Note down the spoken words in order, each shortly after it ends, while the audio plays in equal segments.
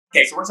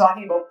Okay, so we're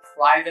talking about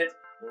private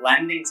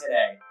lending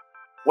today.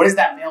 What is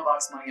that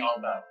mailbox money all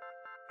about?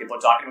 People are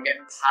talking about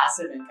getting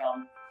passive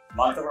income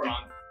month over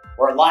month.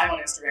 We're live on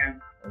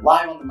Instagram. We're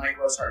live on the Mike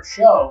Rosehart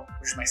Show,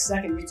 which is my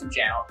second YouTube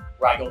channel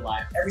where I go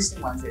live every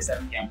single Wednesday at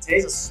 7 p.m.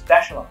 Today's a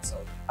special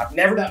episode. I've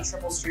never done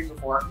triple stream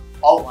before,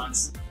 all at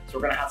once, so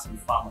we're going to have some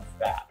fun with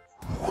that.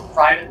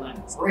 Private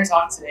lending. So we're going to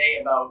talk today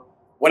about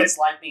what it's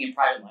like being a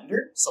private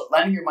lender. So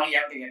lending your money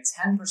out, getting a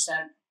 10%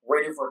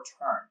 rate of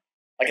return,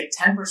 like a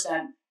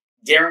 10%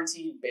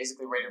 guaranteed,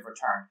 basically, rate of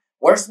return.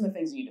 What are some of the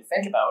things you need to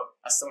think about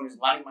as someone who's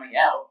lending money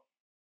out?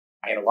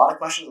 I get a lot of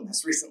questions on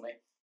this recently.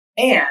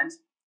 And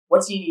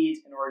what do you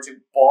need in order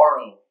to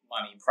borrow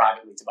money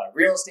privately to buy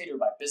real estate or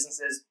buy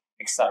businesses,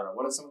 etc.?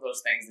 What are some of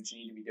those things that you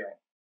need to be doing?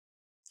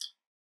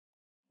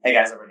 Hey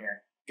guys over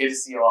here, good to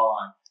see you all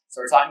on.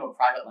 So we're talking about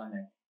private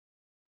lending.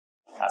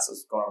 So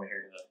it's going over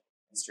here to the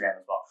Instagram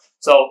as well.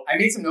 So I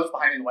made some notes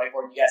behind me on the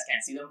whiteboard. You guys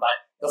can't see them, but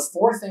the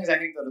 4 things I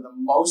think that are the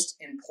most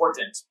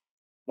important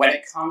when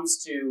it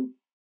comes to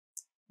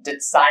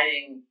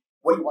deciding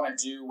what you want to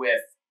do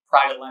with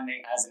private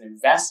lending as an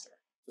investor.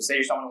 So say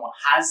you're someone who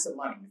has some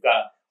money. You've got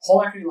a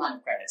home equity line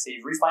of credit. Say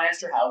you've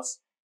refinanced your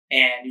house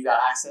and you've got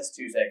access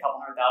to, say, a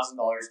couple $100,000.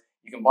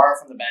 You can borrow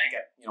from the bank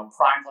at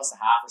prime plus a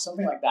half or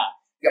something like that.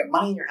 You've got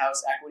money in your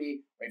house,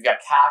 equity, or you've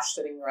got cash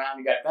sitting around.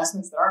 You've got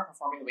investments that aren't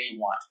performing the way you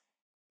want.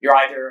 You're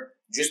either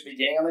just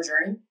beginning on the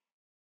journey.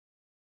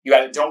 You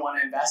either don't want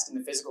to invest in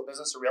the physical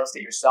business or real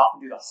estate yourself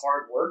and do the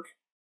hard work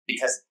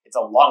because it's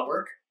a lot of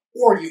work,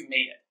 or you've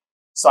made it.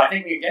 So I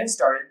think when you're getting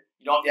started,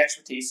 you don't have the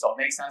expertise, so it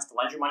makes sense to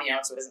lend your money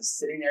out so it isn't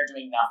sitting there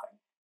doing nothing.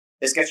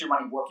 This gets your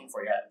money working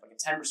for you at like a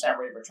 10%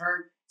 rate of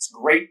return. It's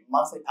great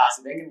monthly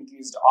passive income. You can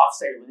use it to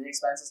offset your living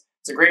expenses.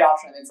 It's a great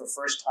option, I think, for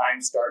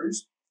first-time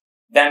starters.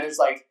 Then there's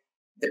like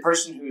the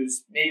person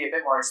who's maybe a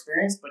bit more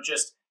experienced, but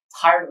just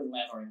tired of the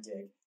landlord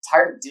gig,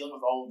 tired of dealing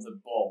with all of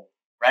the bull,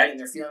 right? And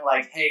they're feeling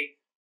like, hey,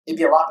 it'd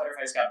be a lot better if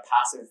I just got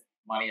passive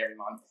money every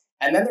month.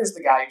 And then there's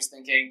the guy who's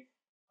thinking,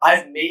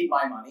 I've made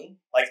my money.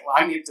 Like,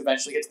 I'm going to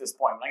eventually get to this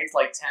point. When I get to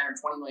like 10 or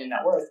 20 million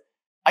net worth,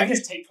 I can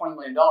just take $20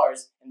 million,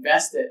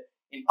 invest it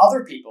in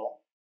other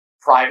people,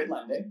 private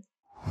lending,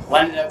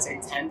 lend it out,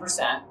 say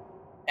 10%,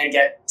 and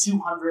get $2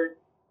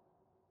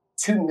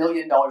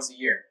 million a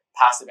year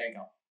passive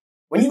income.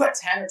 When you got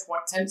 10 or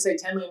 20, say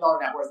 $10 million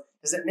net worth,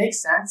 does it make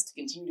sense to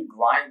continue to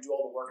grind, do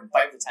all the work, and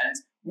fight with the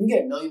tenants? When you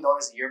get $1 million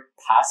a year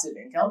passive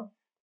income,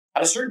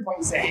 at a certain point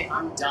you say, hey,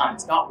 I'm done.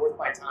 It's not worth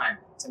my time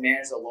to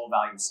manage the low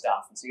value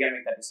stuff. And so you got to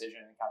make that decision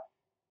and kind of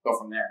go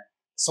from there.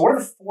 So what are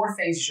the 4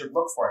 things you should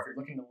look for if you're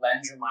looking to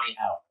lend your money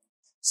out?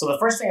 So the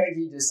first thing I think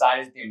you need to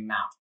decide is the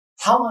amount.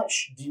 How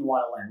much do you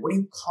want to lend? What are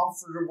you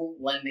comfortable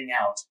lending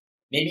out?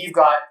 Maybe you've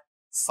got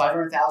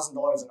 $500,000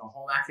 in a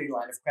home equity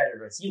line of credit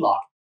or a HELOC,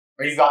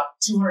 or you've got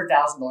 $200,000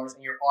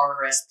 in your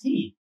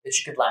RRSP that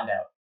you could lend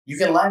out. You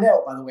can lend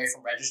out, by the way,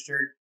 from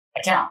registered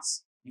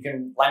accounts. You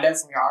can lend out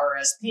from your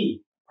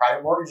RRSP,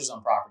 private mortgages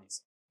on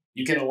properties.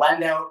 You can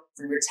lend out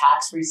from your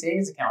tax-free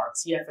savings account or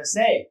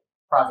TFSA,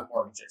 private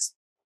mortgages.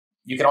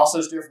 You can also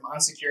just do it from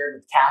unsecured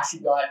with cash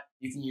you've got.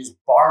 You can use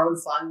borrowed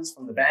funds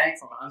from the bank,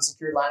 from an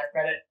unsecured line of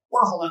credit,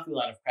 or a home equity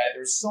line of credit.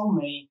 There's so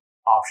many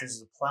options.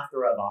 There's a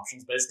plethora of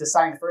options, but it's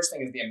deciding the first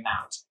thing is the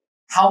amount.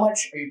 How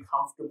much are you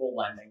comfortable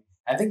lending?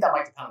 I think that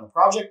might depend on the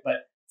project,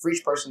 but for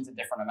each person, it's a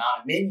different amount.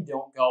 And maybe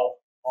don't go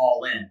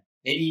all in.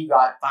 Maybe you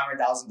got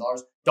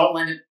 $500,000. Don't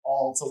lend it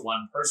all to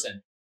one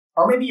person.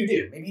 Or maybe you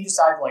do. Maybe you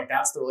decide like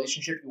that's the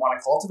relationship you want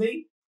to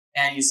cultivate.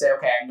 And you say,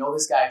 okay, I know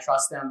this guy, I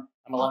trust them.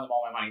 I'm going to lend them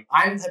all my money.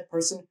 I'm the type of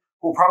person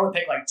who will probably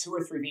pick like 2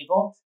 or 3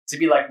 people to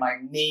be like my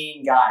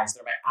main guys.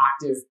 They're my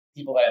active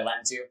people that I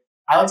lend to.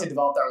 I like to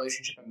develop that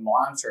relationship and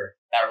monitor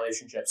that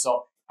relationship.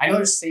 So I know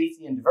there's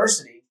safety and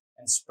diversity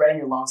and spreading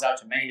your loans out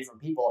to many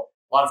different people.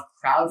 A lot of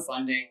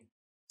crowdfunding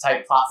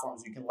type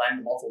platforms you can lend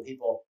to multiple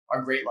people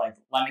are great. Like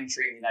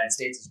LendingTree in the United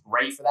States is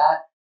great for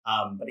that.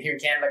 But here in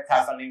Canada,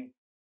 crowdfunding,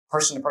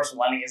 person-to-person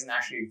lending isn't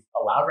actually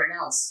allowed right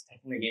now. It's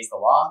technically against the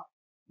law.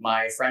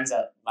 My friends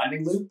at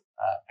Lending Loop,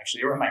 actually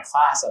they were in my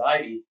class at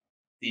Ivy,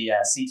 the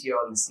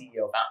CTO and the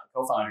CEO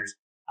co-founders,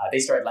 they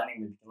started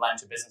Lending Loop to lend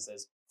to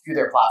businesses through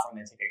their platform.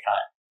 They take a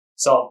cut.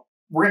 So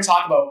we're going to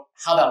talk about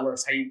how that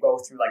works, how you go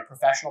through like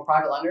professional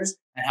private lenders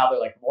and how they're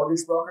like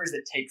mortgage brokers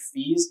that take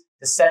fees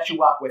to set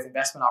you up with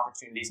investment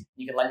opportunities.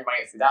 You can lend your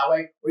money through that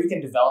way, or you can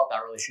develop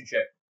that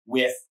relationship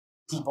with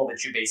people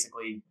that you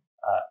basically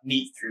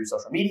meet through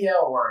social media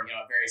or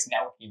various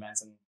networking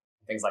events and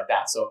things like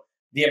that. So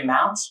the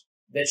amount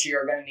that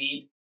you're going to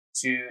need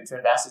to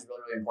invest is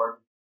really, really important.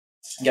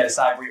 You got to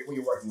decide what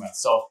you're working with.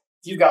 So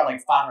if you've got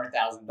like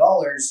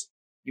 $500,000,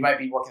 you might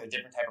be working a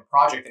different type of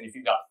project than if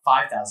you've got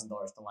 $5,000 to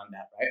lend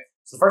at, right?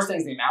 So the first thing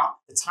is the amount.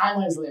 The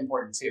timeline is really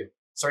important too.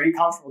 So are you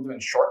comfortable doing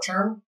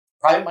short-term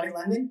private money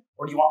lending,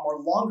 or do you want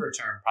more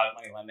longer-term private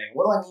money lending?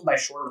 What do I mean by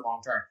short or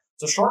long-term?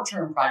 So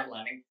short-term private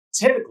lending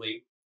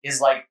typically is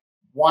like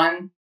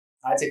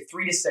I'd say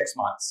 3 to 6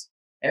 months.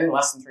 Anything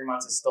less than 3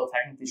 months is still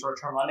technically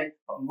short-term lending,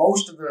 but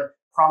most of the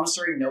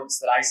promissory notes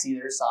that I see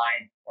that are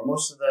signed, or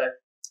most of the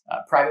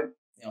private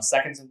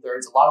seconds and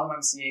thirds. A lot of them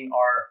I'm seeing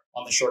are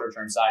on the shorter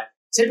term side.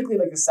 Typically,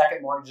 like the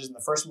second mortgages and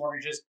the first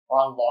mortgages are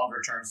on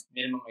longer terms,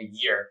 minimum a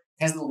year,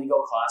 because of the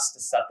legal costs to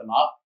set them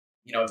up,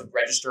 to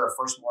register a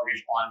first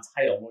mortgage on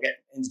title. We'll get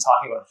into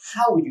talking about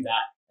how we do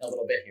that in a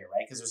little bit here,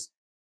 right? Because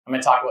I'm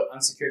going to talk about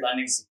unsecured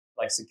lending,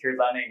 like secured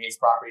lending against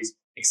properties,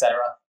 etc.,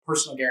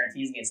 personal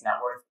guarantees against net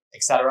worth,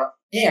 etc.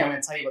 And I'm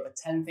going to tell you about the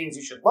 10 things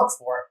you should look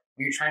for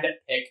when you're trying to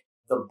pick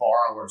the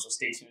borrower. So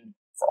stay tuned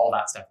for all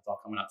that stuff. It's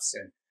all coming up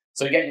soon.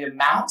 So you get the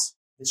amount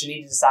that you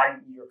need to decide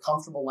you're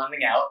comfortable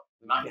lending out,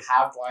 the amount you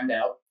have lend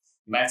out.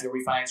 You might have to go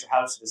refinance your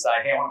house to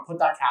decide, hey, I want to put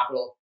that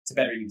capital to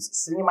better use.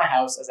 It's sitting in my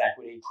house as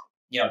equity,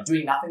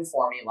 doing nothing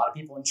for me. A lot of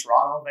people in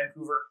Toronto,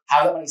 Vancouver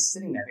have that money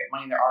sitting there. They get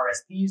money in their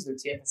RSPs, their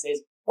TFSAs,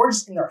 or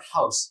just in their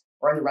house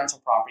or in the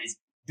rental properties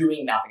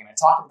doing nothing. And I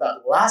talked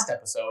about that last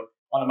episode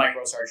on the Mike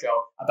Rosehart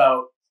Show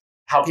about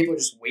how people are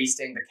just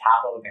wasting the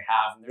capital that they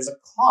have. And there's a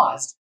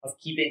cost of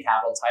keeping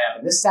capital tied up.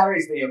 And this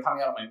Saturday's video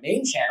coming out on my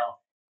main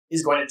channel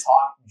is going to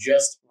talk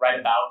just right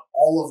about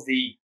all of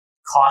the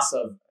costs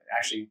of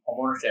actually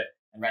homeownership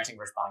and renting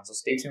versus buying. So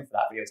stay tuned for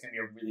that video. It's going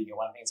to be a really good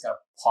one. I think it's going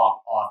to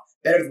pop off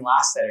better than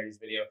last Saturday's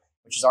video,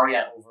 which is already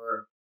at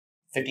over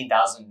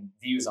 15,000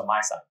 views on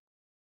my side.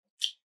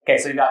 Okay,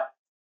 so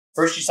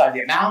first you decide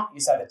the amount, you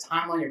decide the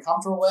timeline you're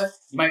comfortable with.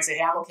 You might say,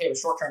 hey, I'm okay with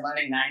short-term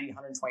lending, 90,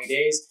 120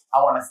 days. I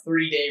want a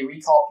 30-day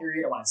recall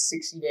period. I want a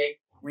 60-day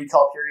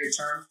recall period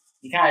term.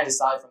 You kind of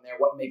decide from there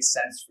what makes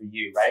sense for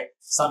you, right?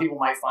 Some people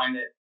might find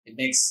that it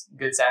makes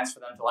good sense for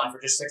them to lend for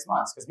just 6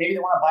 months because maybe they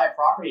want to buy a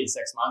property in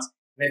 6 months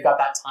and they've got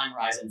that time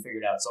horizon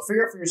figured out. So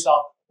figure out for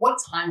yourself what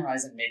time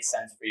horizon makes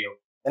sense for you.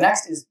 The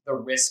next is the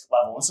risk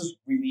level. This is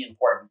really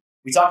important.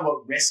 We talk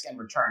about risk and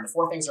return. The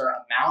 4 things are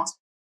amount,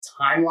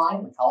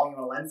 timeline, like how long you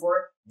want to lend for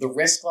it, the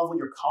risk level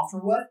you're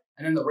comfortable with,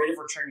 and then the rate of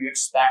return you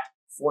expect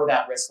for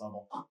that risk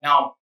level.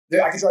 Now,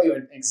 I could draw you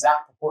an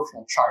exact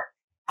proportional chart.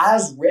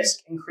 As risk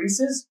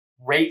increases,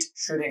 rate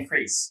should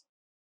increase.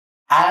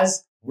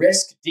 As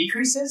risk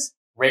decreases,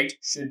 rate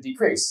should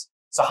decrease.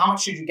 So how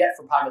much should you get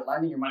for private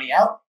lending your money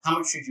out? How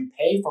much should you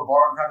pay for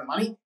borrowing private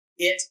money?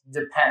 It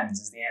depends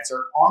is the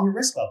answer on your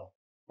risk level.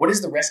 What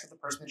is the risk of the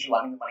person that you're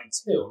lending the money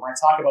to? We're going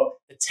to talk about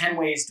the 10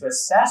 ways to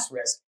assess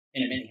risk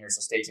in a minute here,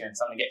 so stay tuned.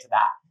 So I'm going to get to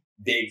that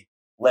big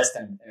list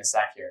in a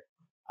sec here.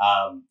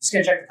 Just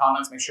going to check the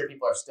comments, make sure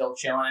people are still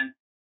chilling.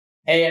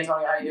 Hey,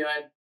 Antonio, how you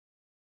doing?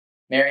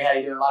 Mary, how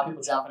you doing? A lot of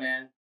people jumping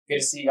in. Good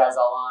to see you guys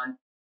all on.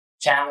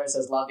 Chandler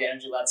says, love the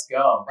energy, let's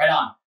go. Right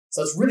on.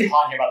 So it's really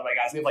hot here, by the way,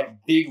 guys. We have like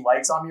big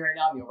lights on me right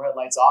now, the overhead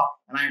lights off,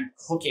 and I'm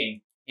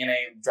cooking in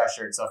a dress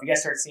shirt. So if you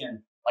guys start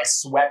seeing like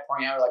sweat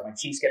pouring out or like my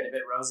cheeks getting a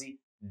bit rosy,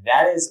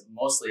 that is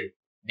mostly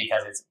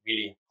because it's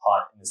really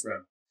hot in this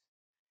room.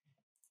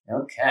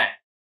 Okay.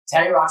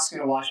 Taggy Rock's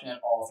going to watch me on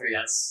all 3.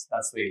 That's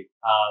sweet.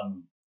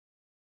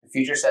 The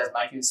future says,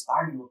 Mike, you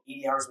inspired me to work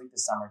 80 hours a week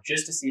this summer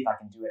just to see if I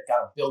can do it. Got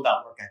to build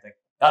that work ethic.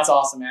 That's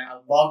awesome, man. I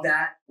love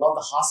that. Love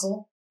the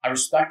hustle. I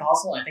respect the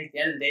hustle. And I think at the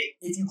end of the day,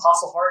 if you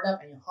hustle hard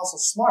enough and you hustle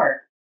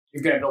smart,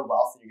 you're going to build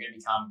wealth and you're going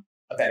to become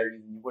a better you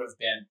than you would have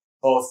been,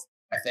 both,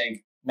 I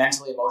think,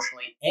 mentally,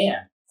 emotionally,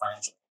 and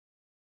financially.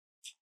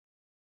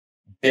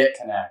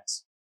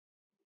 BitConnect.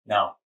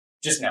 No.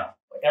 Just no.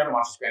 Like everyone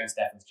watches Graham and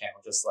Stephan's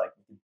channel, just like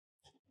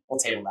we'll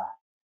table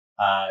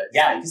that.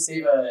 Yeah, you can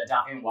save a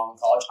down payment while in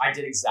college. I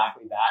did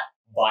exactly that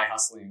by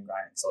hustling and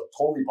grinding. So it's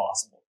totally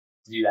possible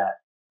to do that.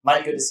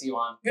 Mike, good to see you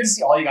on. Good to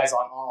see all you guys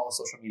on all the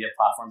social media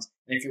platforms.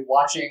 And if you're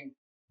watching,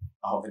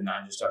 oh, the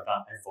 9 just jumped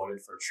on. I voted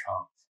for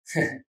Trump.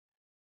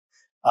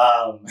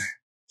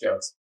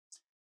 Jokes.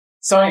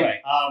 So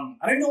anyway, I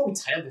don't even know what we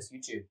titled this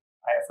YouTube.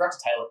 I forgot to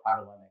title it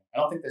Private Lending.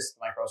 I don't think this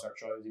Mike Rosehart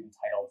Show was even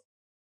titled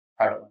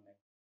Private Lending.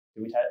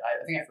 Did we title?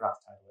 I think I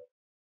forgot to title it.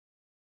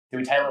 Did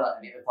we title it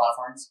on any of the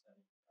platforms?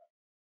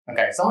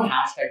 Okay, someone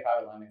hashtag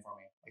private lending for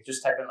me. Like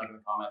just type in like in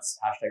the comments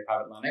hashtag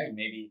private lending, and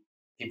maybe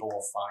people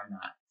will find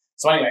that.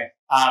 So anyway,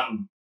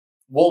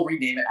 we'll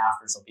rename it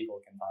after so people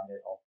can find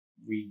it. I'll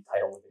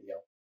retitle the video.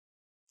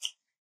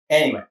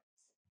 Anyway,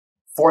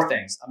 4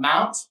 things: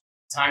 amount,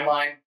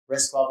 timeline,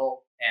 risk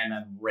level, and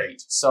then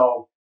rate.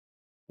 So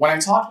when I'm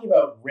talking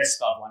about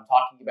risk level, I'm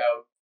talking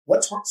about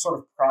what sort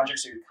of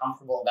projects are you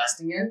comfortable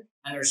investing in,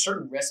 and there's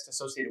certain risks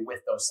associated with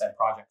those said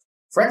projects.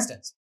 For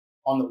instance,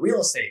 on the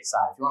real estate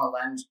side, if you want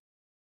to lend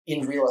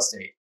in real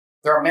estate,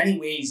 there are many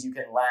ways you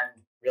can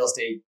lend real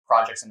estate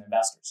projects and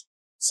investors.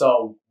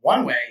 So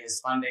one way is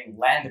funding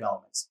land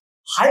developments.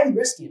 Highly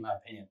risky, in my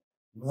opinion.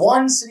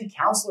 One city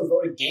councilor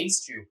vote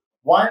against you.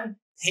 One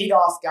paid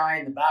off guy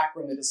in the back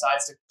room that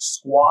decides to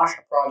squash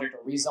a project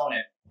or rezone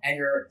it, and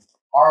your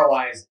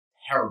ROI is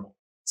terrible.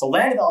 So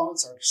land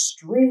developments are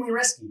extremely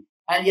risky,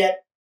 and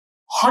yet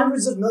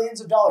hundreds of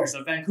millions of dollars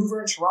of Vancouver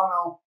and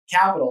Toronto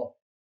capital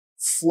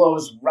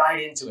flows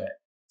right into it.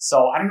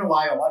 So I don't know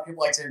why a lot of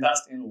people like to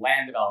invest in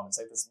land developments,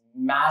 like this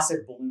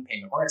massive balloon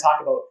payment. We're going to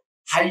talk about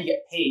how you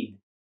get paid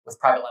with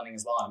private lending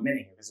as well in a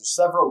minute here, because there's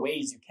several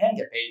ways you can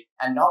get paid,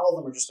 and not all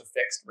of them are just a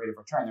fixed rate of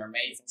return. There are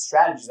many different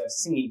strategies I've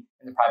seen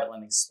in the private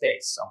lending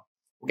space. So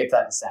we'll get to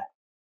that in a sec.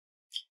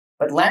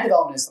 But land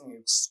development is something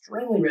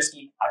extremely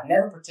risky. I've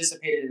never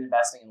participated in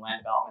investing in land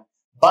development,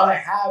 but I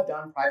have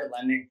done private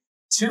lending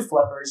to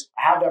flippers.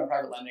 I have done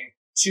private lending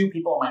to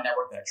people in my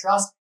network that I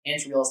trust and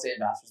to real estate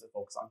investors that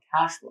focus on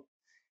cash flow.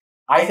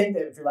 I think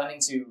that if you're lending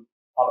to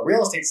on the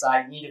real estate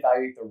side, you need to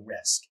evaluate the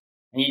risk.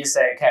 You need to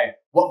say, okay,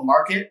 what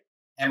market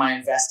am I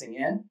investing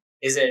in?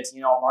 Is it, a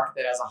market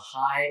that has a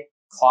high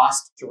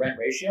cost to rent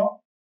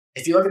ratio?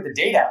 If you look at the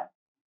data,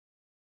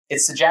 it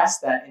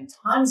suggests that in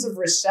times of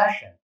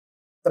recession,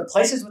 the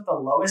places with the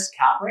lowest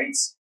cap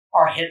rates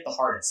are hit the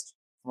hardest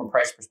from a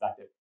price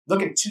perspective.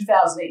 Look at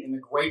 2008 in the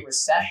Great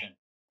Recession.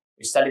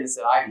 We studied this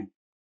at Ivy.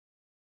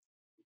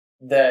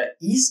 The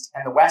East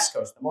and the West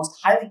Coast, the most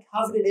highly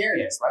coveted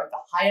areas, right? The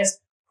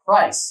highest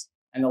price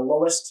and the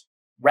lowest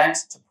rent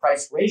to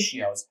price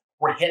ratios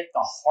were hit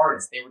the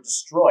hardest. They were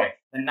destroyed.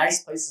 The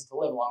nice places to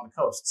live along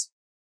the coasts.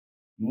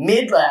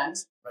 Midland,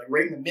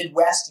 right in the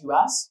Midwest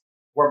US,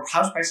 where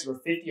house prices were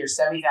 $50,000 or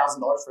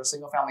 $70,000 for a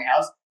single family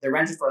house, they're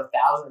rented for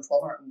 $1,000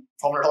 or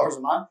 $1,200 a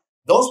month.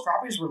 Those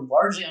properties were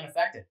largely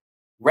unaffected.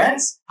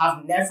 Rents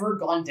have never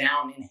gone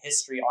down in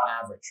history on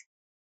average.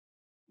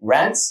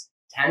 Rents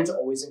tend to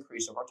always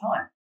increase over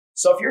time.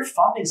 So if you're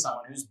funding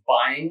someone who's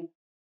buying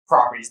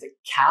properties that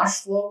cash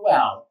flow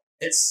well,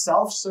 that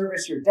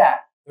self-service your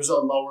debt, there's a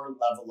lower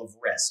level of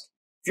risk.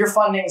 If you're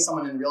funding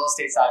someone in the real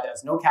estate side that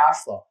has no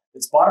cash flow,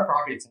 that's bought a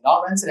property, it's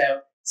not rented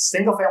out,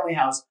 single family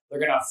house, they're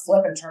going to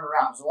flip and turn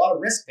around. There's a lot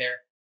of risk there,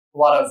 a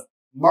lot of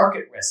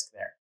market risk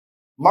there.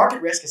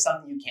 Market risk is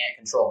something you can't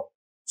control.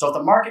 So if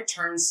the market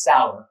turns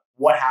sour,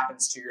 what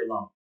happens to your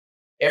loan?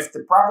 If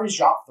the properties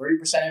drop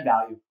 30% in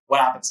value, what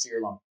happens to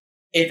your loan?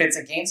 If it's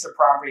against a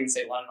property in,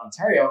 say, London,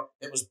 Ontario,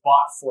 that was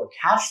bought for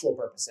cash flow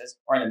purposes,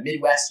 or in the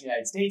Midwest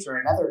United States, or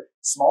another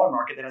smaller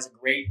market that has a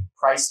great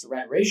price to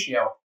rent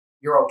ratio,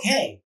 you're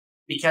okay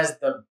because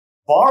the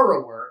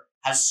borrower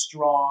has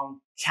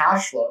strong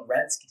cash flow.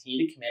 Rents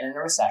continue to come in a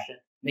recession,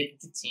 and they can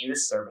continue to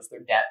service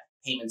their debt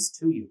payments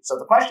to you. So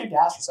the question you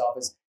have to ask yourself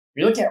is,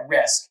 if you're looking at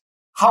risk,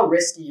 how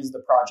risky is the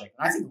project?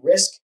 And I think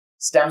risk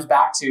stems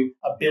back to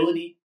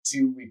ability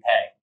to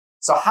repay.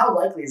 So how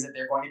likely is it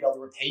they're going to be able to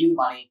repay you the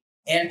money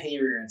and pay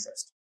you your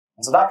interest?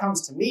 And so that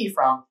comes to me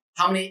from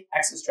how many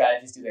exit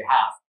strategies do they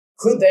have?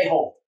 Could they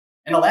hold?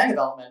 In a land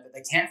development that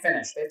they can't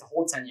finish, they have to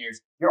hold 10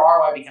 years, your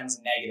ROI becomes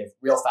negative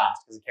real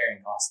fast because of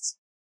carrying costs.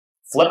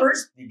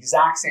 Flippers, the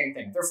exact same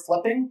thing. If they're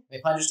flipping, they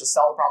plan just to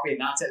sell the property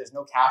and that's it. There's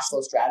no cash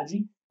flow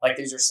strategy. Like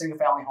these are single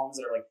family homes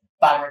that are like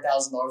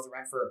 $500,000 to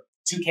rent for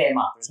 $2,000 a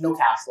month. There's no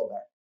cash flow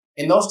there.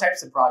 In those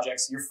types of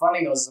projects, you're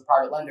funding those as a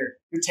private lender.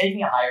 You're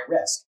taking a higher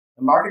risk.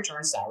 The market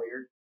turns sour,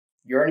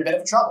 you're in a bit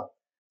of trouble.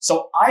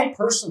 So I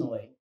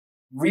personally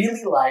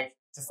really like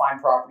to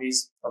find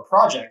properties or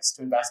projects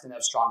to invest in that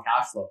have strong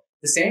cash flow.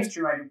 The same is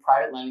true when I do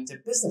private lending to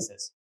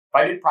businesses.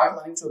 If I do private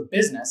lending to a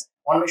business,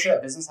 I want to make sure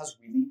that business has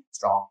really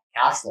strong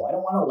cash flow. I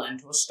don't want to lend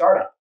to a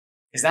startup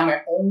because then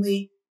my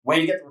only way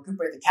to get to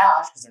recuperate the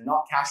cash, because they're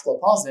not cash flow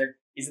positive,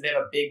 is that they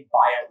have a big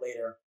buyout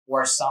later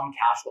or some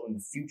cash flow in the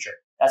future.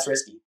 That's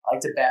risky. I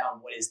like to bet on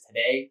what is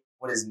today,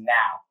 what is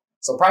now.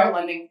 So private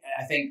lending,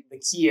 I think the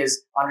key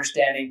is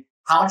understanding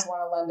how much you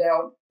want to lend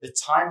out, the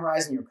time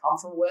horizon you're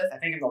comfortable with. I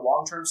think in the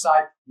long-term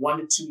side, 1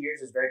 to 2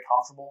 years is very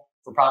comfortable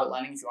for private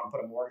lending. If you want to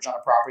put a mortgage on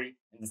a property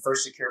in the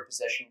first secured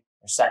position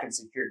or second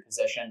secured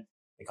position,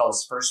 they call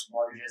this first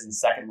mortgages and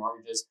second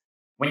mortgages.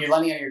 When you're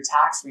lending on your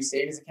tax-free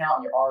savings account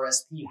and your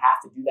RRSP, you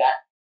have to do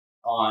that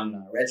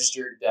on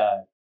registered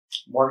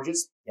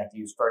mortgages. You have to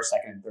use first,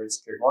 second, and third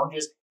secured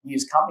mortgages. You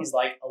use companies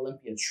like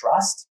Olympia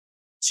Trust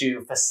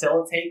to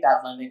facilitate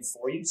that lending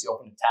for you. So you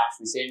open a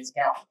tax-free savings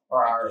account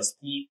or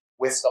RRSP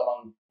with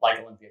someone like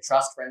Olympia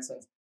Trust, for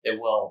instance, that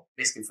will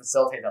basically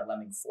facilitate that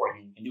lending for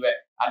you. You can do it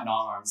at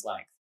non-arm's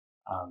length.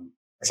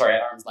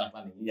 At arm's length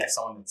lending. You have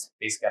someone that's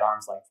basically at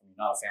arm's length from you,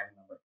 not a family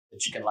member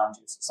that you can lend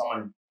to. So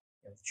someone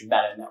that you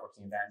met at a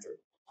networking event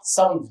or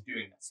someone's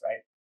doing this,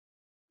 right?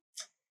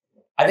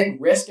 I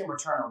think risk and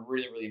return are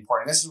really, really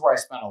important. This is where I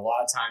spend a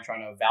lot of time trying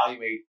to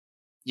evaluate,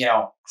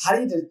 how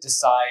do you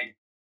decide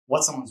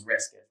what someone's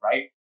risk is,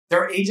 right?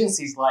 There are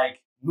agencies like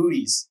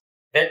Moody's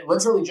that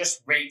literally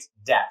just rate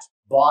debt.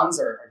 Bonds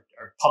are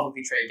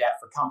publicly traded debt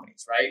for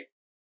companies, right?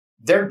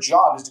 Their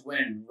job is to go in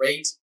and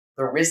rate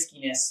the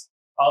riskiness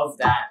of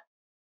that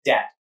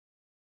debt.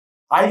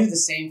 I do the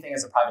same thing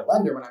as a private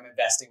lender when I'm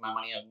investing my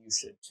money out, and you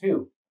should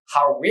too.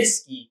 How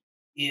risky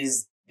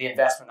is the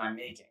investment I'm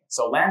making?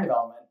 So land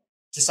development,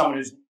 to someone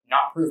who's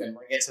not proven,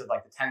 we're gonna get to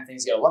like the 10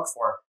 things you gotta look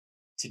for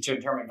to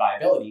determine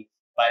viability,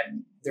 but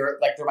there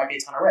might be a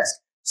ton of risk.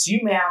 So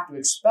you may have to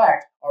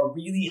expect a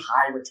really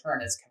high return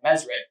that's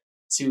commensurate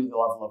to the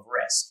level of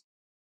risk.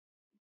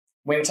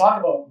 When we talk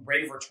about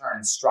rate of return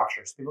and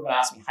structures, people are going to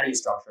ask me, how do you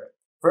structure it?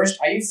 First,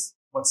 I use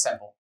what's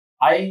simple.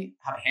 I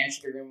have a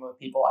handshake agreement with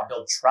people. I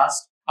build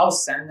trust. I will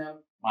send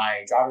them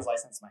my driver's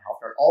license, my health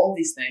card, all of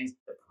these things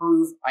that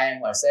prove I am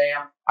who I say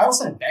I am. I will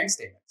send bank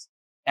statements.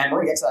 And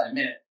we're going to get to that in a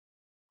minute.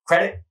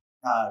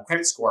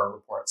 Credit score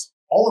reports,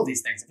 all of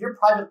these things. If you're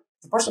private,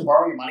 if the person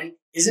borrowing your money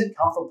isn't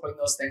comfortable putting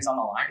those things on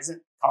the line,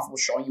 isn't comfortable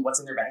showing you what's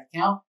in their bank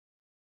account,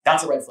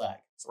 that's a red flag.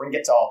 So we're gonna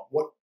get to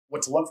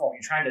what to look for when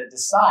you're trying to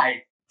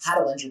decide how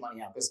to lend your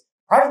money out. Because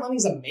private lending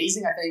is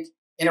amazing, I think,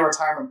 in a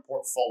retirement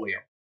portfolio.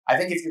 I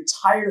think if you're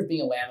tired of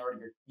being a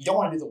landlord, you don't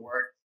want to do the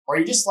work, or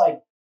you just like,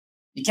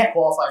 you can't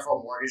qualify for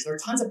a mortgage, there are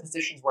tons of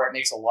positions where it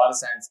makes a lot of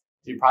sense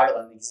to do private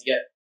lending because you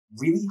get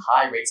really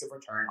high rates of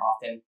return,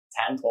 often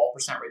 10,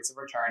 12% rates of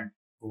return,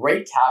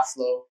 great cash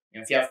flow.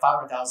 If you have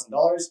 $500,000,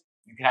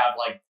 you can have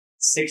like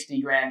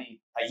 60 grand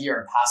a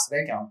year in passive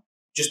income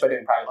just by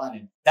doing private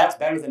lending. That's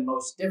better than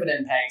most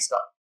dividend paying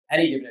stock,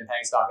 any dividend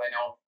paying stock I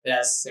know that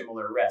has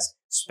similar risk,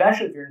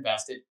 especially if you're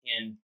invested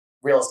in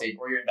real estate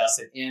or you're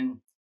invested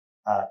in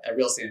a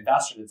real estate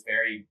investor that's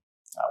very,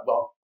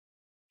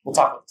 we'll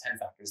talk about the 10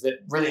 factors that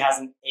really has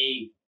an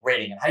A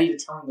rating and how you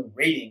determine the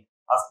rating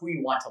of who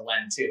you want to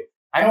lend to.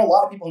 I know a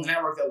lot of people in the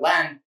network that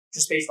lend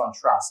just based on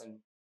trust, and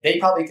they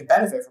probably could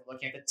benefit from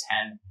looking at the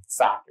 10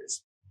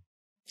 factors.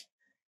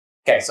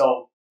 Okay,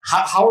 so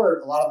how are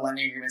a lot of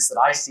lending agreements that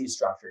I see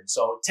structured?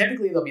 So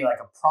typically there'll be like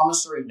a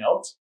promissory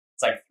note.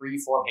 It's like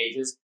 3-4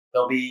 pages.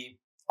 There'll be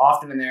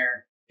often in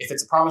there, if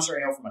it's a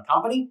promissory note from a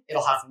company,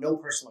 it'll have no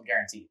personal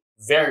guarantee.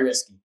 Very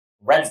risky.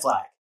 Red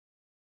flag.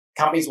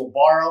 Companies will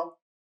borrow,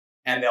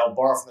 and they'll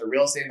borrow from the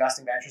real estate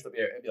investing ventures.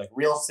 It'll be like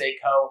real estate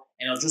co,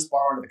 and it'll just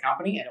borrow into the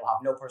company, and it'll have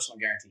no personal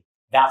guarantee.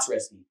 That's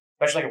risky,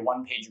 especially like a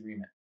 1-page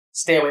agreement.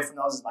 Stay away from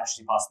those as much as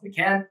you possibly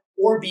can,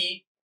 or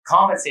be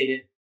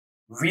compensated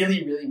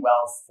really, really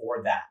well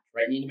for that,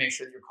 right? You need to make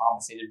sure that you're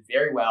compensated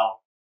very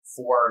well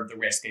for the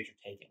risk that you're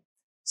taking.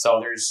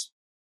 So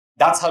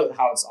that's how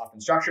it's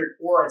often structured,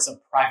 or it's a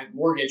private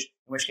mortgage,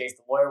 in which case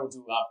the lawyer will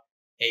do up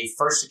a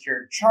first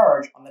secured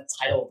charge on the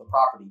title of the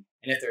property.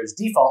 And if there's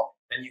default,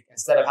 then you,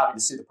 instead of having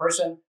to sue the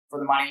person for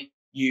the money,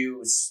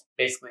 you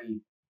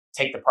basically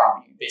take the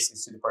property. You basically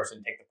sue the person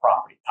and take the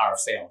property, power of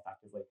sale,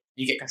 effectively.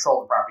 You get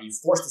control of the property. You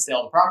force the sale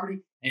of the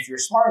property. And if you're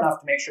smart enough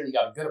to make sure you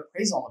got a good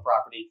appraisal on the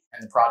property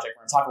and the project,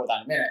 we're going to talk about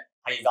that in a minute,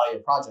 how you value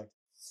a project,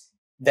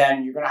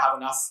 then you're going to have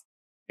enough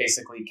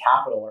basically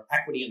capital or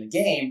equity in the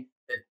game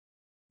that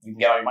you can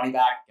get all your money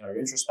back, get all your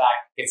interest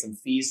back, get some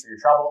fees for your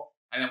trouble,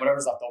 and then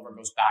whatever's left over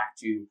goes back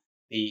to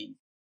the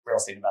real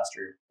estate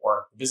investor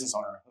or the business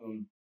owner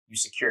whom you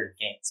secured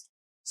against.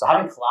 So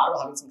having collateral,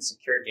 having some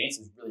secured gains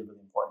is really, really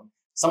important.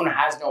 Someone who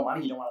has no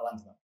money, you don't want to lend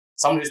to them.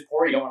 Someone who's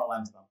poor, you don't want to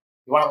lend to them.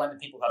 You want to lend to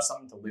people who have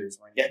something to lose.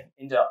 We're going to get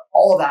into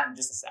all of that in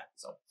just a sec.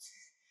 So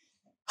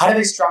how do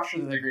they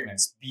structure the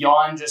agreements?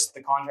 Beyond just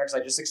the contracts I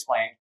just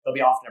explained, there'll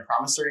be often a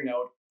promissory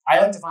note. I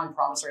like to find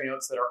promissory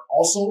notes that are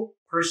also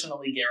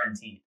personally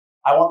guaranteed.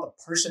 I want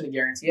the person to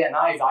guarantee it, and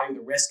I value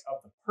the risk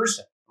of the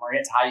person. We're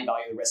going to get to how you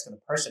value the risk of the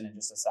person in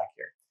just a sec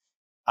here.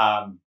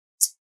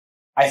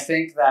 I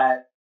think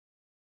that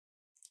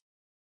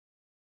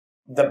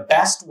the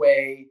best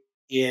way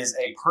is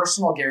a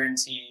personal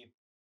guarantee,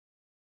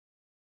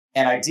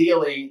 and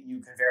ideally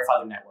you can verify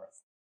their net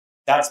worth.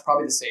 That's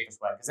probably the safest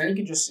way, because then you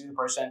can just sue the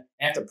person,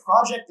 and if the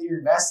project that you're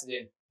invested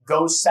in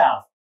goes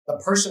south, the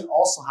person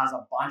also has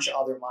a bunch of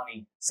other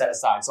money set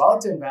aside. So I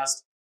like to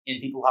invest in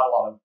people who have a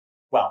lot of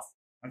wealth.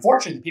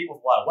 Unfortunately, the people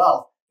with a lot of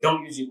wealth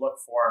don't usually look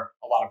for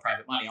a lot of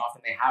private money.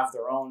 Often they have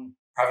their own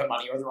private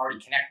money, or they're already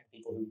connected to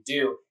people who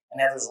do, and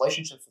they have those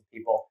relationships with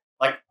people.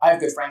 Like, I have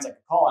good friends I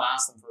could call and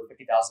ask them for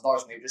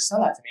 $50,000, and they would just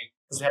send that to me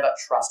because we have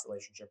that trust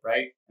relationship,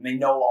 right? And they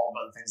know all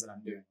about the things that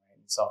I'm doing, right?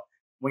 And so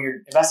when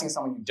you're investing in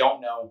someone you don't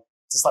know,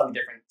 it's a slightly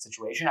different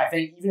situation. I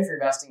think even if you're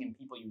investing in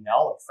people you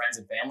know, like friends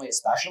and family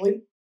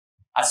especially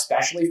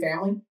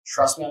family,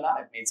 trust me on that.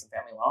 I've made some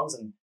family loans,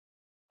 and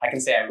I can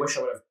say I wish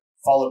I would have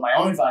followed my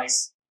own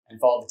advice and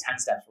followed the 10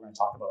 steps we're going to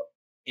talk about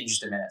in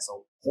just a minute.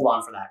 So hold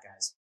on for that,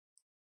 guys.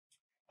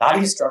 How do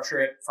you structure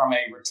it from a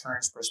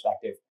returns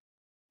perspective?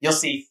 You'll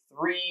see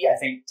 3, I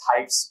think,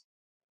 types.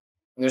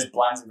 And there's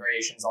blends and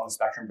variations on the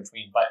spectrum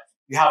between, but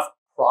you have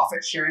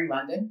profit sharing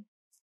lending,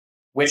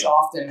 which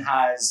often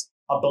has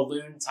a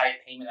balloon type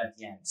payment at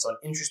the end. So an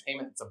interest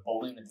payment that's a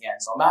balloon at the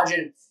end. So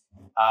imagine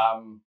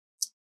I'm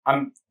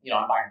buying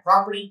a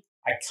property.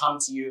 I come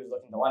to you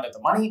looking to lend out the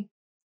money,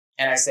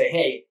 and I say,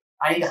 hey,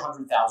 I need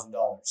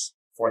 $100,000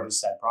 for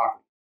this said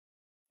property.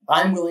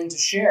 I'm willing to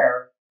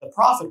share the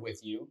profit with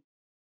you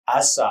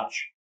as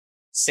such,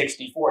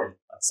 60-40.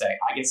 Let's say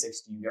I get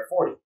 60, you get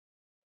 40.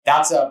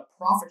 That's a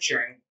profit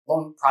sharing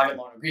private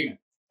loan agreement.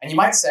 And you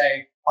might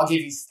say, I'll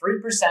give you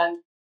 3%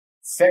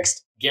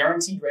 fixed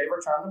guaranteed rate of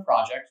return on the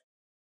project,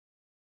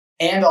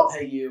 and I'll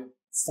pay you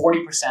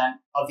 40%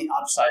 of the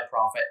upside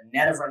profit,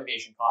 net of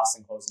renovation costs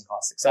and closing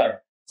costs,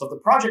 etc. So if the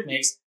project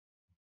makes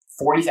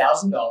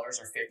 $40,000 or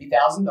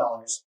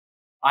 $50,000,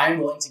 I'm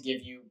willing to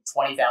give you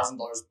 $20,000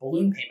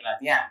 balloon payment at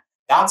the end.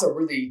 That's a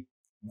really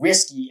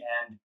risky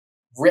and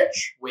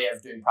rich way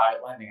of doing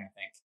private lending, I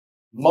think.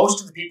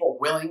 Most of the people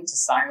willing to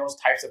sign those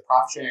types of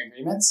profit sharing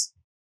agreements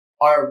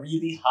are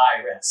really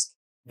high risk.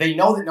 They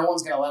know that no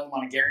one's going to lend them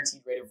on a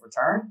guaranteed rate of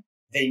return.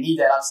 They need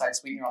that upside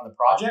sweetener on the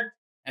project.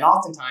 And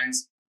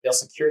oftentimes they'll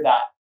secure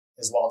that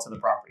as well to the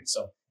property.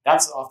 So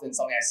that's often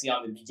something I see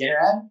on the beginner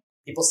end.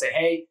 People say,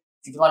 hey,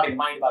 if you can lend me the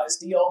money to buy this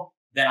deal,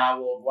 then I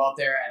will go out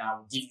there and I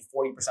will give you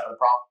 40% of the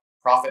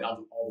profit and I'll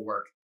do all the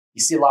work.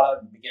 You see a lot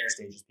of the beginner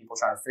stages, people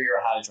trying to figure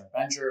out how to joint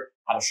venture,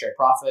 how to share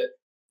profit.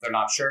 They're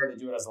not sure. They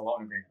do it as a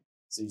loan agreement.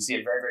 So you see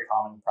it very, very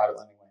common in the private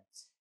lending way.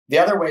 The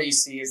other way you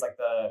see is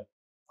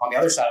on the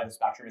other side of the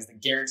spectrum is the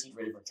guaranteed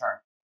rate of return.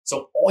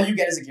 So all you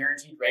get is a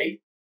guaranteed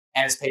rate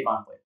and it's paid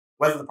monthly.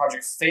 Whether the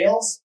project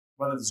fails,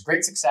 whether there's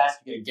great success,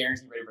 you get a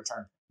guaranteed rate of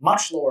return.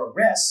 Much lower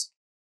risk,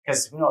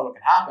 because who knows what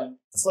could happen.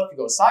 The flip could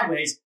go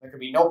sideways, there could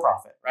be no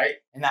profit, right?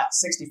 In that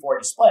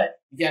 60-40 split,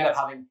 you can end up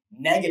having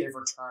negative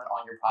return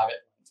on your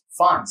private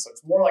fund. So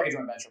it's more like a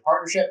joint venture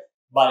partnership,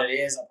 but it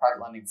is a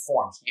private lending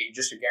form. So you get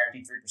just your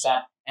guaranteed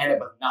 3%, end up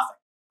with nothing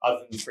other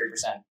than the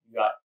 3% you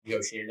got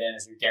negotiated in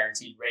as your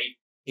guaranteed rate.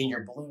 In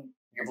your balloon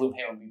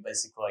payment would be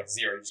basically like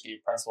zero. You just get your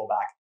principal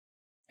back,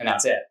 and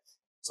that's it.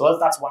 So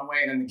that's one way,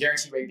 and then the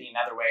guaranteed rate being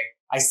another way.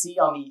 I see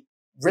on the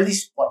really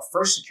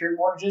first secured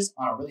mortgages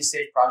on a really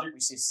safe project, we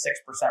see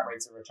 6%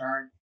 rates of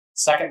return.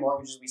 Second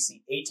mortgages, we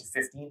see 8 to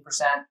 15%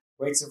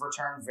 rates of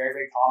return. Very,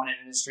 very common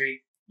in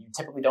industry. You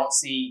typically don't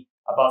see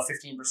above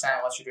 15%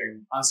 unless you're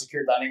doing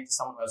unsecured lending to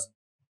someone who has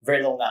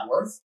very little net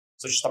worth.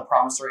 So it's just a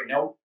promissory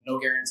note, no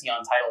guarantee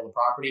on title of the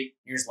property.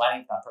 You're just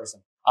lending to that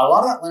person. A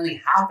lot of that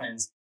lending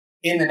happens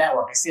in the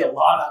network. I see a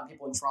lot of that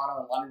people in Toronto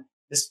and London.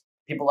 Just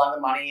people lend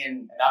the money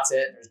and that's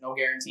it. There's no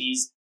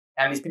guarantees.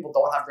 And these people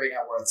don't have great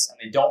net worths and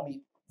they don't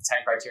meet the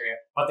 10 criteria,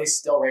 but they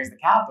still raise the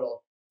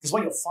capital. Because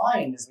what you'll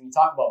find is when you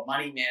talk about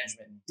money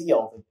management and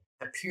deal,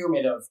 the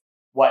pyramid of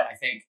what I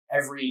think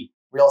every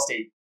real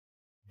estate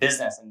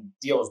business and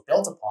deal is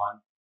built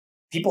upon,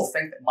 people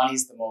think that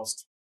money's the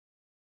most,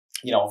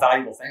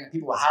 valuable thing. And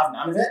people who have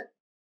none of it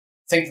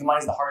think that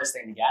money's the hardest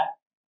thing to get.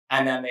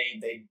 And then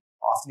they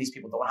often these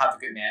people don't have the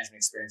good management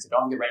experience. They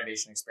don't have the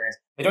renovation experience.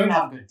 They don't even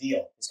have a good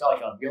deal. It's got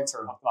like a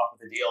realtor hooked up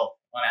with a deal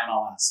on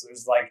MLS. So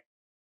there's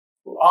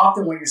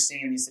often what you're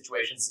seeing in these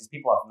situations, these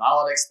people have not a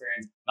lot of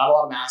experience, not a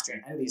lot of mastery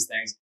in any of these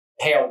things,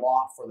 pay a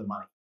lot for the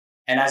money.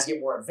 And as you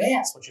get more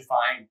advanced, what you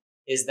find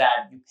is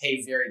that you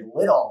pay very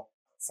little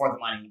for the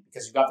money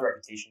because you've got the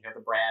reputation, you've got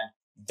the brand,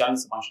 you've done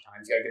this a bunch of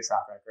times, you got a good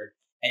track record,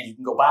 and you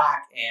can go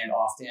back and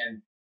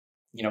often,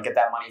 get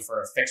that money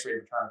for a fixed rate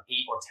of return of 8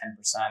 or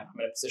 10%. I'm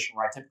in a position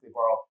where I typically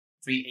borrow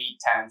between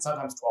 8, 10,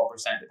 sometimes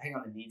 12%, depending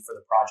on the need for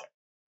the project.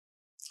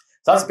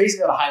 So that's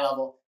basically at a high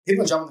level.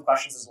 People jump into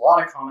questions. There's a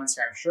lot of comments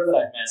here. I'm sure that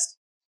I've missed.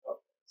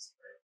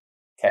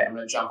 Okay, I'm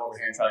going to jump over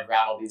here and try to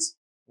grab all these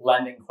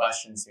lending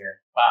questions here.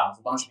 Wow, there's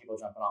a bunch of people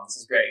jumping on. This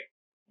is great.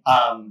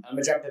 I'm going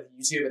to jump to the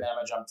YouTube and then I'm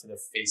going to jump to the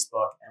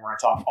Facebook and we're going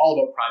to talk all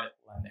about private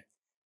lending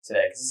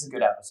today because this is a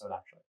good episode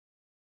actually.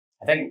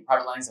 I think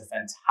private lending is a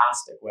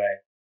fantastic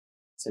way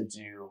to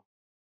do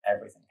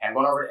everything. Okay, I'm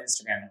going over to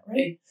Instagram now.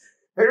 Ready?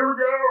 Here we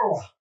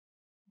go.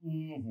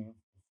 Mm-hmm.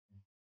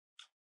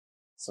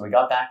 So we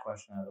got that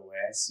question out of the way.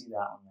 I see that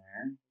one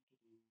there.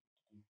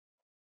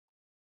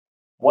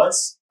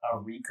 What's a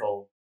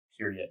recall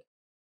period?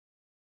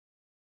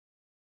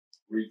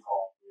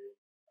 Recall period.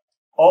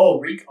 Oh,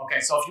 recall. Okay,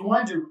 so if you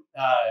wanted to,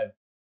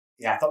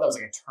 I thought that was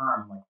like a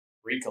term, like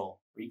recall.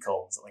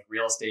 Recall. Is it like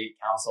real estate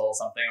council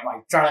something? I'm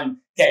like trying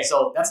to, okay,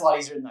 so that's a lot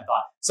easier than I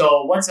thought.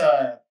 So what's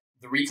the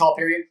recall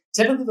period?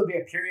 Typically there'll be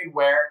a period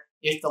where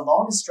if the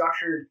loan is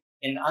structured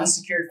in an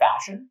unsecured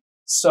fashion,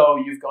 so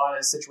you've got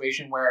a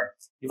situation where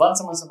you've lent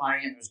someone some money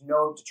and there's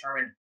no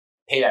determined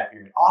payback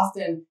period.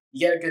 Often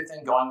you get a good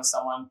thing going with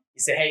someone. You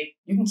say, hey,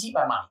 you can keep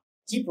my money.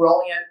 Keep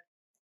rolling it.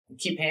 And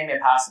keep paying me a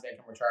passive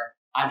income return.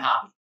 I'm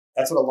happy.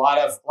 That's what a lot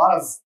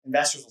of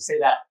investors will say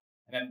that.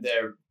 And then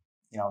they're,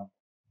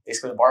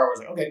 basically the borrower's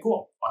like, okay,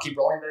 cool. I'll keep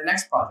rolling to the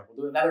next project.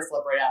 We'll do another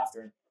flip right after.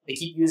 And they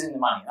keep using the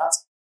money.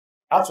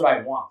 That's what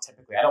I want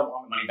typically. I don't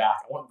want the money back.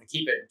 I want them to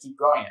keep it and keep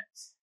growing it.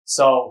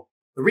 So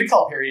the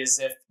recall period is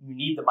if you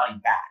need the money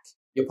back.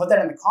 You'll put that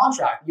in the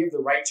contract. You have the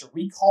right to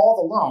recall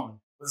the loan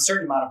with a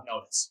certain amount of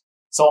notice.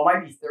 So it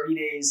might be 30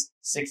 days,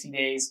 60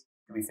 days,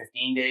 it could be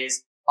 15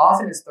 days.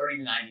 Often it's 30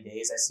 to 90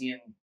 days. I see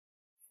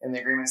in the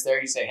agreements there,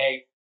 you say,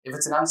 hey, if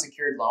it's an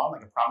unsecured loan,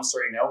 like a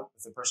promissory note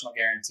with a personal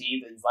guarantee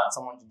that you've let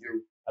someone to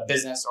do a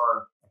business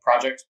or a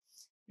project,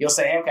 you'll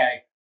say, hey,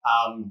 okay,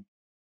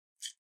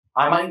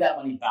 I might need that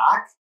money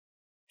back.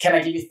 Can I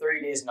give you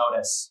 30 days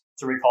notice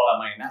to recall that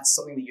money? And that's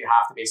something that you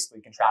have to basically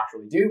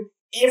contractually do.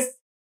 If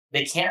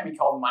they can't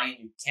recall the money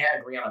and you can't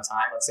agree on a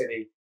time, let's say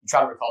you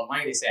try to recall the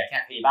money, they say, I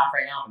can't pay you back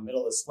right now. I'm in the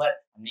middle of the split.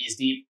 I'm knees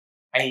deep.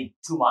 I need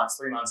 2 months,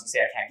 3 months. You say,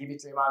 I can't give you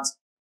 3 months.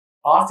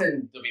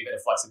 Often there'll be a bit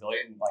of flexibility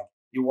and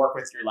you work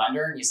with your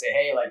lender and you say,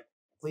 hey,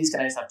 please can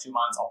I just have 2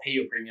 months? I'll pay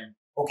you a premium.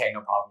 Okay, no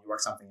problem. You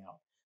work something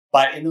out.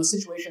 But in those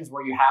situations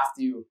where you have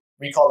to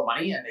recall the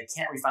money and they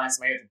can't refinance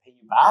the money to pay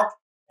you back,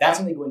 that's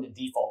when they go into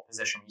default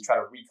position when you try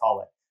to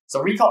recall it.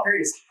 So recall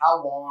period is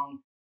how long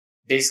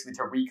basically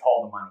to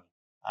recall the money.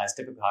 It's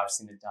typically how I've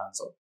seen it done.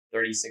 So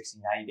 30, 60,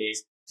 90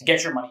 days to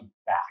get your money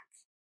back.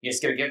 You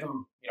just got to give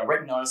them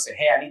written notice, say,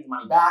 hey, I need the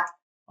money back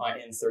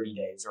in 30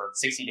 days or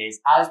 60 days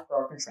as per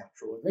our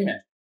contractual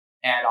agreement.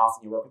 And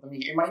often you work with them, you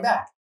get your money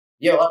back.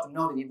 You let them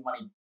know they need the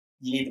money,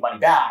 you need the money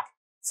back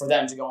for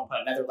them to go and put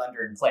another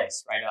lender in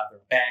place, right?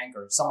 Either a bank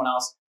or someone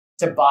else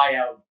to buy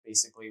out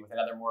basically with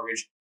another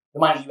mortgage the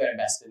money you had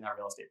invested in that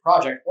real estate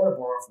project, or to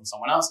borrow from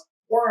someone else,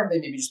 or they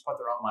maybe just put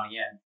their own money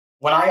in.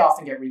 When I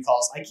often get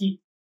recalls, I like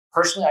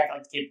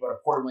to keep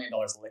about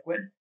 $250,000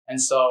 liquid.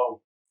 And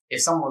so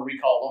if someone were to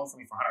recall a loan for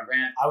me for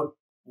 $100,000, I would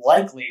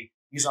likely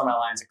use one of my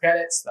lines of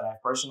credits that I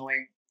have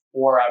personally,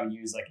 or I would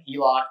use like a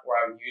HELOC, or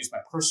I would use my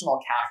personal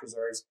cash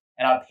reserves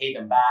and I would pay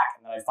them back,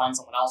 and then I'd find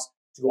someone else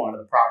to go onto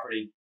the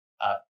property.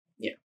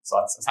 So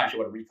that's essentially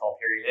what a recall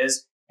period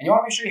is. And you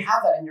want to make sure you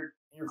have that in your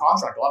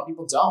contract. A lot of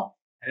people don't.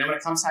 And then when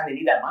it comes time they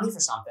need that money for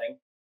something,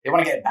 they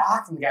want to get it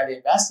back from the guy they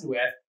invested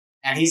with.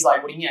 And he's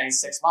like, what do you mean? I need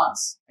 6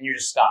 months. And you're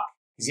just stuck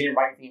because you didn't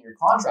write anything in your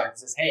contract that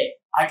says, hey,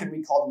 I can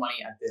recall the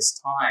money at this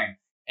time.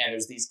 And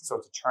there's these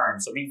sorts of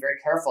terms. So be very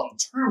careful in the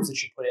terms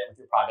that you put in with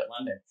your private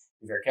lending.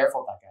 Be very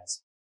careful with that,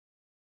 guys.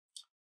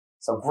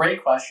 So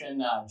great question,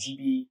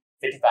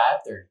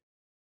 GB5530.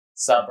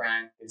 Sub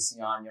Brian, good to see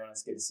you on.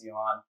 Jonas, good to see you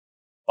on.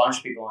 Bunch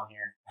of people on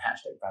here.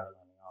 Hashtag private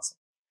lending, awesome.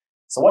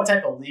 So what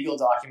type of legal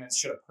documents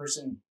should a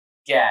person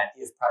get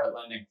if private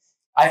lending?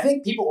 I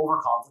think people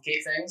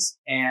overcomplicate things,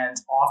 and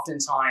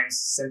oftentimes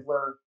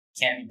simpler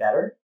can be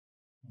better.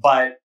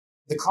 But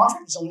the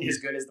contract is only as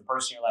good as the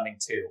person you're lending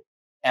to.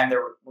 And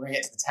we're going to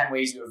get to the 10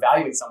 ways you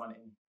evaluate someone.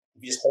 And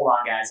if you just hold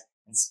on, guys,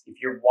 and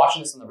if you're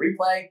watching this on the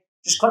replay,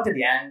 just click to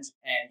the end,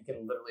 and you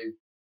can literally,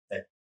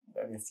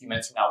 in a few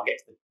minutes from now, we'll get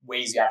to the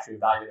ways you actually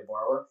evaluate a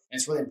borrower. And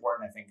it's really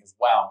important, I think, as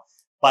well.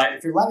 But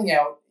if you're lending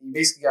out, you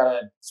basically got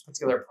to put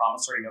together a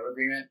promissory note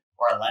agreement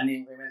or a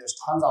lending agreement. There's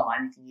tons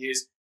online you can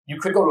use. You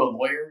could go to a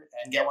lawyer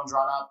and get one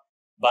drawn up,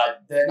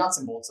 but the nuts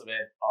and bolts of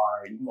it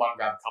are you can go out and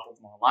grab a couple of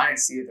them online and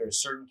see that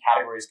there's certain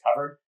categories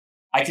covered.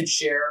 I could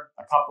share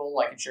a couple.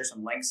 I could share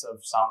some links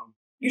of some.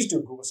 You just do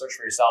a Google search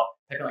for yourself.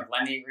 Type in like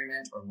lending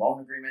agreement or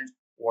loan agreement,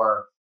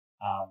 or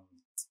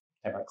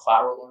type in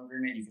collateral loan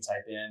agreement. You could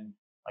type in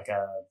like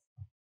a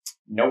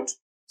note.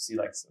 See,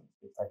 like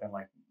type in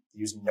like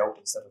use note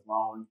instead of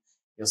loan.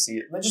 You'll see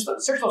it. Just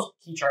search those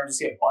key terms.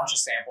 You'll see a bunch of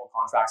sample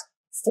contracts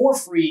for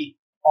free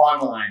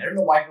online. I don't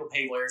know why people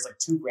pay lawyers like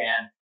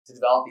 $2,000 to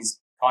develop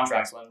these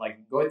contracts when like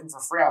go with them for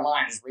free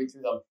online, just read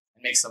through them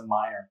and make some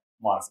minor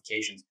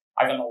modifications.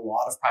 I've done a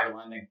lot of private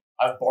lending.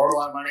 I've borrowed a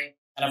lot of money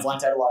and I've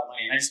lent out a lot of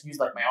money, and I just used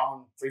like my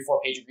own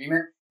 3-4 page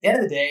agreement. At the end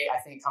of the day, I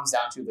think it comes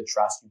down to the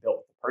trust you built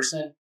with the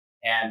person.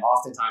 And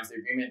oftentimes the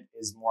agreement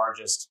is more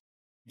just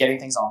getting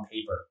things on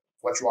paper,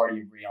 what you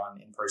already agree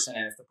on in person.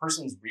 And if the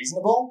person's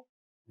reasonable,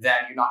 then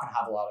you're not going to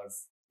have a lot of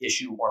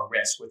issue or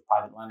risk with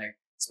private lending,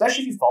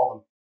 especially if you follow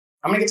them.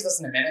 I'm going to get to this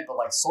in a minute, but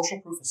like social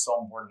proof is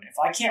so important. If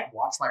I can't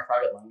watch my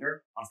private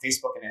lender on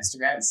Facebook and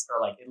Instagram,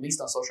 or like at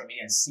least on social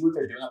media, and see what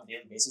they're doing on a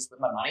daily basis with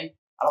my money,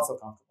 I don't feel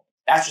comfortable.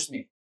 That's just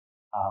me.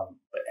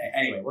 But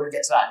anyway, we're going to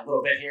get to that in a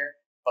little bit here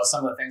about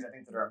some of the things I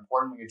think that are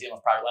important when you're dealing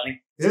with private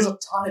lending. Because there's a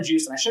ton of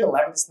juice, and I should have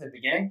leveraged this in the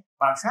beginning,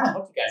 but I'm trying to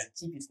hook you guys and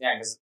keep you to the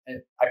end, because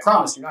I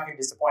promise you're not going to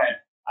be disappointed.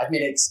 I've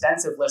made an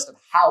extensive list of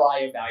how I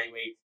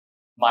evaluate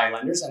my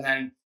lenders, and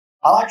then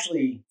I'll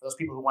actually, for those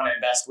people who want to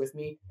invest with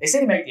me, they say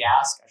to make the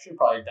ask. I should have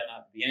probably done that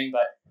at the beginning,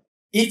 but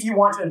if you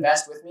want to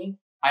invest with me,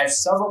 I have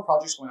several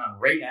projects going on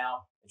right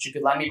now that you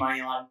could lend me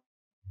money on.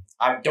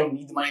 I don't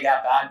need the money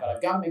that bad, but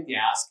I've got to make the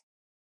ask.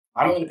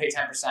 I'm willing to pay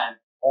 10%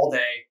 all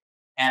day,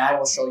 and I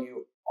will show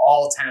you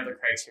all 10 of the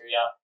criteria.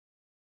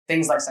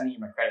 Things like sending you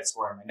my credit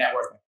score and my net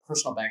worth, my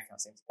personal bank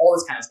account statements, all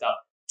this kind of stuff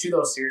to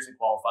those seriously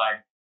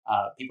qualified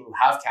people who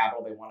have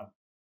capital they want to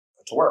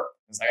put to work.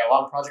 Because I got a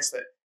lot of projects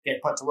that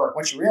get put to work.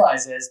 What you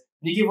realize is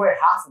when you give away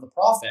half of the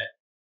profit,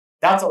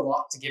 that's a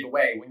lot to give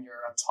away when you're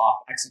a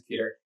top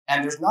executor.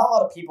 And there's not a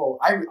lot of people,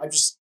 I'm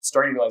just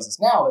starting to realize this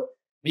now, that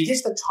when you get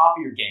to the top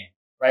of your game,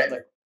 right?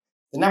 Like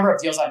the number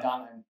of deals I've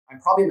done, I'm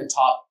probably in the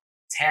top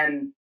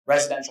 10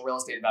 residential real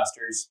estate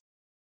investors.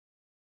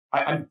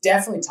 I'm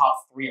definitely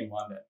top 3 in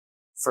London,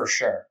 for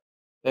sure.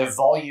 The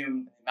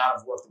volume, the amount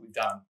of work that we've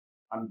done,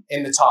 I'm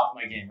in the top of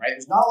my game, right?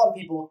 There's not a lot of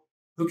people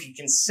who can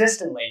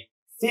consistently,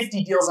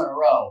 50 deals in a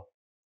row,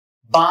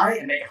 buy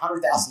and make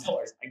 $100,000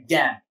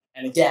 again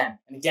and again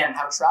and again,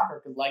 have a track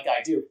record like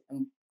I do,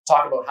 and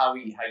talk about how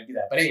you do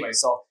that. But anyway,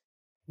 so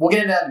we'll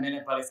get into that in a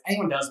minute. But if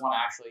anyone does want to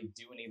actually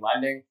do any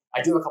lending,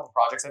 I do have a couple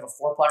projects. I have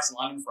a fourplex in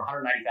London for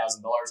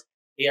 $190,000.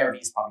 ARV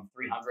is probably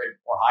 300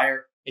 or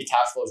higher. It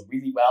cash flows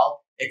really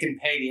well. It can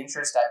pay the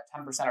interest at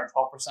 10% or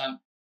 12%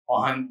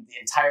 on the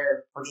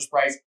entire purchase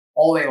price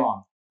all day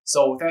long.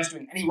 So without us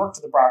doing any work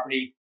to the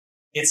property,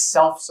 it's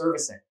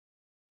self-servicing.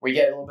 We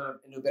get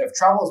into a bit of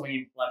trouble is when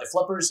you lend to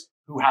flippers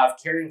who have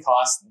carrying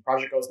costs, and the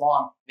project goes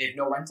long, they have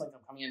no rental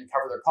income coming in to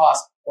cover their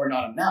costs, or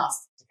not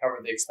enough to cover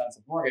the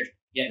expensive mortgage,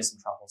 you get into some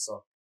trouble.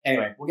 So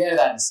anyway, we'll get into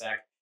that in a sec.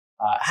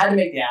 I had to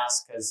make the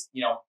ask because,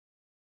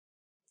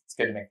 it's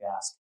good to make the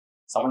ask.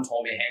 Someone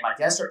told me, hey, Mike,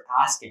 you gotta start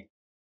asking.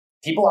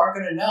 People aren't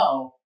going to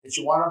know that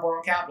you want to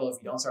borrow capital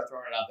if you don't start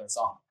throwing it out there.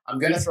 So I'm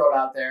going to throw it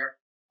out there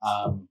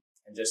and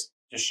just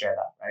share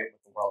that, right,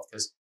 with the world.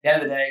 Because at the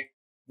end of the day,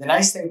 the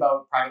nice thing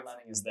about private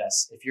lending is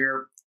this. If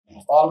you're,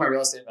 a lot of my real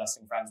estate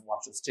investing friends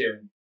watch this too,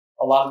 and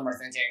a lot of them are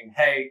thinking,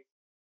 hey,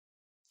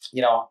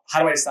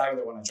 how do I decide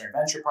whether I want a joint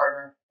venture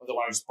partner or they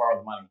want to just borrow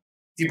the money?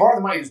 If you borrow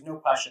the money, there's no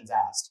questions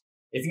asked.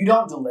 If you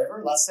don't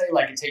deliver, let's say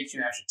like it takes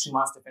you an extra 2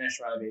 months to finish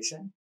the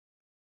renovation,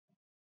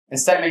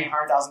 instead of making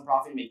 $100,000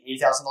 profit, you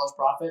make $80,000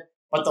 profit,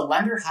 but the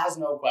lender has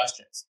no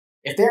questions.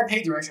 If they're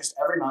paid their interest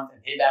every month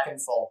and paid back in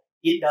full,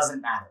 it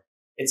doesn't matter.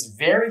 It's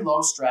very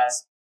low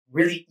stress,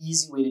 really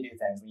easy way to do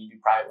things when you do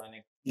private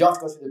lending. You don't have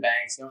to go through the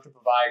banks. You don't have to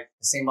provide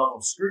the same level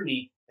of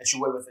scrutiny that you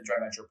would with a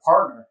joint venture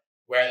partner,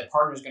 where the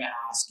partner is going to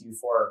ask you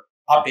for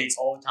updates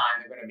all the time.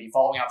 They're going to be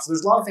following up. So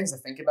there's a lot of things to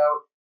think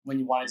about when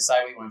you want to decide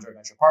whether you want a joint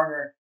venture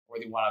partner or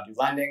whether you want to do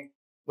lending.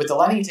 With the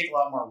lending, you take a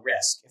lot more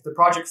risk. If the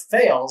project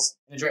fails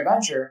in a joint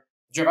venture,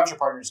 the joint venture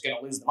partner is going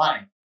to lose the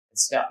money.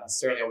 It's not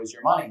necessarily always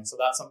your money. So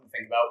that's something to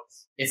think about.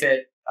 If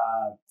it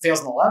fails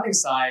on the lending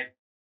side,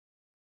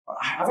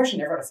 I've actually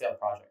never had a failed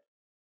project.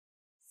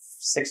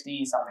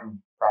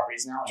 60-something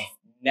properties now. I've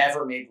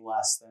never made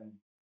less than,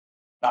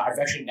 I've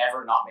actually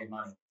never not made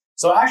money.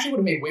 So it actually would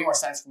have made way more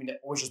sense for me to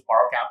always just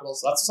borrow capital.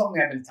 So that's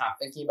something I've been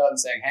thinking about and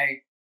saying,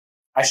 hey,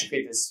 I should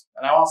create this.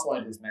 And I also want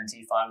to do this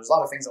mentee fund. There's a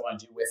lot of things I want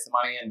to do with the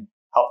money and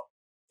help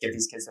get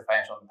these kids to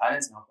financial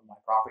independence and help them buy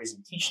properties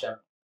and teach them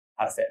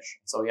how to fish.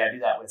 So yeah, I do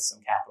that with some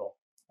capital.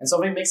 And so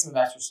maybe make some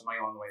investors some money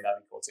along the way.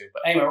 That'd be cool too.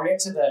 But anyway, we're going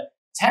to get to the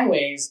 10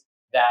 ways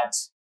that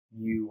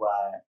you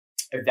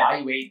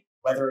evaluate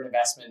whether an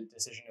investment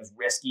decision is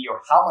risky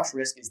or how much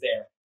risk is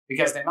there.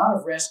 Because the amount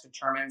of risk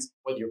determines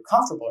whether you're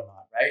comfortable or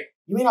not, right?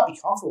 You may not be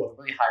comfortable with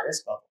a really high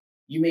risk level.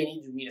 You may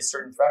need to meet a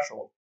certain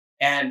threshold.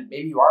 And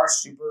maybe you are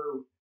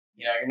super,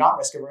 you're not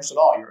risk averse at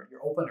all. You're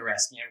open to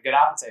risk. You have a good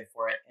appetite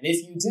for it. And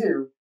if you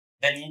do,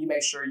 then you need to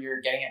make sure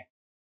you're getting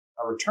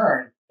a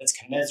return that's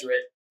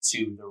commensurate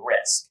to the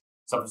risk.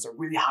 So if it's a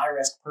really high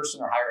risk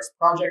person or high risk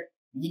project,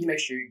 you need to make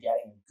sure you're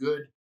getting a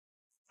good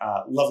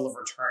level of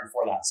return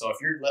for that. So if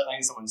you're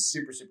letting someone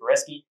super, super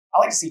risky, I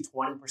like to see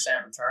 20%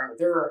 return, but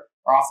there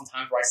are often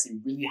times where I see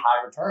really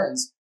high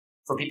returns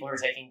for people who are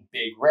taking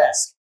big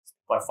risk.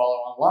 People I follow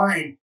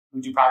online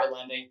who do private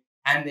lending,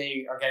 and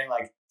they are getting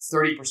like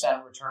 30%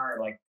 return,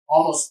 or like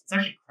almost, it's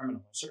actually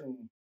criminal. There's a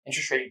certain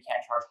interest rate you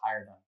can't charge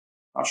higher than.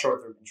 I'm not sure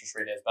what their interest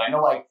rate is, but I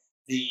know like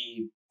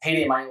the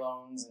payday money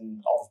loans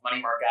and all those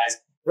money market guys,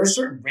 there's a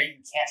certain rate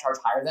you can't charge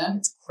higher than.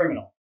 It's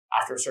criminal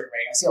after a certain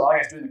rate. I see a lot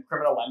of guys doing the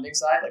criminal lending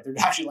side. Like they're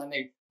actually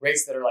lending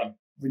rates that are like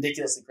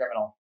ridiculously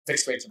criminal,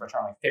 fixed rates of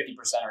return, like 50%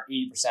 or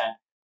 80%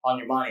 on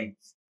your money.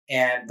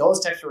 And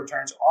those types of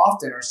returns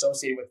often are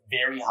associated with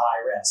very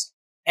high risk.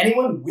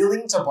 Anyone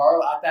willing to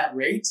borrow at that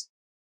rate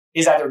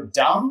is either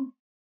dumb,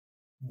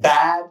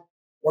 bad,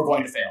 or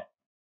going to fail.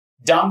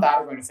 Dumb,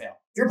 bad, or going to fail.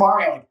 If you're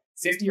borrowing at like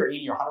 50 or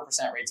 80 or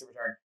 100% rates of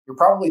return, you're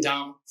probably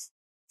dumb.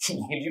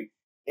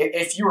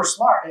 If you were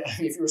smart,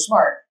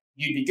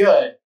 you'd be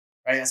good,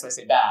 right? That's why I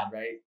say bad,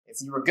 right?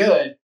 If you were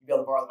good, you'd be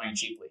able to borrow the money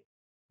cheaply.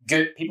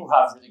 Good people who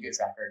have really good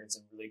track records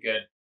and really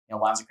good,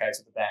 lines of credits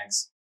with the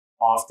banks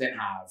often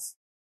have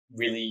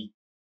really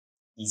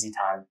easy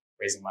time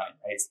raising money,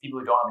 right? It's people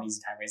who don't have an easy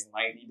time raising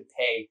money need to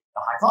pay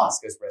the high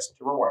cost because risk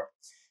to reward.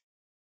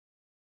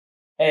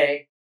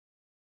 Hey,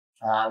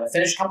 I'm going to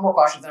finish a couple more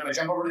questions, then I'm going to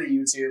jump over to the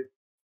YouTube,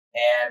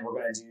 and we're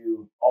going to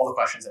do all the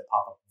questions that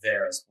pop up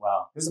there as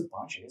well. There's a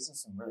bunch of these,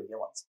 there's some really good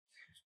ones.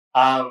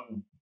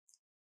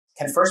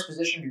 Can first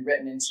position be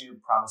written into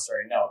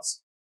promissory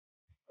notes?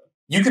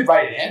 You could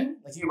write it in,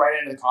 like you write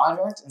it into the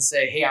contract and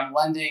say, hey, I'm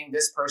lending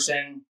this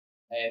person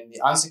in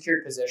the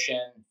unsecured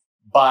position,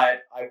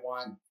 but I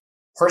want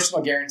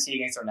personal guarantee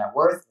against their net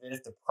worth. And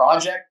if the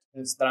project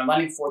is that I'm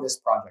lending for this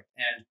project,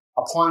 and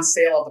upon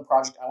sale of the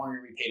project, I want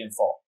to be repaid in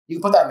full. You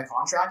can put that in the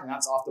contract, and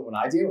that's often what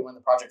I do. And when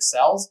the project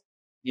sells,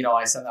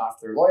 I send it off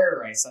to their lawyer,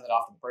 or I send it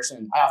off to the person,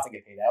 and I often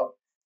get paid out.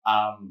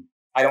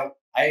 I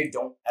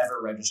don't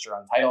ever register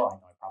on title. I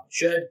know I probably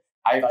should.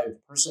 I evaluate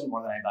the person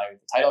more than I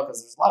evaluate the title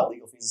because there's a lot of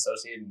legal fees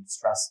associated and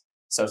stress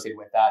associated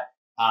with that.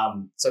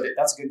 So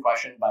that's a good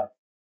question, but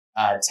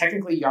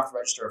technically you have to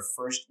register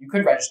first. You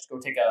could go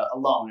take a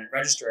loan and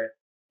register it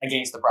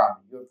against the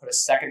property. You would put a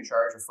second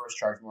charge or first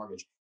charge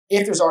mortgage.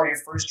 If there's already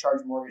a first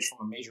charge mortgage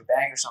from a major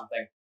bank or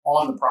something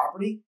on the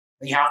property,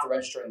 then you have to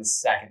register in the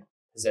second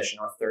position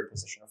or third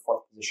position or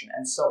fourth position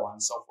and so on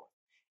and so forth.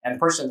 And the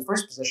person in the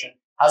first position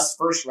has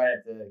first right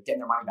at getting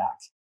their money back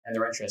and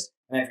their interest.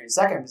 And then if you're in the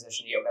second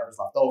position, you have whatever's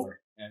left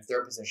over. And in the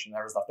third position,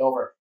 whatever's left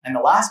over. And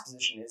the last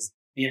position is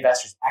the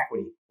investor's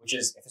equity, which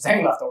is if there's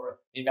any left over,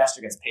 the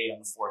investor gets paid on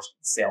the forced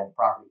sale of the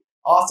property.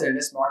 Often in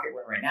this market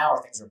we're in right now,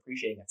 where things are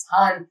appreciating a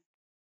ton,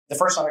 the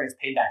first lender gets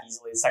paid back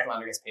easily, the second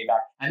lender gets paid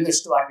back, and there's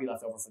still equity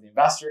left over for the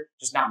investor,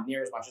 just not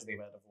near as much as they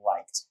would have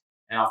liked.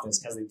 And often it's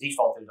because they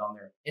defaulted on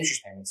their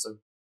interest payments. So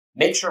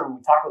make sure when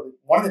we talk about,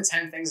 one of the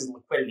 10 things is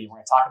liquidity. We're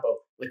going to talk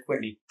about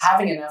liquidity,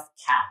 having enough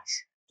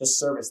cash to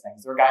service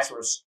things. There are guys who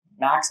are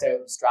maxed out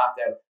and strapped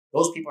out.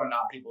 Those people are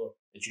not people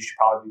that you should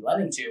probably be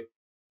lending to.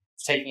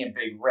 It's taking a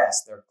big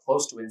risk. They're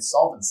close to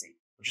insolvency,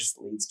 which just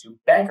leads to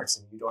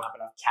bankruptcy. You don't have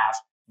enough cash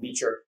to meet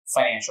your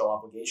financial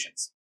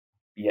obligations,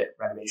 be it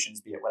renovations,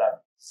 be it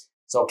whatever.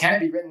 So can it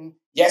be written?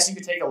 Yes, you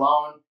could take a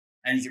loan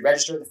and you could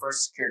register the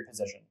first secured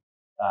position.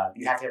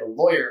 You have to have a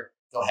lawyer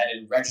go ahead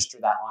and register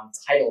that on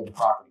title of the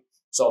property.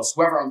 So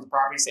whoever owns the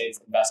property, say it's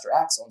investor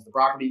X owns the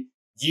property,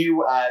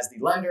 you as the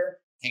lender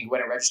can go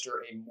in and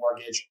register a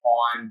mortgage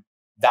on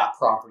that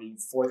property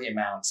for the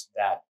amount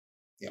that,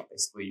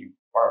 basically you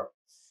borrow.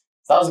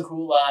 So that was a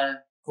cool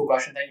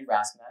question. Thank you for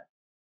asking that.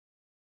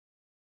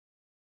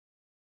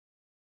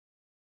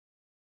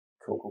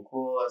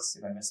 Cool. Let's see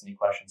if I missed any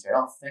questions here. I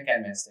don't think I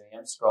missed any.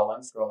 I'm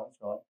scrolling.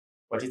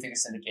 What do you think of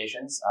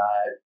syndications?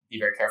 Be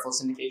very careful of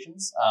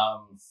syndications.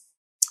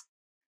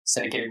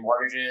 Syndicated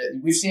mortgages,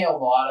 we've seen a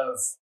lot of,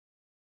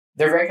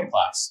 they're very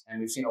complex, and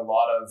we've seen a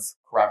lot of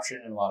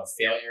corruption and a lot of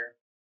failure.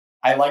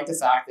 I like the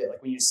fact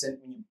that when you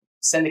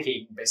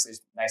syndicate, basically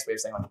it's a nice way of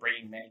saying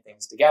bringing many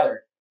things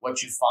together,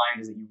 what you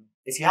find is that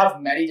if you have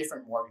many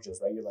different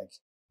mortgages, right, you're like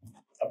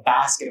a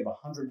basket of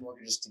 100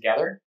 mortgages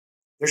together,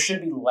 there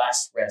should be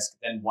less risk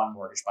than one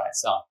mortgage by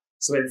itself.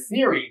 So in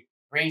theory,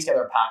 bringing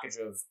together a package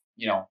of,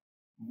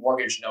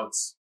 mortgage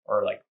notes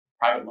or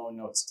private loan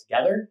notes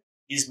together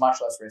is much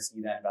less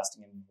risky than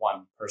investing in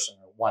one person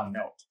or one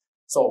note.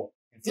 So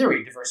in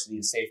theory, diversity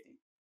is safety.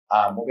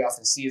 What we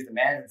often see is the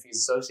management fees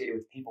associated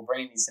with people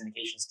bringing these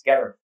syndications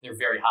together, they're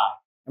very high.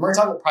 And we're going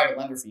to talk about private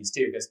lender fees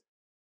too, because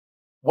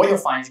what you'll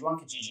find is you go on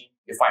Kijiji,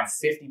 you'll find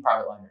 50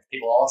 private lenders,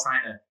 people all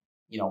trying to,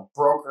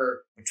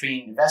 broker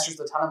between investors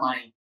with a ton of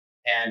money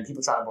and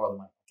people trying to borrow the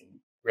money, like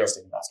real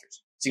estate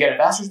investors. So you got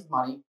investors with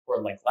money who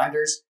are like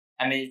lenders,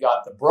 and then you've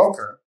got the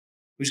broker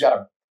who's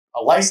got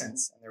a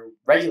license, and they're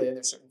regulated.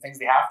 There's certain things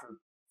they have to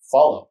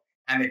follow,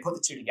 and they put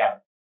the two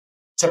together.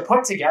 To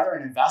put together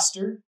an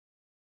investor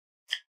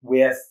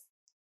with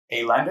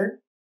a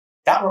lender,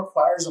 that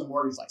requires a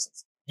mortgage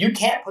license. You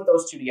can't put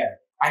those two together.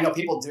 I know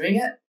people doing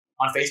it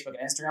on Facebook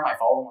and Instagram. I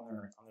follow them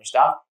on their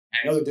stuff, and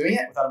I know they're doing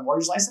it without a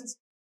mortgage license.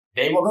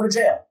 They will go to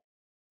jail.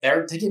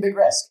 They're taking a big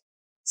risk.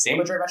 Same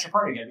with joint venture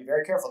partner. You got to be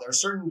very careful. There are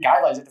certain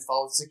guidelines you have to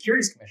follow with the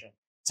Securities Commission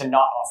to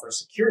not offer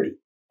security.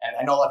 And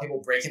I know a lot of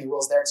people breaking the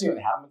rules there too, and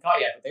they haven't been caught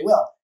yet, but they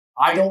will.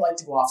 I don't like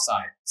to go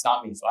offside. It's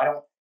not me. So I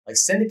don't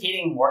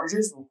syndicating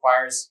mortgages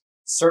requires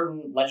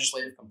certain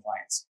legislative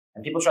compliance.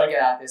 And people try to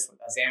get at this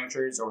as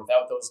amateurs or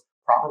without those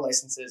proper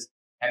licenses,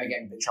 and they get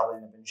in big trouble,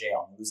 end up in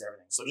jail and lose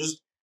everything. So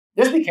just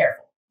be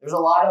careful. There's a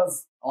lot of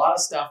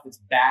stuff that's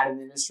bad in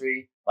the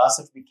industry, a lot of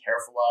stuff to be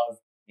careful of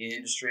in the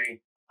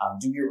industry.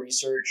 Do your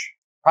research.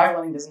 Private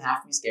lending doesn't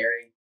have to be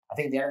scary. I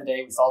think at the end of the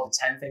day, we follow the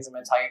 10 things I'm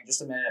going to tell you in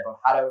just a minute about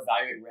how to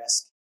evaluate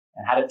risk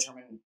and how to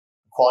determine the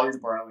quality of the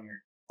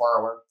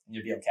borrower, and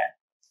you'll be okay.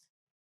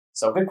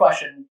 So good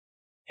question.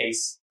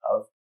 Pace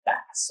of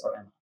Bass or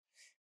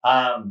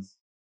Emma.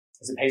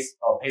 Is it Pace?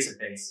 Oh, Pace of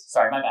Bass.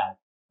 Sorry, my bad.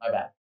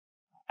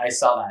 I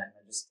saw that and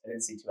I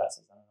didn't see two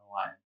S's. I don't know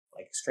why.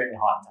 I'm extremely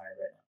hot and tired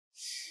right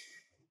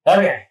now.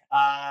 Okay.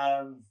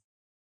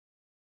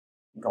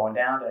 Going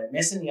down. Did I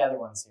miss any other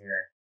ones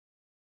here?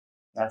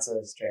 That's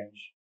a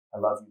strange. I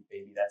love you,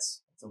 baby.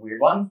 That's a weird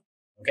one.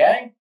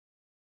 Okay.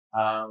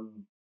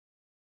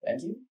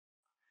 Thank you.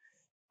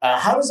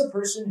 How does a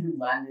person who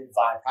lended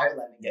via private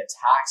lending get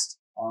taxed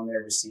on their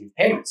received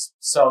payments?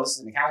 So this is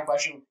an accounting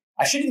question.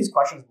 I should do these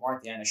questions more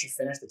at the end. I should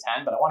finish the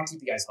 10, but I want to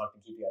keep you guys hooked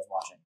and keep you guys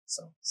watching.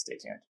 So stay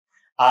tuned.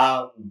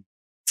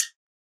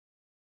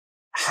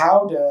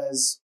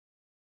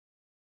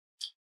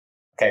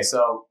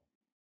 So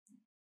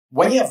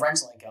when you have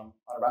rental income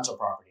on a rental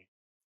property,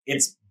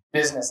 it's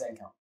business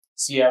income.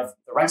 So you have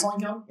the rental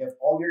income, you have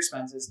all of your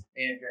expenses,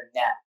 and your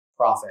net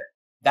profit.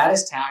 That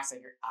is taxed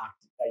at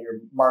your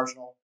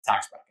marginal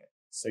tax bracket.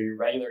 So your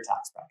regular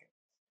tax bracket.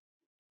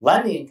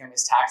 Lending income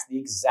is taxed the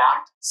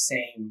exact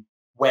same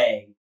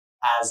way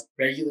as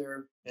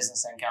regular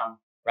business income,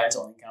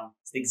 rental income.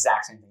 It's the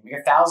exact same thing. You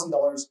make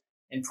 $1,000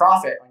 in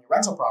profit on your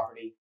rental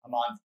property a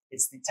month.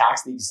 It's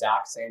taxed the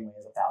exact same way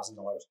as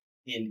 $1,000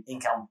 in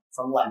income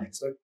from lending.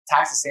 So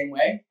taxed the same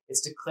way.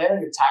 It's declared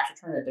on your tax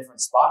return in a different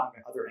spot on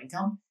your other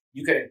income.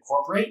 You could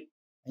incorporate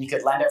and you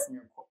could lend out from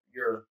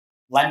your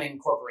lending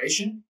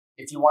corporation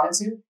if you wanted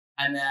to.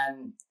 And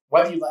then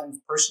whether you lend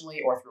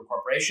personally or through a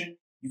corporation,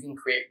 you can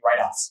create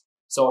write-offs.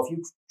 So if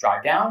you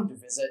drive down to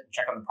visit and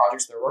check on the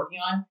projects they're working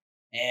on,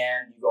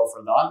 and you go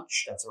for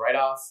lunch, that's a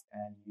write-off,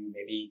 and you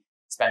maybe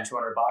spend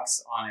 $200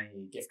 on a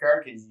gift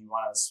card because you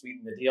want to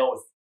sweeten the deal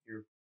with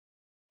your,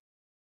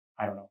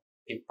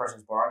 the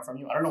person's borrowing from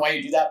you. I don't know why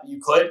you do that, but you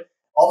could.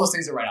 All those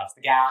things are write-offs.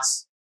 The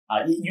gas,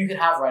 you can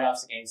have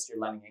write-offs against your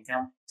lending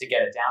income to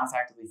get it down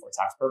effectively for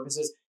tax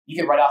purposes. You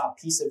can write off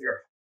a piece of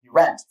your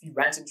rent. If you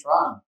rent in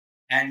Toronto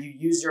and you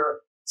use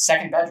your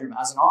second bedroom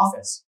as an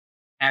office,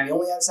 and the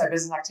only outside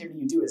business activity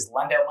you do is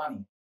lend out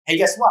money, hey,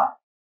 guess what?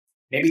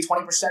 Maybe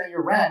 20% of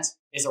your rent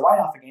is a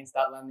write-off against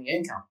that lending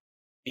income.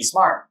 Be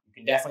smart. You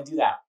can definitely do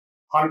that.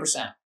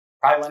 100%.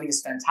 Private lending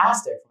is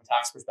fantastic from a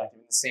tax perspective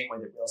in the same way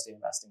that real estate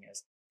investing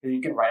is, because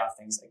you can write off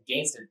things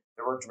against it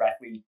that were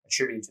directly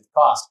attributed to the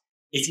cost.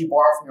 If you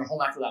borrow from your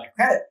home equity line of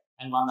credit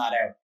and lend that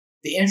out,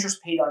 the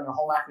interest paid on your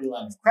home equity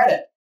line of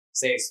credit,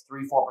 say it's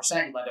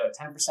 3-4%, you lend out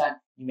 10%,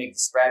 you make the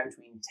spread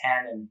between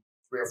 10 and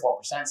 3 or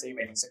 4%, say you're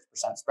making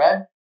 6%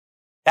 spread.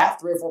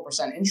 That 3 or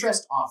 4%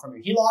 interest from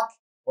your HELOC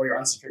or your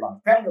unsecured line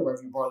of credit or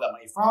wherever you borrow that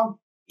money from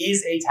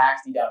is a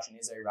tax deduction,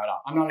 is a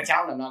write-off. I'm not an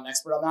accountant, I'm not an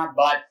expert on that,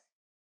 but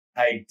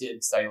I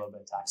did study a little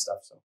bit of tax stuff,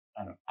 so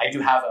I don't know. I do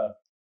have a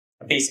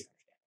basic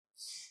understanding.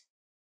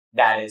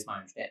 That is my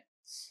understanding.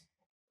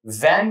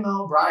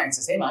 Venmo Brian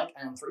says, hey, Mike,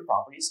 I own 3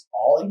 properties,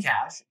 all in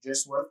cash,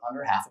 just worth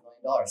under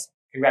 $500,000.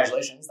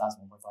 Congratulations. That's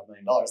 $1.5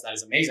 million. That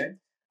is amazing.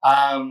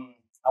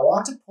 I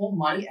want to pull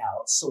money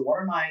out. So what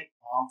are my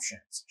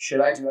options? Should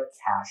I do a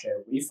cash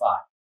out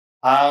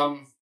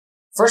refi?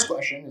 First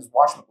question is,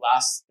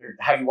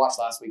 have you watched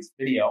last week's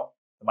video,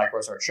 the Mike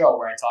Rosehart Show,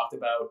 where I talked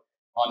about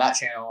on that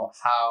channel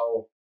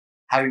how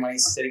having money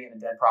sitting in a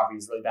dead property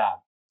is really bad.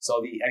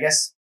 So I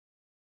guess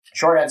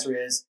short answer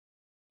is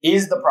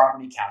the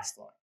property cash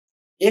flowing?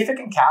 If it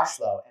can cash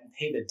flow and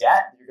pay the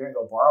debt that you're going to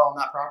go borrow on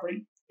that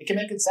property, it can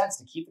make good sense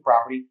to keep the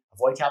property,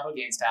 avoid capital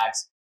gains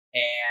tax,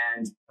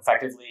 and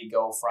effectively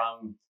go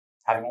from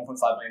having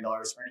 $1.5 million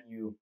earning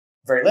you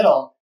very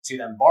little to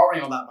then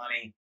borrowing all that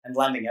money and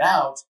lending it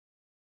out.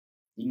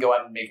 You can go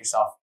ahead and make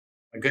yourself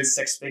a good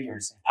 6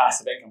 figures in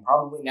passive income,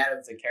 probably net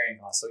of the carrying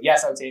cost. So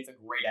yes, I would say it's a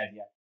great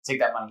idea to take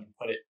that money and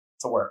put it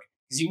to work,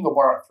 because you can go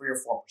borrow at 3 or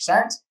 4%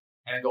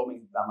 and then go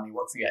make that money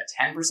work for you at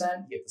 10%.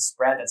 You get the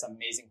spread. That's an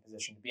amazing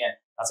position to be in.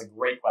 That's a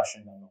great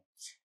question, Daniel.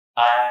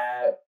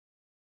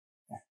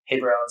 Hey,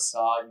 bro,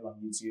 saw you on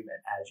YouTube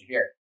and added you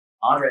here.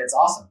 Andre, it's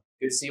awesome.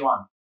 Good to see you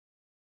on.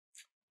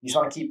 You just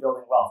want to keep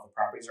building wealth. The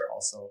properties are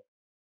also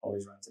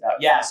always rented out.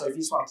 Yeah, so if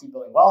you just want to keep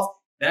building wealth,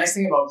 the nice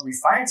thing about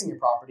refinancing your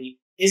property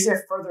is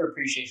if further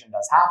appreciation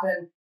does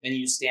happen, then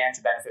you stand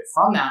to benefit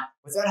from that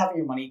without having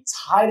your money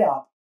tied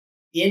up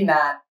in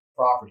that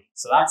property.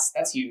 So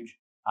that's huge.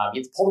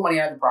 You have to pull the money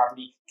out of the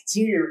property,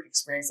 continue to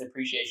experience the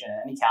appreciation and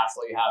any cash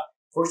flow you have.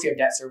 Of course, you have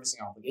debt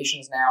servicing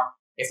obligations now.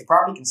 If the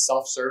property can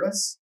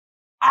self-service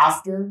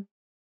after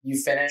you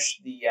finish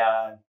putting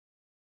on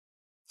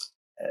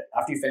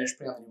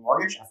the new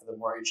mortgage, after the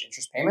mortgage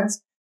interest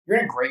payments, you're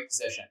in a great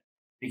position,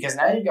 because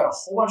now you've got a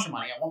whole bunch of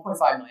money at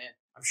 $1.5 million.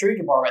 I'm sure you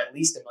can borrow at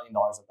least $1 million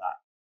of that.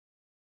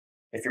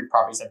 If your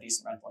properties have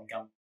decent rental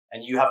income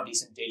and you have a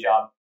decent day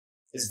job,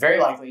 it's very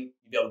likely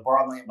you'll be able to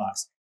borrow $1 million.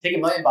 Take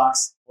 $1 million,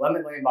 lend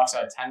 $1 million out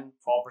at 10,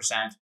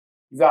 12%.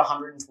 You've got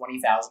 $120,000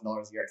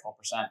 a year at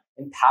 12%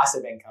 in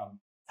passive income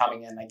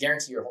coming in. I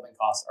guarantee your holding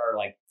costs are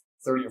like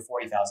 $30,000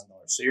 or $40,000.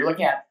 So you're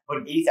looking at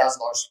about an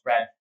 $80,000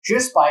 spread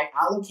just by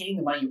allocating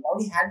the money you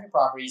already had in your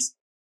properties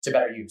to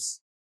better use.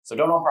 So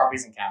don't own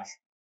properties in cash.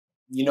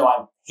 You know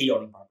I hate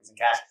owning properties in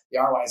cash. The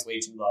ROI is way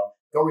too low.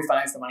 Go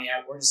refinance the money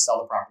out or just sell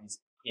the properties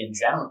in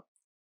general.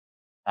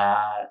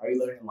 Are you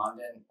living in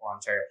London or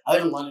Ontario? I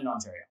live in London,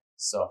 Ontario.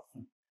 So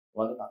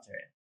London,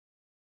 Ontario.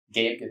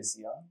 Gabe, good to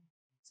see you on.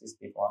 See some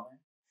people on there.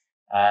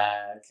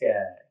 Okay.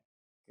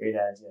 Great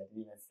idea. I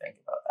didn't even think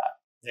about that.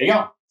 There you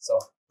go. So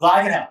glad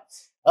I can help.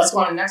 Let's go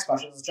on to the next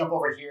question. Let's jump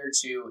over here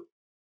to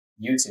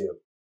YouTube.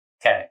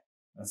 Okay.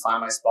 I'm going to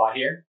find my spot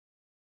here.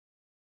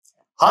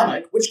 Hi,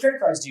 Mike. Which credit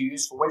cards do you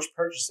use for which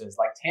purchases,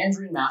 like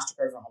Tangerine,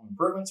 MasterCard for home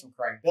improvements,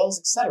 recurring bills,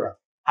 etc.?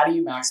 How do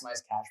you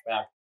maximize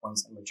cashback,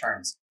 points, and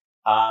returns?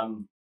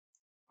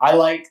 I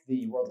like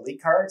the World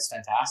Elite card. It's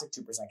fantastic,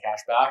 2%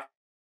 cashback.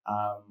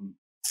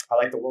 I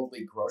like the World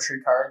Elite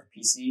grocery card,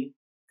 the PC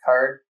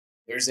card.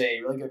 There's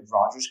a really good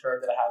Rogers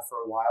card that I had for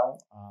a while.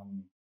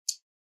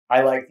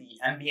 I like the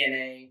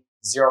MBNA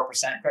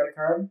 0% credit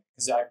card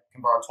because I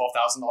can borrow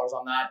 $12,000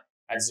 on that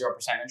at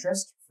 0%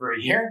 interest for a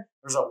year.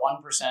 There's a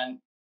 1%.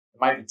 It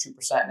might be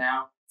 2%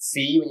 now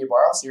fee when you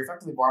borrow. So you're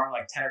effectively borrowing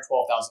like $10,000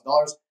 or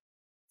 $12,000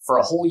 for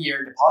a whole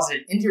year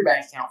deposited into your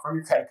bank account from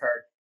your credit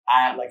card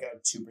at like a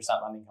 2%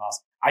 lending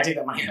cost. I take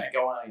that money and I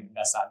go and I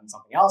invest that in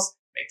something else,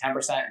 make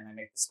 10%, and I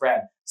make the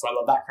spread. So I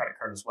love that credit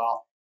card as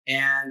well.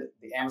 And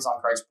the Amazon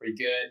card is pretty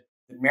good.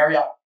 The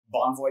Marriott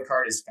Bonvoy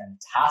card is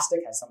fantastic,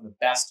 has some of the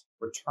best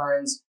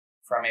returns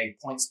from a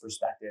points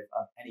perspective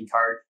of any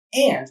card,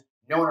 and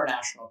no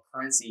international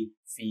currency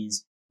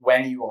fees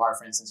when you are,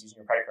 for instance, using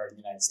your credit card in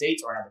the United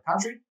States or another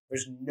country.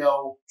 There's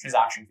no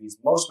transaction fees.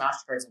 Most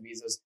MasterCards and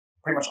Visas,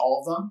 pretty much all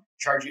of them,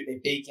 charge you, they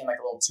bake in like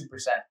a little 2%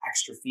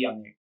 extra fee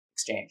on the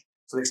exchange.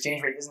 So the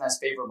exchange rate isn't as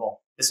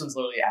favorable. This one's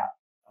literally at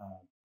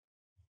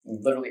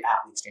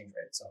the exchange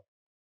rate. So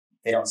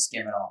they don't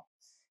skim at all.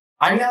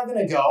 I'm now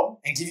going to go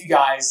and give you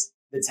guys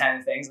the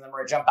 10 things, and then we're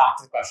going to jump back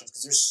to the questions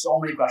because there's so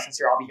many questions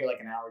here. I'll be here like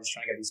an hour just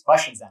trying to get these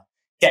questions down.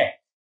 Okay,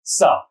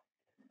 so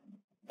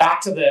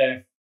back to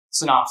the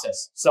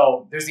synopsis.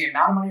 So there's the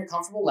amount of money you're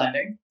comfortable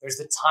lending. There's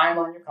the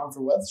timeline you're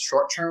comfortable with,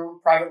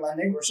 short-term private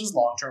lending versus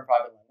long-term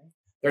private lending.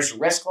 There's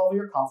risk level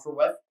you're comfortable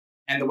with.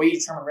 And the way you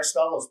determine risk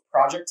level is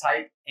project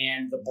type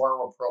and the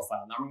borrower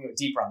profile. Now I'm going to go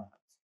deeper on that.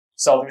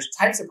 So there's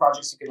types of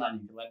projects you can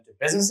lend. You can lend to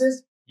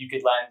businesses. You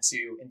could lend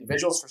to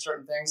individuals for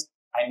certain things.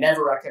 I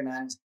never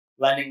recommend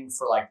lending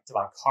for like to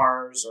buy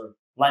cars or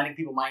lending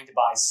people money to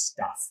buy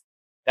stuff.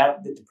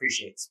 That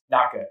depreciates.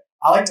 Not good.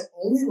 I like to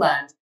only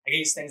lend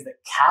against things that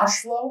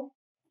cash flow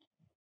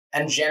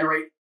and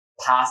generate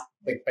by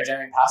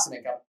generating passive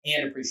income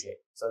and appreciate.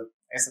 So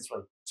I guess that's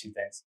really two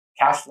things.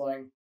 Cash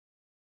flowing,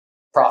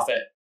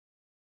 profit.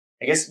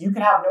 I guess you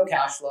can have no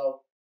cash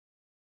flow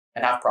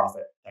and have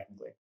profit,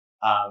 technically,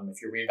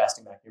 if you're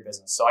reinvesting back in your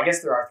business. So I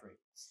guess there are three.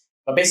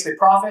 But basically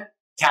profit,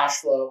 cash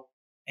flow,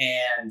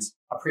 and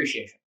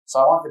appreciation. So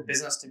I want the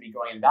business to be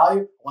growing in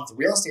value. I want the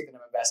real estate that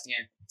I'm investing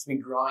in to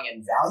be growing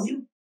in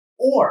value,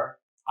 or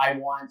I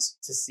want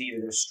to see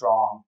that there's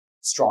strong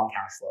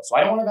cash flow. So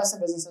I don't want to invest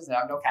in businesses that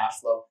have no cash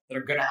flow, that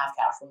are going to have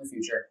cash flow in the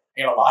future.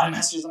 I get a lot of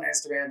messages on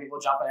Instagram, people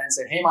jumping in and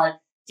saying, hey, Mike,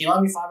 can you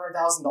lend me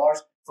 $500,000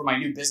 for my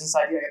new business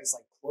idea? I got this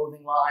like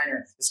clothing line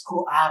or this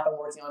cool app I'm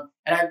working on.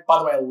 And by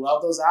the way, I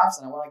love those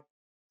apps. And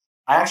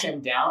I actually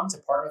am down to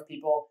partner with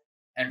people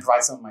and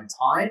provide some of my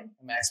time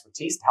and my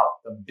expertise to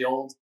help them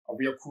build a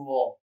real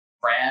cool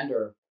brand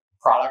or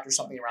product or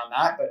something around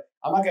that. But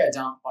I'm not going to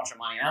dump a bunch of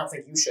money, and I don't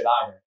think you should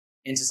either,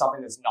 into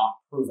something that's not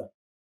proven.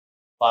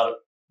 But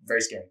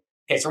very scary.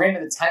 Okay, so we're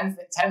into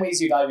the 10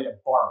 ways you evaluate a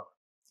borrower.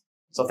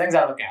 So things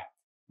I look at.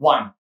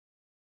 1,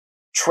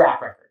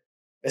 track record.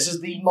 This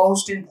is the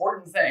most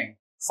important thing,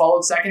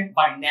 followed second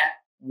by net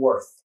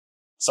worth.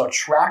 So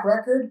track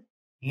record,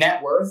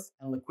 net worth,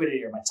 and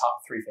liquidity are my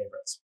top 3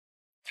 favorites.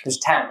 There's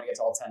 10. I'm going to get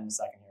to all 10 in a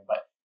second here.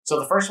 But so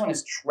the first one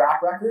is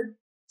track record.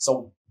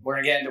 So we're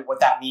going to get into what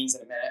that means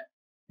in a minute.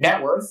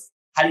 Net worth,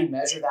 how do you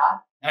measure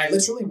that? And I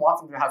literally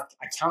want them to have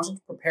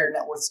accountant-prepared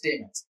net worth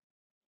statements.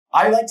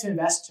 I like to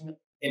invest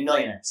in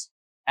millionaires,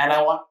 and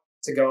I want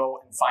to go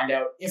and find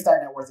out if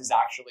that net worth is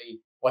actually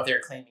what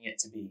they're claiming it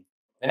to be.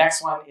 The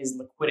next one is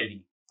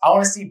liquidity. I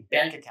want to see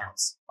bank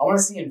accounts. I want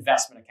to see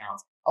investment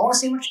accounts. I want to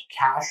see how much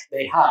cash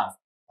they have.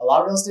 A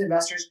lot of real estate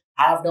investors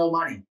have no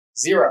money,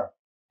 0.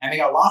 And they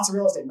got lots of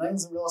real estate,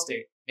 millions of real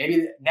estate.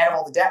 Maybe net of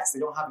all the debts, they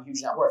don't have a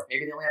huge net worth.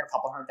 Maybe they only have a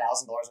couple $100,000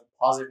 of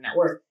positive net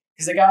worth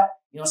because they got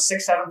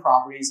 6, 7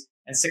 properties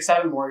and 6,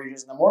 7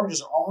 mortgages, and the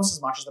mortgages are almost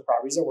as much as the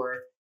properties are worth.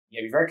 You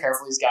gotta be very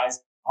careful. These guys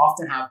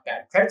often have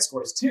bad credit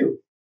scores too.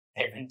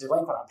 They've been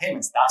delinquent on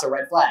payments. That's a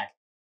red flag.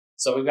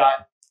 So we've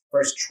got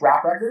first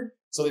track record.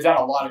 So they've done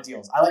a lot of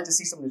deals. I like to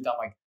see someone who's done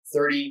like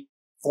 30,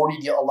 40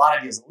 deals, a lot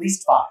of deals, at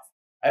least 5.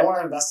 I don't want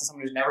to invest in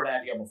someone who's never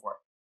done a deal before.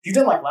 If you've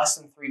done like less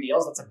than 3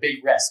 deals, that's a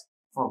big risk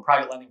from a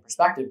private lending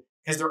perspective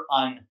because they're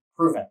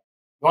unproven.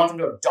 You want them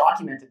to have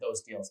documented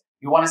those deals.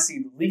 You want to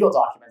see legal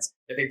documents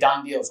that they've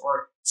done deals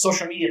or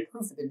social media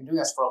proof that they've been doing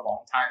this for a long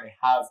time.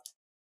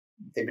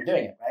 They've been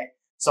doing it, right?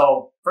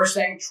 So first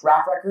thing,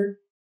 track record,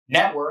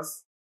 net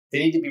worth, they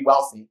need to be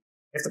wealthy.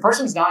 If the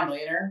person's not a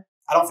millionaire,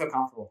 I don't feel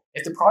comfortable.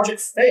 If the project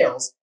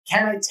fails,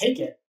 can I take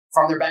it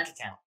from their bank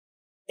account?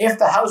 If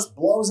the house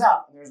blows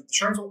up and there's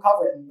insurance won't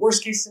cover it and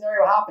worst case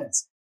scenario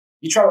happens,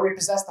 you try to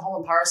repossess the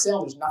home in power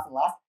sale, there's nothing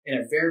left. In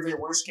a very, very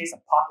worst case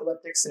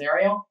apocalyptic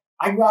scenario,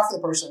 I go after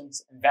the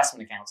person's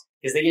investment accounts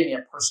because they gave me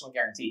a personal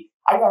guarantee.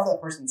 I go after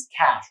that person's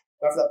cash,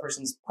 go after that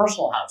person's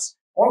personal house,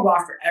 or go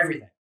after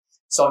everything.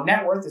 So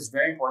net worth is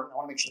very important. I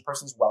want to make sure the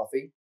person's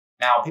wealthy.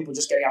 Now, people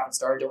just getting up and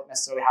started don't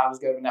necessarily have as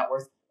good of a net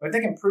worth, but if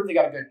they can prove they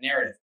got a good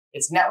narrative,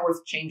 its net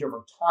worth change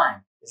over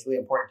time is really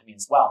important to me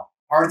as well.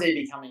 Are they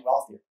becoming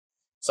wealthier?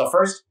 So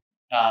first,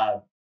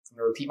 I'm going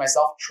to repeat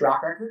myself,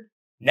 track record,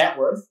 net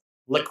worth,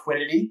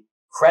 liquidity,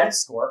 credit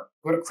score.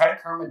 Go to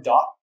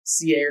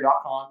creditkarma.ca or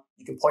 .com.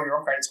 You can pull your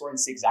own credit score and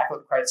see exactly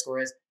what the credit score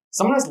is.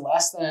 Someone has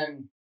less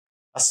than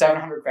a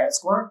 700 credit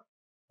score,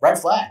 red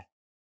flag.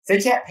 If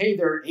they can't pay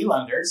their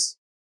A-lenders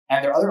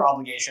and their other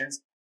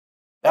obligations,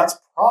 that's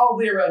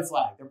probably a red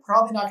flag. They're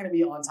probably not going to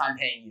be on time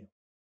paying you.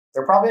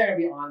 They're probably not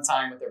going to be on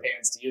time with their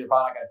payments to you. They're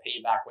probably not going to pay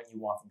you back when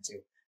you want them to.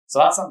 So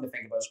that's something to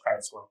think about is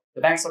credit score.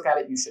 The banks look at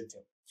it, you should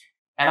too.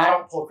 And I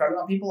don't pull credit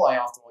on people. I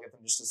often will get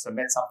them just to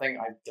submit something.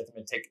 I get them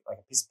to take like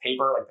a piece of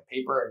paper, like the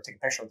paper, or take a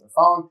picture with their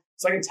phone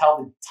so I can tell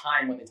the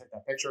time when they took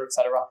that picture,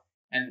 etc.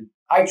 And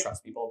I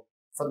trust people.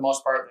 For the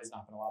most part, there's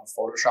not been a lot of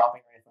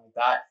photoshopping or anything like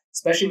that.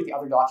 Especially with the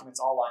other documents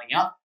all lining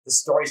up, the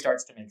story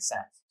starts to make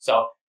sense.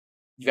 So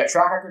you got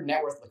track record,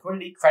 net worth,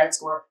 liquidity, credit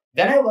score.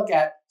 Then I look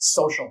at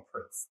social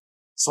proof.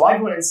 So I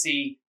go in and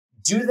see,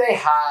 do they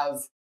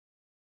have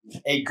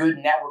a good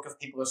network of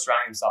people they're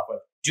surrounding themselves with?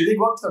 Do they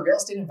go out to the real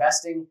estate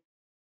investing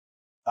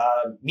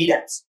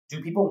meetups?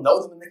 Do people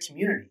know them in the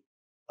community?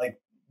 Like,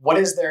 what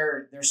is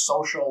their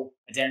social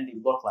identity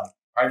look like?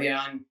 Are they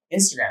on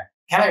Instagram?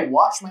 Can I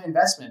watch my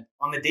investment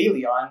on the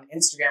daily on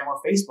Instagram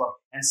or Facebook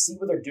and see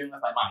what they're doing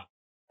with my money?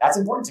 That's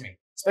important to me,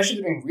 especially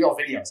if they're doing real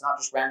videos, not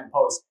just random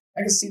posts.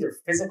 I can see they're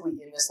physically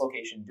in this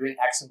location doing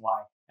X and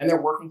Y, and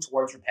they're working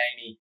towards repaying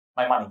me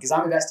my money because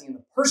I'm investing in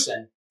the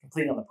person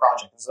completing on the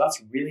project. And so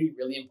that's really,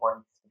 really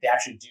important that they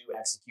actually do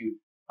execute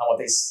on what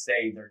they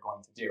say they're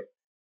going to do.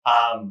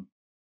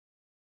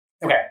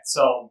 Okay,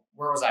 so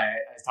where was I?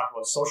 I talked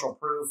about social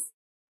proof.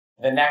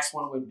 The next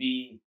one would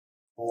be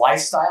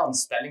lifestyle and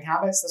spending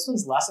habits. This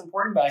one's less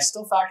important, but I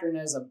still factor in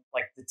as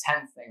like the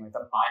 10th thing, like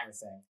the minor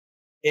thing,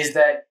 is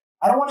that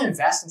I don't want to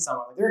invest in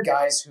someone. Like there are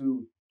guys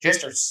who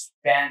just are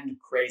spend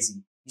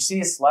crazy. You see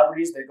these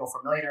celebrities that go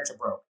from millionaire to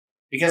broke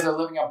because they're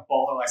living a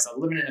baller lifestyle,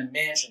 living in a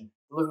mansion,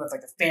 living with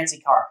like a fancy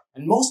car.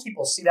 And most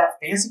people see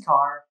that fancy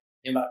car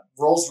in that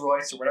Rolls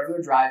Royce or whatever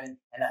they're driving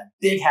and that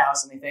big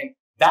house and they think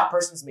that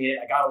person's made it.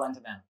 I got to lend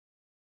to them.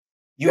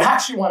 You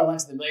actually want to lend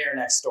to the millionaire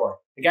next door.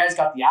 The guy's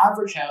got the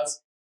average house,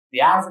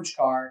 the average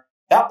car.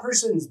 That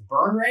person's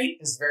burn rate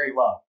is very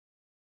low.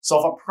 So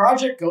if a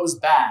project goes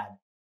bad,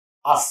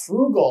 a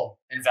frugal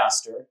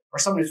investor or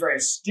someone who's very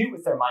astute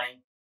with their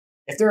money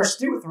If they're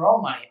astute with their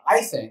own money,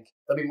 I think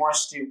they'll be more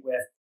astute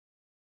with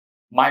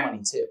my money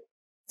too.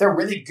 If they're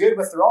really good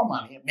with their own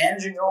money,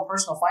 managing their own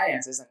personal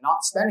finances and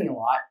not spending a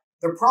lot,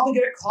 they're probably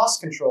good at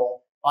cost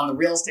control on the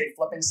real estate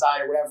flipping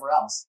side or whatever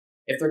else.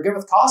 If they're good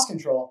with cost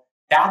control,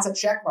 that's a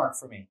check mark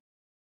for me.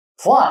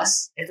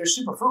 Plus, if they're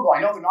super frugal,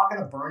 I know they're not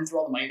going to burn through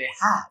all the money they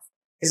have.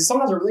 Because if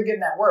someone has a really good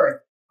net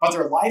worth, but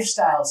their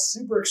lifestyle is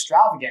super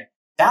extravagant,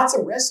 that's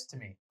a risk to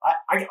me.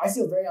 I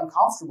feel very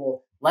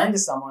uncomfortable lending to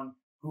someone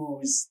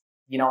who's,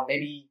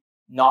 maybe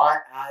not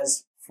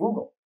as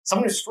frugal.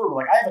 Someone who's frugal,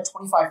 like I have a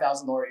 $25,000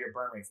 a year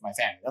burn rate for my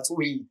family. That's what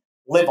we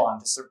live on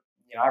to serve,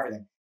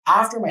 everything.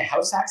 After my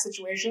house hack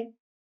situation,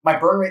 my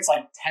burn rate's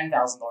like $10,000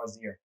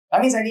 a year.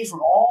 That means I need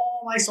from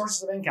all my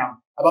sources of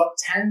income about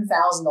 $10,000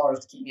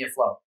 to keep me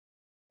afloat.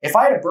 If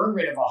I had a burn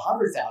rate of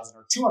 100,000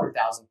 or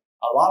 200,000,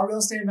 a lot of real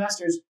estate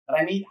investors that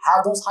I meet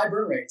have those high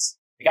burn rates.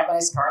 They got the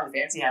nice car and the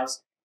fancy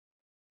house.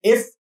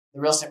 If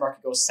the real estate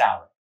market goes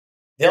sour,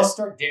 they'll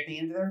start dipping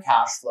into their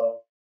cash flow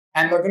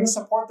and they're going to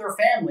support their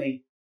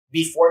family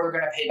before they're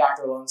going to pay back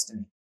their loans to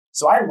me.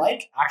 So I'm going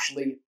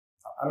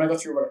to go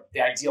through what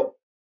the ideal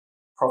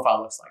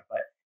profile looks like, but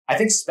I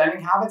think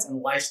spending habits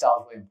and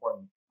lifestyle is really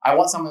important. I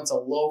want someone that's a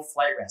low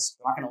flight risk.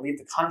 They're not going to leave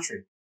the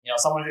country.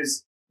 Someone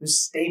who's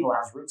stable,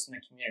 has roots in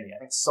the community. I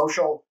think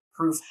social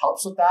proof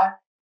helps with that.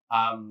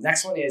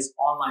 Next one is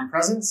online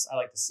presence. I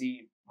like to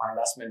see my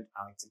investment.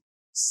 I like to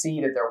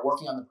see that they're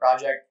working on the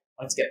project.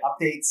 I like to get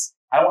updates.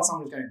 I don't want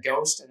someone who's going to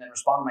ghost and then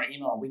respond to my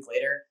email a week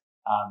later.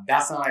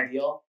 That's not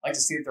ideal. I like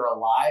to see that they're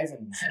alive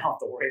and I don't have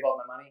to worry about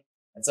my money.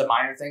 It's a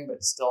minor thing,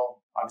 but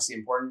still obviously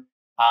important.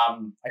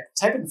 I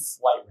type in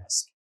flight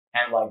risk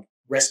and like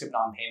risk of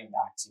non-payment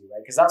back to you,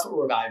 right? Because that's what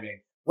we're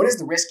evaluating. What is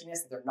the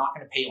riskiness that they're not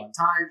going to pay you on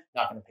time,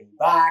 not going to pay you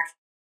back,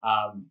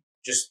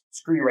 just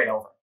screw you right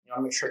over. You want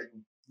to make sure that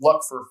you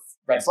look for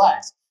red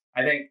flags.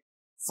 I think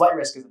flight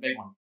risk is a big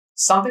one.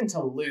 Something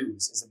to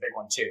lose is a big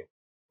one too.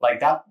 Like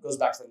that goes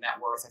back to the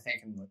net worth, I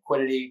think, and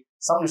liquidity.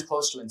 Someone who's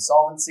close to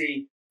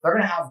insolvency, they're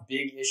going to have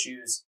big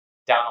issues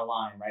down the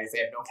line, right? If they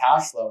have no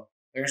cash flow,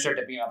 they're going to start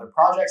dipping in other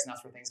projects, and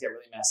that's where things get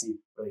really messy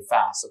really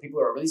fast. So people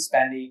who are really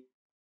spendy,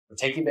 they're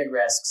taking big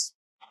risks,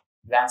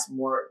 that's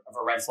more of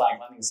a red flag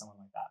lending to someone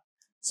like that.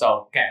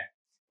 So, okay,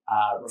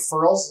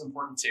 referrals is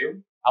important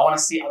too. I want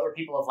to see other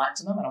people have lent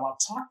to them, and I want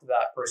to talk to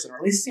that person, or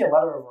at least see a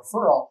letter of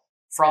referral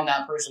from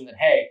that person that,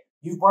 hey,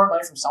 you've borrowed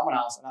money from someone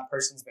else, and that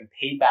person's been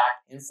paid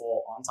back in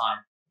full on time.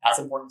 That's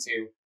important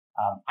too.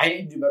 I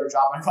need to do a better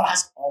job. I'm going to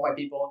ask all my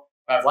people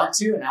who I've lent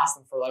to and ask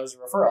them for letters of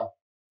referral.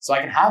 So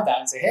I can have that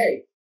and say,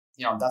 hey,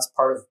 that's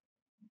part of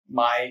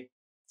my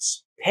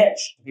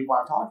pitch to people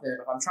I'm talking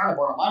to. If I'm trying to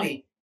borrow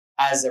money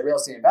as a real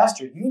estate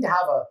investor, you need to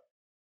have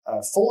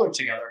a folder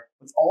together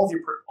with all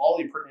your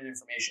pertinent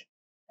information.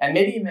 And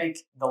maybe you make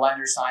the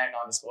lender sign a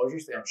non-disclosure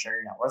so they don't share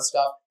your net worth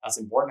stuff. That's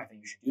important. I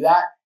think you should do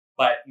that.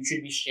 But you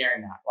should be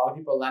sharing that. A lot of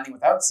people are lending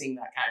without seeing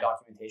that kind of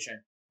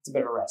documentation. It's a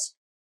bit of a risk.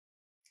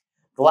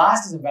 The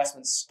last is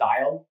investment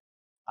style.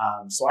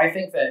 So I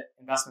think that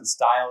investment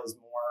style is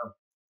more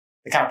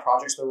the kind of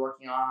projects they're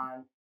working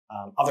on,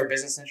 other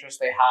business interests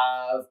they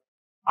have.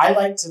 I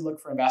like to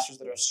look for investors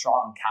that are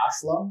strong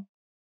cash flow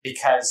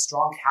because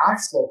strong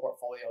cash flow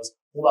portfolios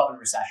hold up in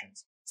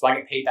recessions. So I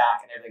get paid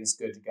back and everything's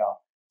good to go.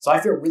 So I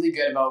feel really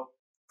good about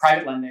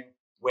private lending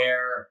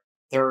where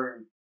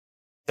they're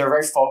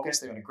very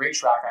focused. They've got a great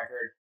track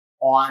record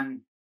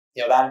on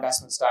that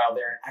investment style.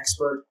 They're an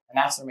expert and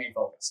that's their main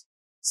focus.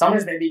 Someone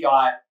who's maybe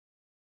got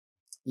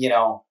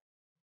a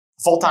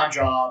full-time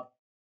job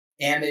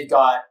and they've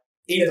got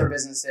 8 other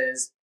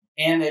businesses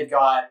and they've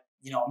got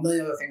a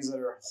million other things that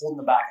are holding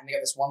them back, and they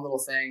got this one little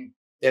thing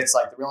that's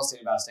like the real estate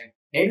investing.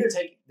 Maybe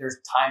there's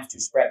times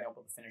to spread and they're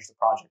able to finish the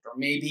project, or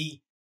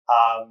maybe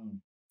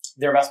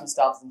their investment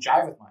style doesn't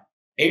jive with mine.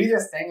 Maybe their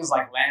thing is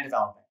like land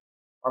developing,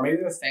 or maybe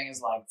their thing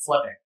is like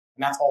flipping,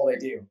 and that's all they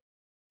do.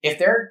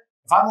 If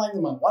I'm lending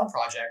them on one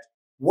project,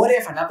 what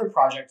if another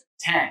project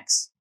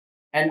tanks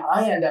and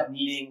I end up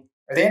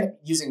they end up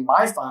using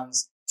my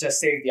funds to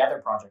save the other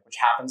project, which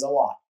happens a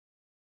lot.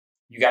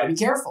 You got to be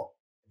careful.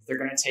 If they're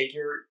going to take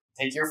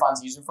your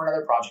funds, use them for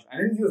another project,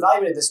 and then you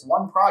evaluated this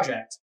one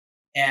project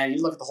and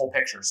you look at the whole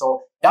picture.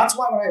 So that's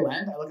why when I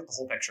lend, I look at the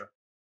whole picture.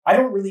 I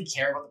don't really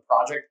care about the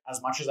project as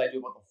much as I do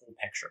about the whole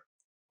picture.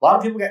 A lot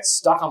of people get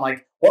stuck on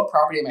like, what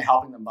property am I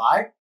helping them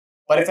buy?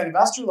 But if an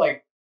investor,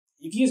 like,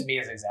 you can use me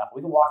as an example.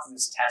 We can walk through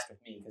this test with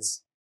me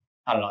because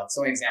I don't know, it's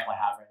the only example I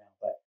have right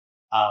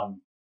now.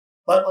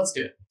 But let's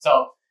do it.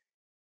 So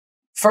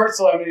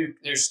first,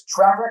 there's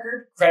track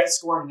record, credit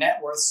score, net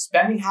worth,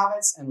 spending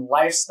habits and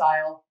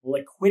lifestyle,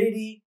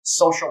 liquidity,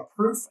 social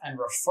proof and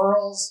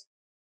referrals,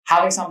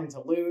 having something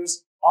to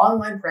lose,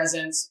 online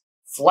presence,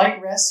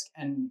 flight risk,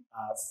 and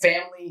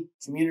family,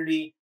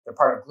 community. They're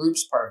part of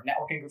groups, part of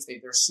networking groups.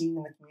 They're seen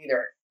in the community.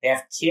 They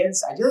have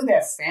kids. Ideally, they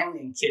have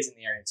family and kids in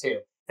the area too.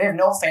 They have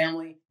no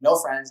family, no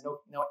friends,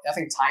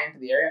 nothing tied into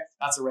the area.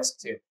 That's a risk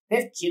too. They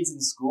have kids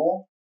in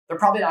school. They're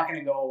probably not going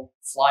to go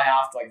fly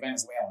off to like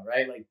Venezuela,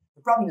 right? Like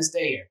they're probably going to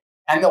stay here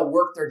and they'll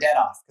work their debt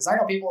off. Because I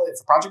know people, if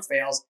the project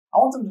fails, I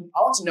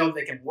want to know that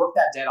they can work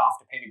that debt off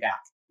to pay me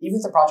back. Even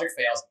if the project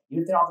fails,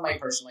 even if they don't have the money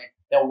personally,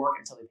 they'll work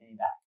until they pay me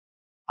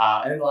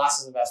back. And then the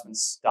last is investment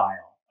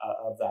style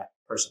of that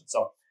person.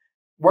 So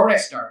where would I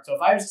start? So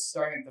if I was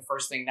starting at the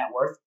first thing, net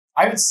worth,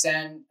 I would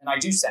send, and I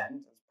do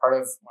send, as part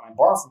of when I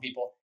borrow from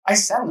people, I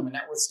send them a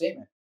net worth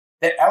statement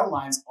that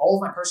outlines all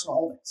of my personal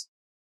holdings.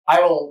 I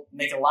will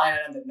make a line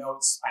item that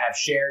notes I have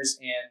shares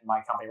in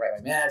my company, Right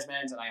Way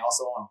Management, and I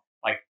also own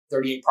like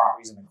 38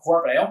 properties in the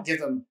corp, but I don't give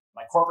them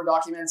my corporate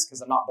documents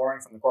because I'm not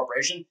borrowing from the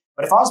corporation.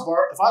 But if I was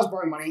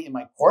borrowing money in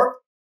my corp,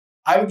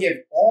 I would give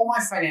all my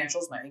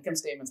financials, my income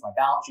statements, my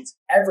balance sheets,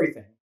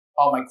 everything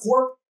on my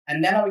corp,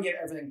 and then I would give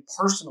everything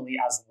personally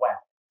as well.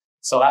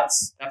 So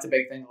that's a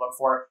big thing to look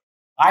for.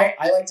 I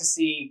like to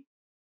see,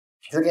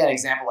 if you look at an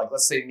example, like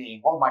let's say me,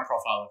 what would my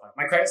profile look like?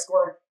 My credit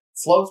score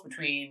floats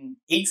between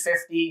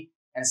 850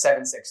 and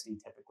 760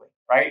 typically,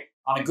 right?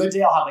 On a good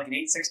day, I'll have like an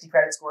 860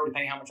 credit score,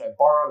 depending how much I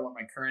borrowed and what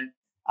my current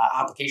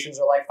applications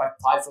are like. If I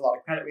applied for a lot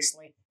of credit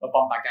recently, it'll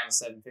bump back down to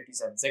 750,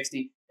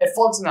 760. It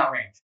floats in that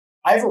range.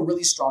 I have a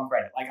really strong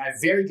credit. Like I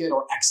have very good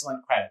or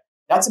excellent credit.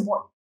 That's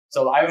important.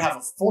 So I would have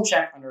a full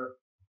check under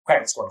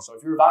credit score. So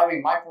if you're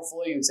evaluating my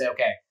portfolio, you'd say,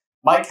 okay,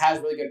 Mike has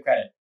really good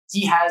credit.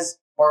 He has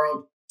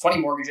borrowed 20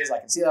 mortgages. I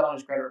can see that on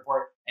his credit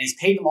report, and he's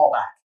paid them all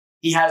back.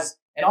 He has,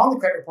 and on the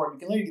credit report,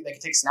 they can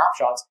take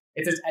snapshots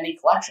if there's any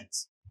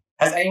collections.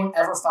 Has anyone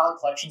ever filed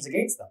collections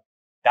against them?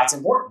 That's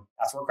important.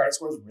 That's where credit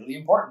score is really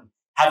important.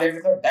 Have they ever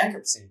declared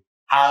bankruptcy?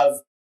 Have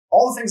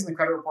all the things in the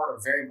credit report are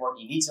very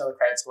important. You need to know the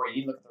credit score. You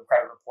need to look at the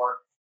credit report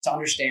to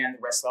understand the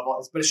risk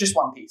level. But it's just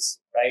one piece,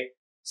 right?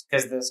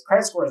 Because this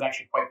credit score is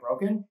actually quite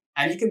broken,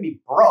 and you can be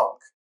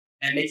broke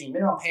and making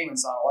minimum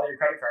payments on all your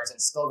credit cards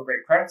and still have a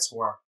great credit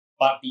score,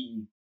 but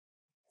be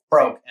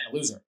broke and a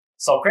loser.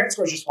 So credit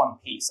score is just one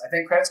piece. I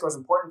think credit score is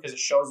important because it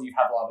shows that you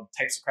have a lot of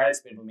types of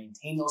credits, be able to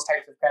maintain those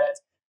types of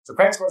credits. So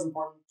credit score is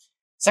important.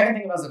 Second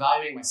thing about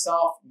evaluating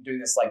myself, doing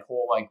this like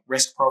whole like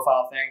risk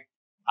profile thing,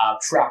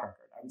 track record.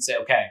 I would say,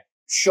 okay,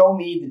 show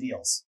me the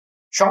deals.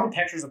 Show me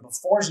pictures of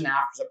befores and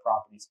afters of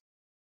properties.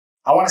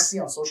 I want to see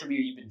on social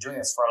media you've been doing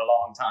this for a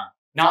long time,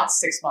 not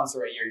 6 months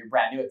or a year. You're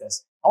brand new at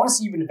this. I want to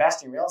see you've been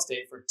investing in real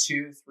estate for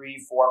 2,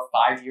 3, 4,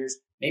 5 years,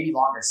 maybe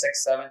longer,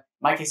 6, 7. In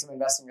my case, I've been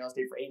investing in real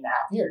estate for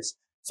 8.5 years.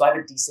 So I have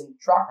a decent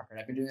track record.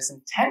 I've been doing this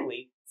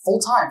intently, full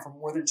time for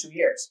more than 2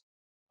 years.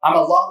 I'm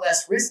a lot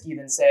less risky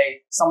than,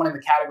 say, someone in the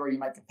category you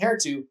might compare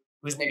to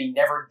who's maybe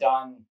never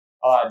done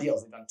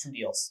deals. They've done 2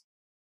 deals.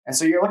 And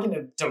so you're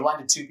looking to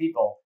lend to 2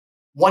 people.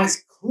 One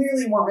is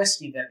clearly more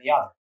risky than the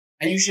other.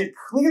 And you should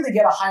clearly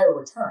get a higher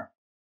return.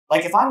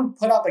 Like if I'm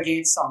put up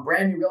against some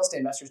brand new real estate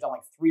investor who's done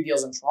like 3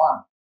 deals in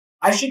Toronto,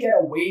 I should get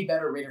a way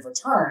better rate of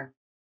return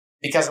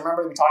because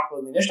remember we talked about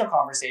in the initial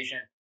conversation,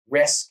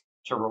 risk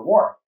to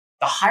reward.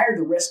 The higher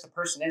the risk the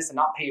person is to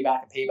not pay you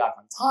back and pay you back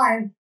on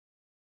time,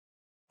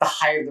 the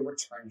higher the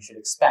return you should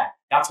expect.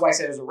 That's why I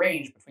said there's a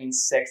range between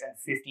 6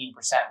 and 15%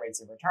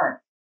 rates of return.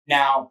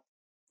 Now,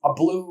 a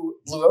blue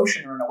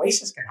ocean or an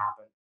oasis can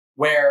happen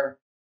where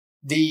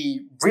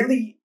the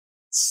really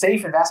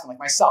safe investment, like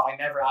myself, I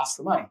never ask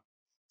for money.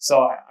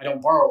 So I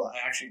don't borrow.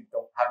 I actually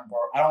haven't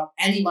borrowed. I don't have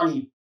any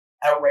money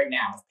out right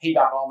now. I've paid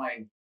back all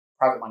my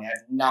private money. I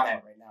have none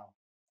out right now.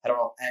 I don't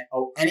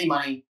owe any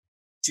money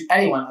to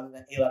anyone other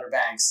than A-letter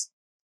banks.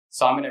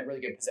 So I'm in a really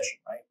good position,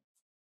 right?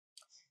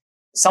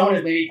 Someone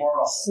who's maybe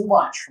borrowed a whole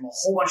bunch from a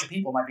whole bunch of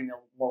people might be in a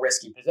more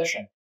risky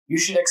position. You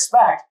should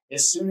expect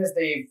as soon as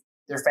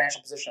their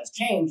financial position has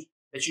changed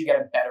that you get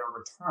a better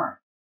return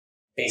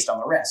based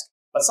on the risk.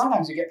 But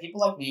sometimes you get people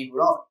like me who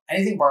don't have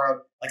anything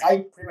borrowed. Like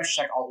I pretty much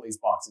check all of these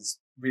boxes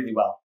really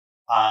well.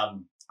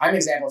 I'm an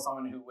example of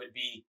someone who would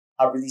be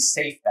a really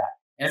safe bet.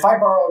 And if I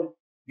borrowed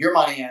your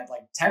money at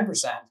like 10%,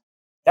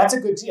 that's a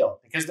good deal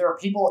because there are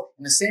people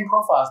in the same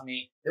profile as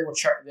me that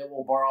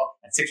will borrow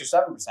at 6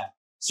 or 7%.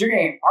 So you're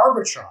getting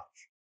arbitrage.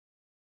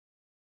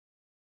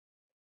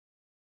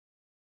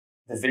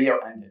 The video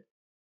ended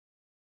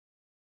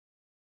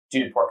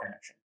due to poor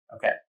connection.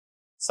 Okay.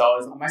 So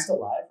am I still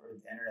live or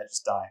did the internet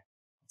just die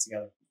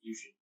together? You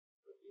should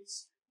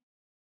release.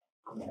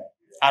 Okay.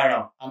 I don't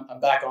know. I'm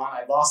back on.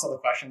 I lost all the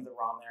questions that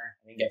were on there.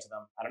 I didn't get to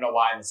them. I don't know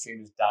why the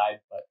stream just died,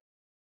 but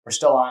we're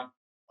still on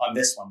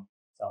this one.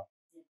 So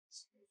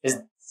is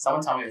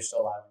someone tell me they're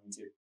still live on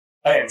YouTube?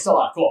 Okay, we're still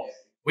live. Cool.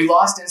 We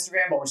lost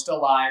Instagram, but we're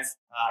still live.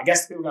 I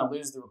guess people are going to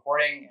lose the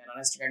recording. And on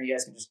Instagram, you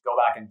guys can just go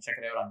back and check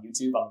it out on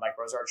YouTube on the Mike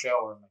Rosehart Show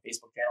or my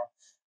Facebook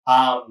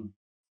channel.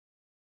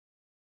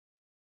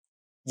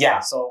 Yeah,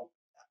 so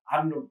I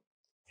don't know.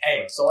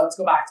 Anyway, so let's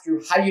go back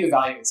through how you'd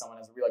evaluate someone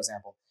as a real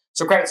example.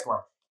 So credit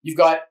score. You've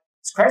got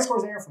credit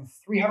scores anywhere from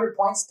 300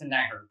 points to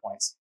 900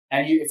 points.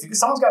 And if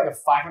someone's got like a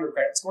 500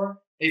 credit score,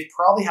 they've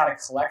probably had a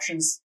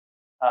collections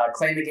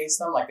claim against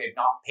them, like they've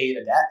not paid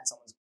a debt and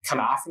someone's come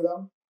after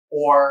them,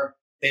 or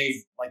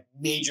they've like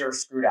major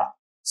screwed up.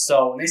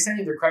 So when they send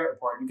you their credit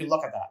report, you can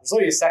look at that. There's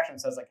literally a section that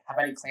says like, have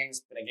any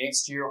claims been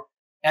against you?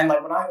 And like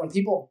when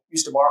people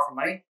used to borrow for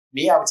money,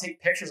 I would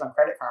take pictures on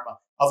Credit Karma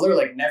of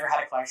literally like never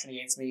had a collection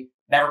against me,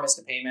 never missed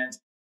a payment,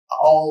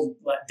 all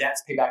let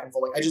debts pay back in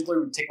full. Like I just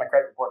literally would take my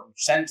credit report and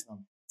send it to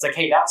them. It's like,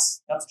 hey,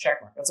 that's a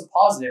check mark. That's a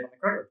positive on the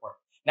credit report.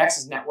 Next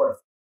is net worth.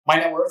 My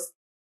net worth,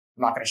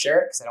 I'm not going to share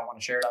it because I don't want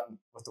to share it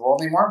with the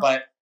world anymore,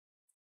 but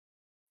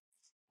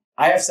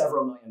I have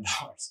several $1 million.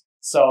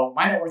 So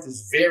my net worth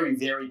is very,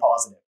 very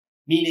positive.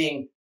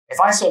 Meaning,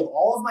 if I sold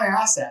all of my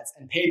assets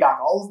and paid back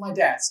all of my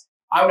debts,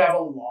 I would have a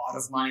lot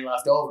of money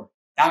left over.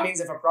 That means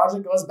if a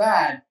project goes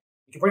bad,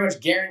 you can pretty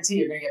much guarantee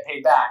you're going to get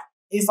paid back.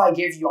 If I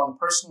give you on the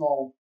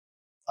personal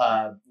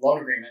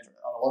loan agreement,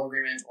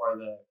 or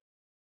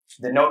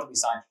the note that we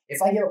signed,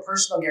 if I give a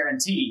personal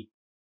guarantee,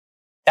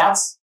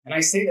 and I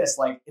say this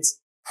like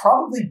it's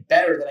probably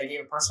better that I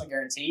gave a personal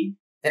guarantee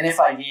than if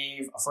I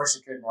gave a first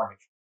secured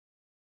mortgage.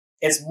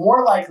 It's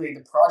more likely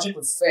the project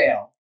would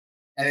fail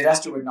and the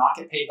investor would not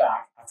get paid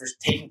back after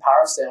taking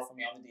power of sale from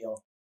me on the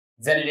deal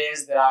than it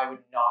is that I would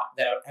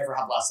ever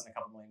have less than a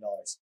couple $1 million.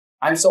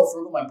 I'm so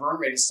frugal, my burn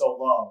rate is so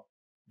low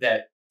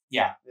that,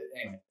 anyway,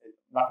 I'm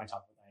not going to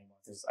talk about that anymore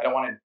because I don't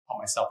want to pump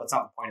myself. That's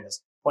not the point of this.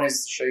 The point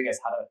is to show you guys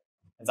how to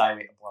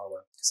evaluate a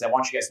borrower because I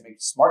want you guys to make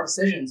smart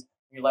decisions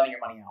when you're letting your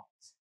money out.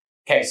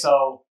 Okay,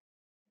 so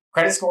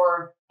credit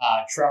score,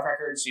 track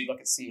record. So you look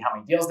and see how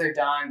many deals they've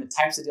done, the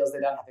types of deals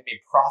they've done, have they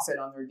made profit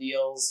on their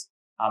deals.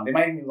 They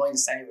might even be willing to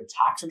send you their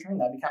tax return.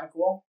 That'd be kind of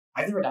cool.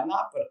 I've never done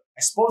that, but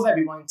I suppose I'd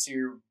be willing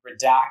to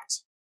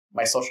redact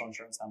my social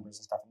insurance numbers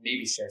and stuff and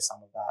maybe share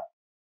some of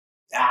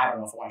that. I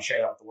don't know if I want to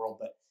share that with the world,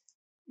 but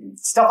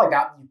stuff like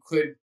that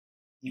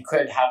you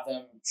could have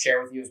them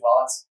share with you as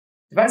well.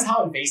 Depends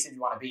how invasive you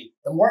want to be.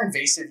 The more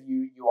invasive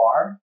you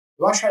are,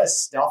 you want to try to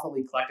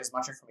stealthily collect as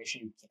much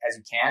information as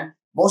you can.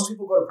 Most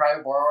people go to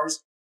private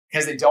borrowers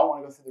because they don't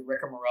want to go through the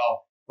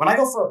rigmarole. When I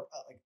go for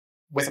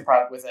with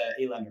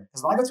a lender,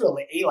 because when I go through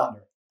a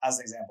lender, as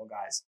an example,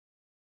 guys,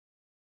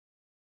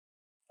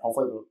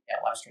 hopefully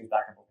live stream's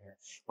back up over here.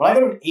 When I go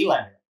to an A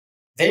lender,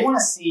 they want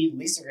to see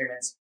lease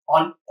agreements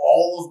on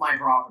all of my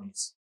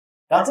properties.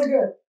 That's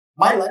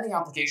my lending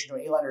application to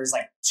an A lender is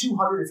like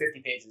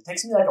 250 pages. It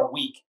takes me like a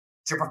week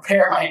to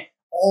prepare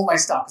all my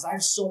stuff because I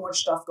have so much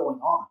stuff going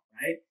on,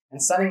 right?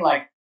 And sending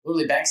like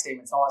literally bank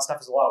statements and all that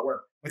stuff is a lot of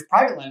work. With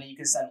private lending, you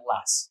can send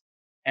less.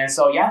 And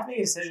so you have to make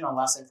a decision on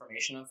less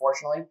information,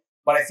 unfortunately.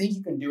 But I think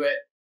you can do it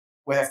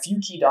with a few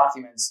key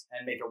documents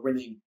and make a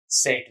really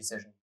safe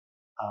decision.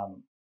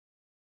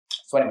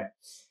 So anyway,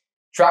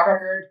 track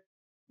record,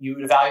 you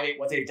would evaluate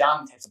what they've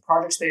done, the types of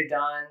projects they've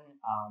done,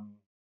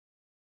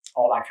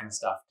 all that kind of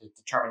stuff to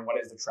determine what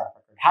is the track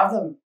record. Have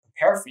them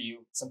prepare for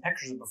you some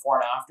pictures of before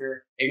and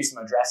after, maybe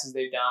some addresses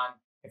they've done.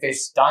 If they've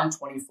done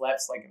 20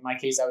 flips, like in my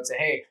case, I would say,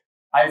 hey,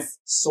 I've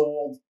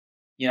sold,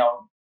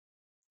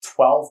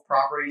 12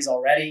 properties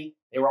already.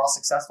 They were all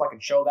successful. I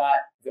could show that.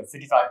 We've got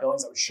 55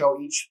 buildings. I would show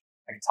each.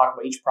 I could talk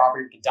about each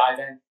property. We could dive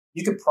in.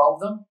 You could probe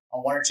them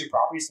on one or two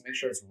properties to make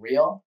sure it's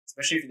real,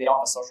 especially if they don't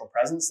have a social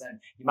presence, then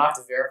you might have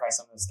to verify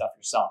some of this stuff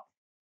yourself.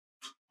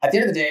 At the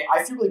end of the day,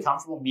 I feel really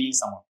comfortable meeting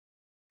someone,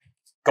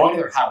 going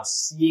to their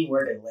house, seeing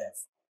where they live,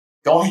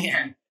 going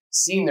and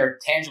seeing their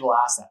tangible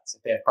assets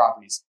if they have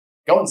properties.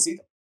 Go and see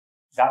them.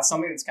 That's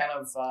something that's kind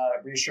of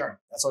reassuring.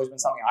 That's always been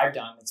something I've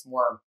done. It's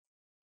more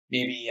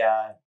maybe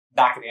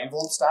back of the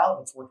envelope style,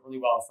 but it's worked really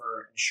well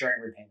for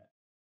ensuring repayment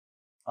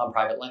on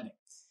private lending.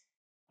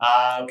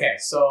 Okay,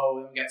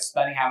 so then we got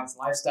spending habits and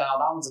lifestyle.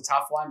 That one's a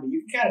tough one, but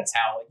you can kind of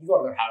tell. Like you go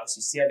to their house,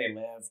 you see how they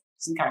live,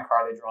 see the kind of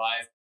car they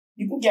drive.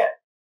 You can get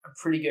a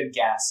pretty good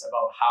guess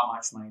about how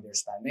much money they're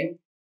spending.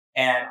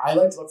 And I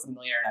like to look for The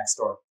Millionaire Next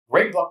Door.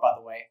 Great book, by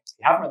the way. If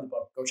you haven't read the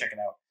book, go check it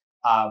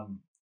out.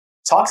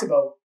 Talks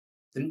about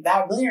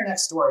that Millionaire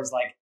Next Door is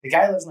like the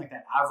guy lives in like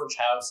that average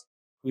house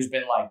who's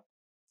got like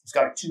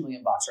 $2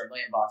 million or $1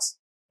 million.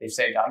 They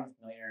say, I think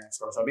it's Millionaire Next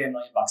Door, so it'll be $1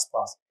 million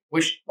plus.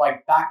 Which,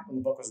 like back when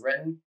the book was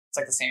written, it's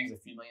like the same as a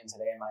few million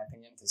today, in my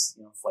opinion, because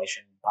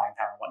inflation, buying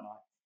power, and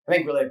whatnot. I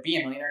think really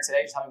being a millionaire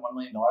today, just having $1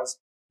 million,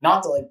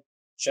 not to like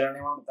shit on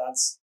anyone, but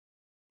that's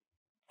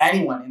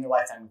anyone in their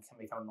lifetime can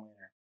become a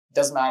millionaire. It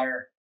doesn't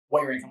matter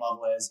what your income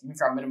level is. Even if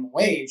you're on minimum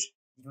wage,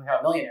 you can become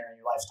a millionaire in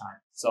your lifetime.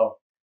 So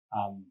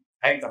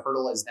I think the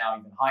hurdle is now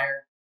even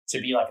higher.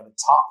 To be like at the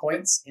top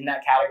points in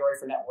that category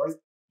for net worth,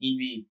 you need to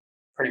be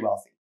pretty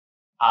wealthy.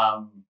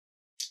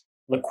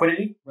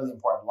 Liquidity, really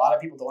important. A lot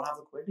of people don't have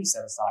liquidity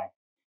set aside.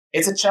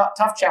 It's a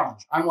tough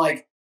challenge. I'm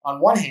like, on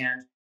one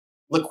hand,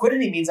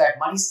 liquidity means I have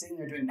money sitting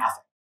there doing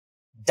nothing,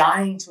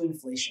 dying to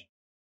inflation.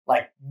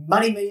 Like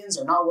money millions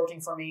are not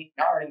working for me,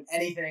 not earning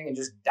anything and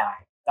just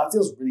dying. That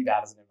feels really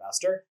bad as an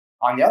investor.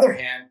 On the other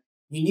hand,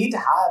 you need to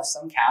have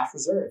some cash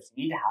reserves.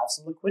 You need to have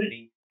some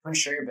liquidity to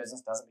ensure your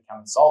business doesn't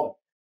become insolvent.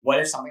 What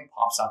if something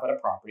pops up at a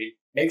property?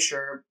 Make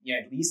sure you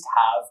at least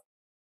have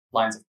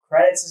lines of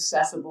credit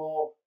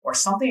accessible or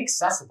something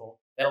accessible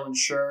that'll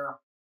ensure,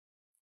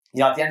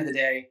 at the end of the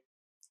day,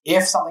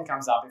 if something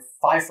comes up, if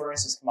 5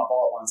 furnaces come up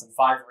all at once and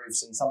 5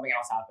 roofs and something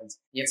else happens,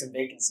 you have some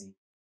vacancy,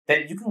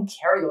 then you can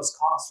carry those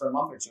costs for a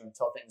month or two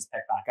until things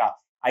pick back up.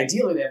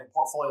 Ideally, they have a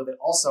portfolio that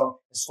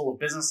also is full of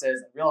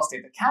businesses and real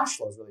estate that cash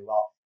flows really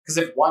well. Because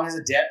if one has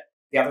a dip,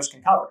 the others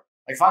can cover.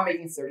 Like if I'm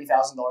making $30,000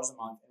 a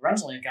month in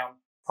rental income,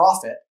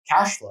 profit,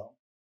 cash flow,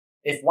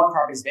 if one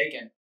property is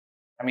vacant,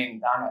 I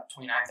mean, I'm at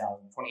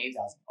 29,000,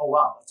 28,000. Oh,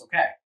 wow, that's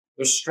okay.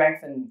 There's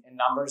strength in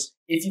numbers.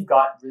 If you've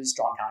got really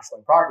strong cash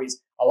flowing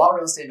properties, a lot of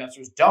real estate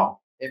investors don't.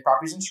 They have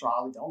properties in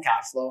Toronto that don't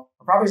cash flow,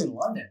 or properties in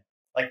London,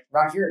 like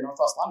around here in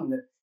Northwest London,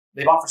 that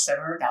they bought for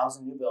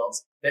 700,000 new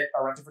builds that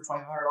are rented for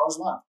 $2,500 a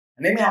month.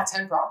 And they may have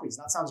 10 properties.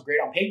 And that sounds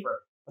great on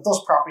paper, but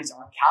those properties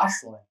aren't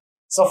cash flowing.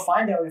 So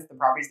find out if the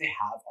properties they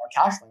have are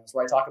cash flowing. That's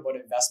where I talk about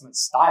investment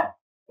style.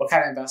 What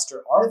kind of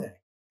investor are they?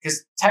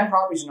 Because 10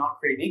 properties are not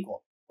created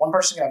equal. One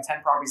person can have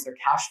 10 properties that are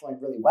cash flowing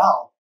really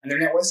well, and their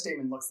net worth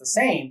statement looks the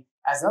same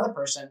as another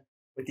person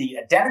with the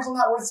identical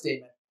net worth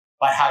statement,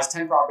 but has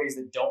 10 properties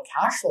that don't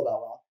cash flow that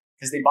well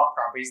because they bought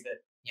properties that,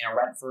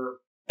 rent for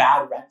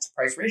bad rent to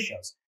price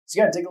ratios. So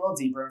you got to dig a little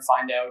deeper and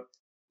find out,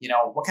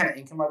 what kind of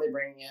income are they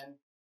bringing in?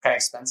 What kind of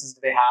expenses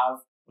do they have?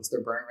 What's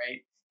their burn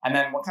rate? And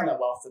then what kind of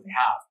wealth do they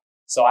have?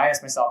 So I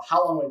asked myself,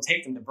 how long would it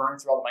take them to burn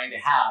through all the money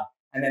they have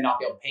and then not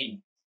be able to pay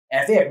me?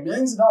 And if they have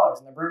millions of dollars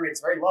and their burn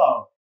rate's very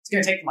low, it's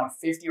going to take them like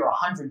 50 or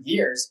 100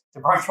 years to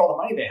burn through all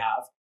the money they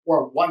have,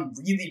 or one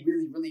really,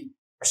 really, really,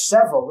 or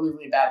several really,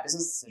 really bad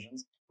business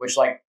decisions, which,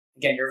 like,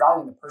 again, you're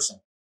valuing the person.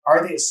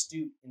 Are they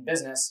astute in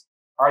business?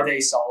 Are they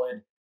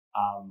solid?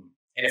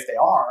 And if they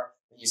are,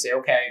 then you say,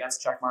 okay, that's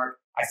a check mark.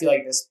 I feel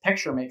like this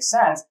picture makes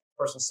sense. The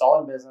person's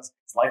solid in business.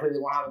 It's likely they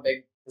won't have a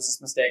big business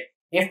mistake.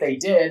 If they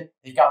did,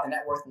 they've got the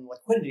net worth and the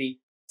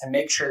liquidity to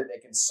make sure that they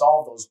can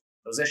solve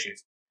those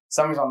issues.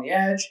 Someone's on the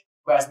edge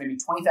who has maybe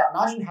 20,000.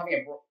 Imagine having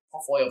a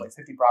portfolio of like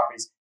 50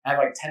 properties and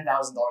have like $10,000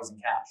 in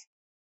cash.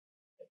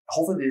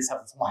 Hopefully they just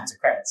have some lines of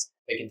credits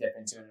they can dip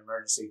into in an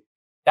emergency.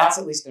 That's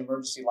at least an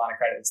emergency line of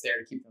credit. It's there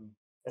to keep them.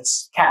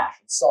 It's cash.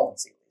 It's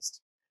solvency at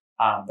least.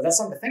 But that's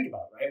something to think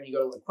about, right? When you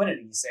go to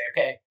liquidity, you say,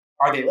 okay,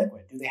 are they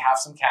liquid? Do they have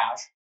some cash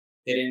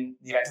that in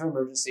the event of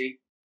emergency,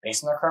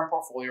 based on their current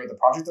portfolio or the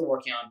project they're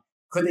working on,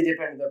 could they dip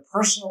into their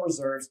personal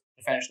reserves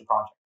to finish the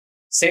project?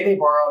 Say they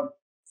borrowed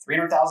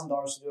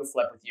 $300,000 to do a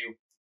flip with you,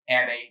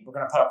 and they were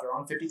going to put up their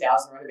own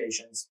 50,000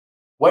 renovations.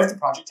 What if the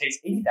project takes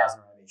 80,000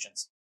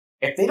 renovations?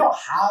 If they don't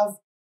have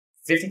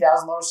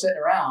 $50,000 sitting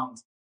around,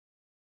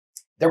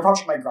 their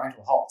project might grind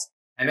to a halt.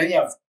 And then you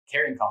have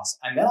carrying costs.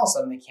 And then all of a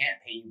sudden they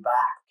can't pay you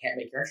back, can't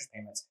make your interest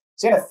payments.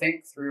 So you got to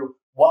think through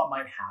what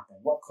might happen,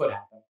 what could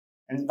happen.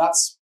 And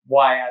that's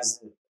why, as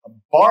a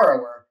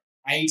borrower,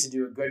 I need to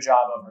do a good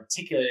job of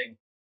articulating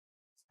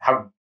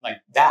how, like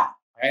that.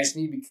 I just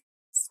need to be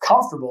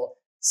comfortable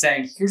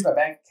saying, here's my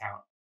bank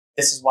account.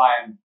 This is why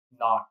I'm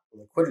not a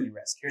liquidity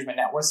risk. Here's my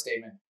net worth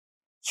statement.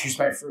 Here's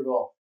my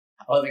frugal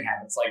living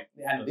habits. Like,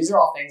 I know these are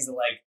all things that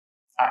like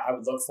I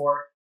would look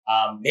for.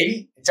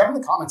 Maybe jump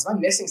in the comments if I'm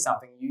missing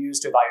something you use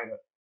to evaluate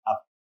a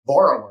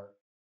borrower.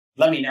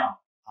 Let me know.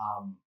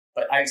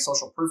 But I think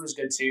social proof is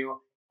good too.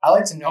 I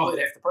like to know that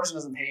if the person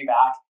doesn't pay me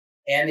back,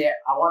 and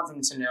I want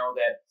them to know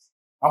that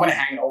I'm going to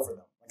hang it over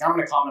them. Like, I'm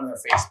going to comment on their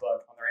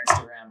Facebook, on their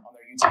Instagram, on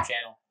their YouTube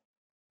channel,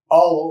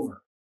 all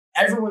over.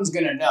 Everyone's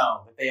going to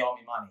know that they owe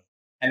me money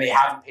and they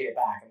haven't paid it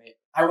back. And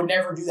I would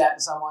never do that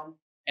to someone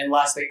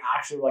unless they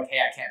actually were like, hey,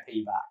 I can't pay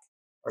you back,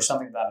 or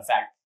something to that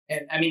effect.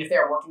 And I mean, if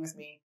they're working with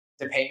me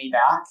to pay me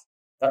back,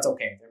 that's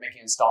okay. They're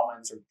making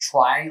installments or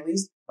trying at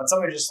least. But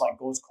somebody just like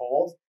goes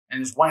cold. And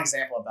there's one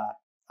example of that.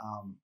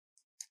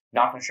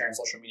 Not going to share on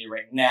social media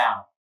right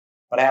now,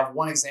 but I have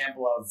one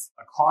example of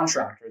a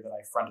contractor that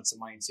I fronted some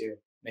money to, and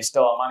they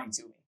still owe money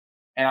to me.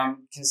 And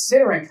I'm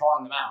considering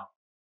calling them out.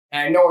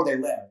 And I know where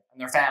they live and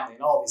their family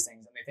and all these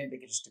things. And they think they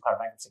can just declare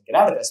bankruptcy and get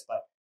out of this.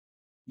 But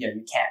you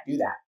can't do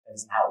that. That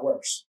isn't how it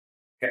works.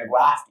 They're going to go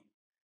after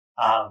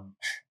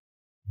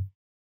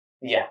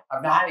you.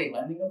 I've not had any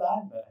lending of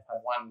that, but I've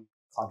had one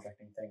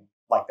contracting thing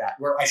like that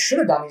where I should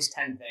have done these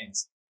 10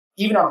 things,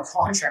 even on a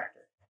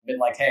contractor. Been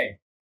like, hey,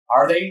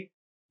 are they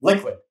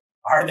liquid?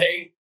 Are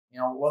they,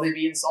 will they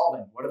be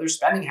insolvent? What are their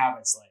spending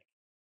habits like?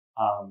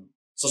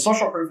 So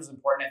social proof is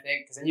important, I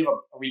think, because then you have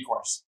a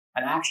recourse,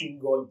 an action you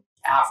can go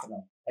after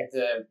them. Like if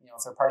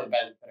they're part of the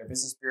Better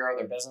Business Bureau,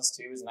 their business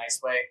too is a nice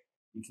way.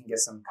 You can get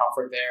some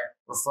comfort there.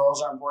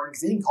 Referrals are important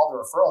because you can call the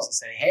referrals and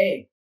say,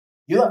 hey,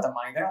 you lent the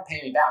money, they're not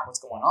paying me back. What's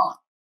going on?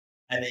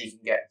 And then you can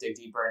dig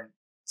deeper. And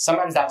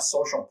sometimes that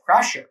social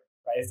pressure,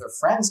 right? If their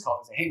friends call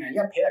and say, hey man, you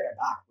got to pay that guy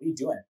back. What are you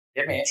doing?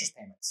 You have my interest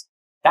payments.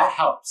 That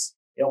helps.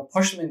 It'll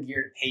push them in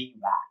gear to pay you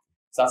back.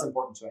 So that's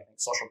important too, I think.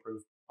 Social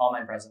proof,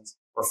 online presence,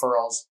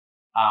 referrals,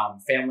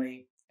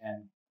 family,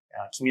 and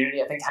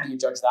community. I think, how do you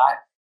judge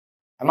that?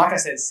 I'm not going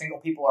to say that single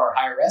people are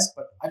higher risk,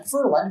 but I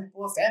prefer to lend to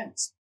people with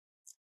families.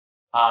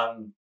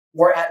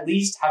 Or at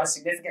least have a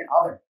significant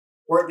other,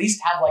 or at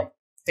least have like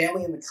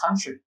family in the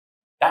country.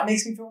 That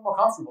makes me feel more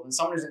comfortable than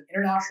someone who's an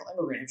international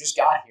immigrant who just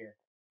got here,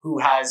 who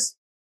has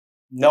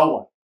no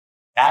one.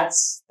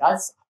 That's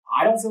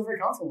I don't feel very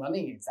comfortable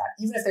lending against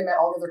that. Even if they met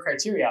all the other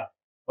criteria,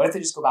 what if they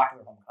just go back to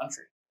their home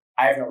country?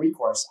 I have no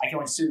recourse. I can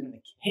only sue them in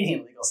the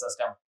Canadian legal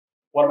system.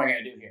 What am I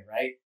going to do here,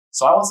 right?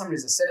 So I want someone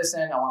who's a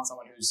citizen. I want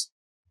someone who's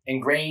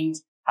ingrained,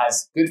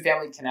 has good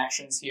family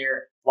connections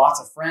here,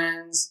 lots of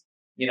friends.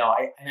 In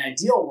an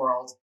ideal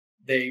world,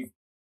 they're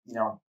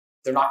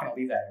not going to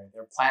leave that area.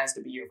 Their plan is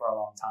to be here for a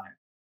long time.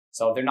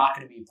 So they're not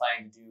going to be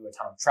planning to do a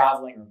ton of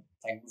traveling or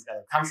planning to move to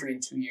another country in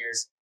 2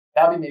 years.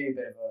 That would be maybe a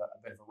bit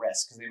of a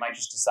risk because they might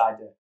just decide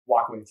to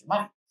walk away with your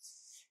money.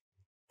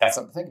 That's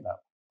something to think about.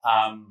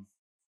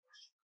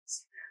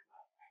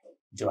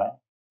 Do I?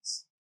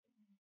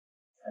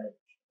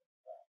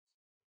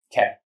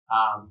 Okay.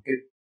 Good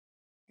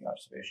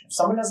observation. If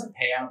someone doesn't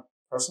pay on a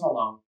personal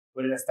loan,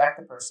 would it affect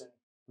the person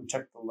who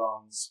took the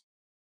loan's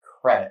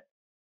credit?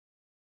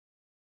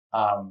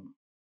 I'm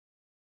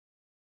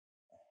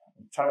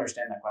trying to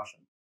understand that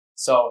question.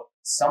 So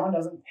someone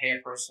doesn't pay a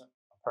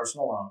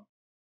personal loan.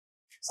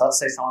 So let's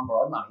say someone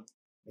borrowed money,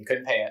 they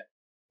couldn't pay it.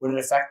 Would it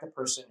affect the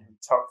person who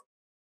took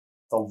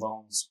the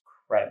loan's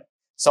credit?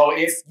 So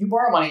if you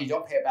borrow money, you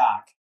don't pay it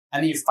back,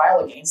 and then you file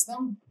against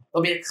them,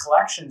 there'll be a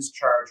collections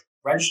charge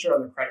registered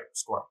on the credit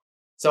score.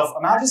 So if,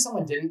 imagine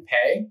someone didn't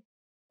pay,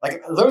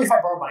 like literally if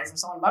I borrow money from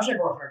someone, imagine I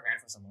borrow 100 grand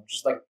from someone, which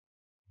is like,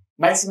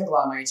 might seem like a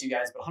lot of money to you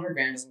guys, but 100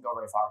 grand doesn't go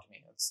very far to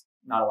me. It's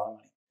not a lot of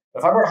money. But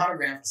if I borrowed 100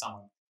 grand from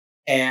someone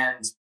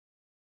and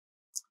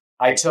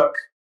I took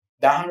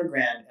that 100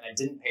 grand and I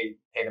didn't pay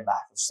them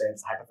back, let's say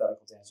it's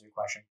hypothetical to answer your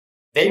question,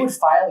 they would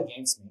file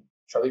against me,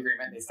 show the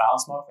agreement, they'd file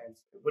small claims.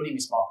 It wouldn't even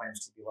be small claims,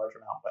 it would be a larger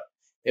amount, but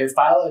they would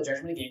file a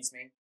judgment against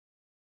me.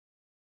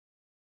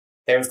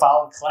 They would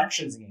file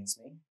collections against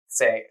me,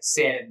 say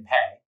I didn't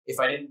pay. If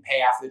I didn't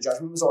pay after the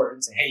judgment was ordered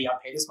and say, hey, you got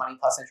to pay this money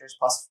plus interest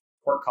plus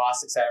court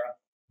costs, etc.,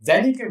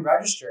 then you can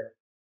register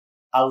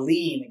a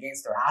lien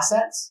against their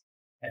assets.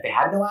 If they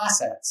had no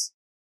assets,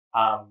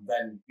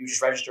 then you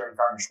just register and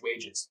garnish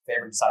wages. If they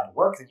ever decide to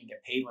work, then you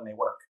get paid when they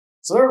work.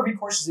 So there are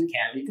recourses in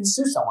Canada. You can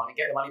sue someone and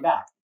get the money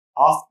back.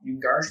 You can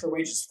garnish their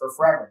wages for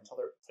forever until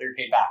you're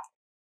paid back.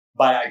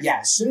 But yeah,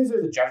 as soon as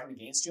there's a judgment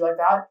against you like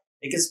that,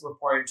 it gets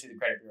reported to the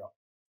credit bureau.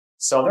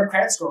 So their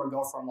credit score would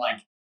go from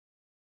like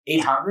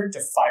 800 to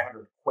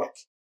 500 quick.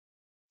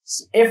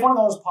 So if one of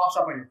those pops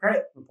up on your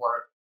credit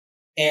report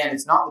and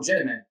it's not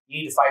legitimate,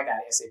 you need to fight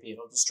that ASAP.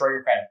 It'll destroy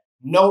your credit.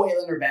 No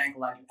A-lender bank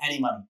will lend you any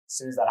money as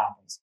soon as that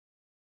happens.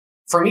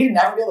 For me to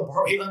never be able to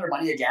borrow A-lender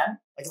money again,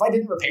 like if I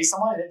didn't repay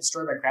someone and it didn't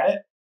destroy my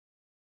credit,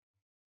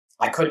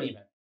 I couldn't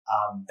even.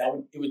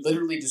 It would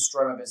literally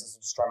destroy my business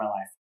and destroy my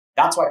life.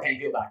 That's why paying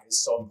people back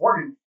is so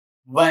important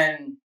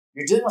when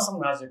you're dealing with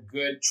someone who has a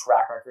good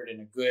track record and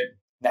a good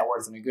net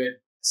worth and a good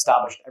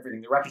established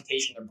everything. Their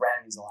reputation, their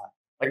brand means a lot.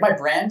 Like my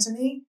brand to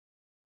me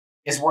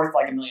is worth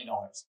like $1 million.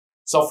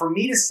 So for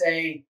me to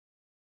say,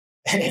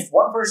 if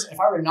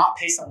I were to not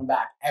pay someone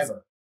back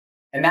ever,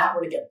 and that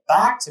were to get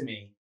back to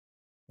me,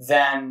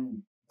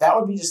 then that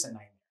would be just a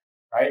nightmare,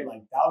 right?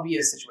 Like that would be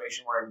a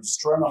situation where it would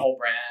destroy my whole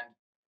brand.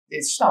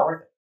 It's just not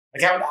worth it.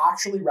 Like I would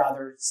actually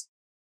rather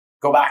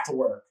go back to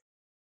work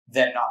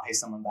than not pay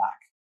someone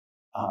back.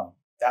 I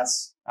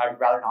would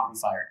rather not be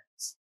fired.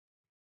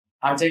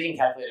 I'm taking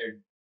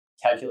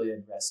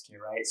calculated risk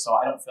here, right? So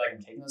I don't feel like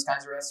I'm taking those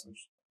kinds of risks,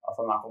 which if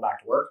I'm not going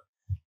back to work.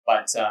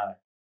 But at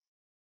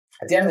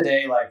the end of the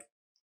day, like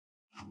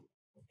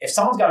if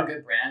someone's got a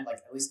good brand, like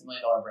at least $1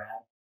 million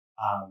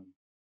brand,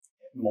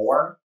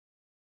 more,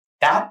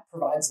 that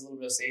provides a little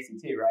bit of safety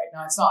too, right?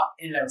 Now it's not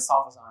in and of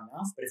itself is not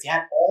enough, but if you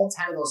had all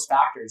 10 of those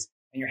factors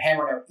and you're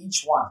hammering out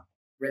each one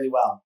really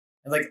well,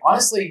 and like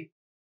honestly,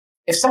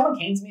 if someone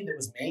came to me that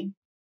was me,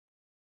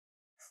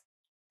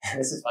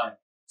 this is funny.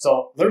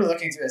 So literally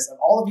looking through this, of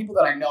all the people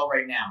that I know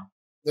right now,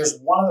 there's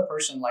one other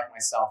person like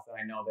myself that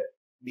I know that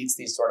meets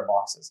these sort of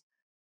boxes.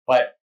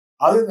 But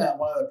other than that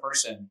one other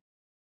person,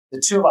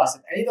 the two of us,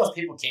 if any of those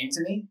people came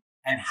to me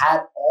and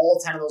had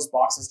all 10 of those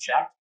boxes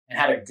checked and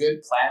had a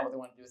good plan what they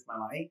want to do with my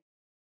money,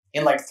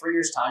 in like 3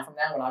 years time from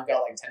now, when I've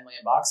got like 10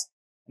 million bucks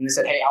and they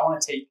said, hey, I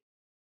want to take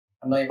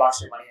 $1 million of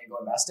your money and go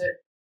invest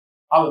it,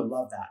 I would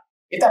love that.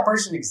 If that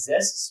person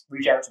exists,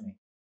 reach out to me.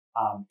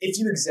 If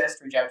you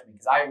exist, reach out to me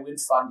because I would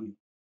fund you.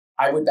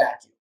 I would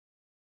back you.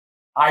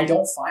 I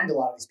don't find a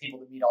lot of these people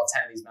that meet all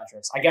 10 of these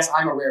metrics. I guess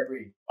I'm a rare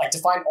breed. Like to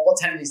find all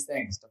 10 of these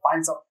things, to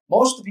find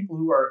most of the people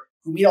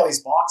who meet all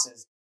these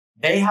boxes,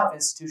 they have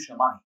institutional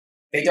money.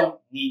 They don't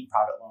need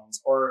private loans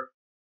or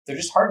they're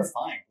just hard to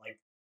find. Like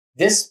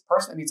this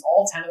person that meets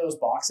all 10 of those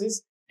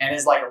boxes and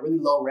is like a really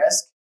low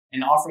risk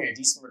and offering a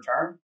decent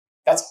return,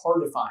 that's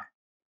hard to find.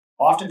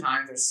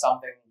 Oftentimes there's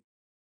something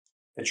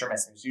that you're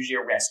missing. There's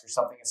usually a risk or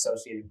something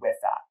associated with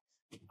that.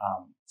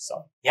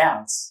 So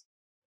yeah,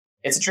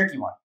 it's a tricky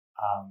one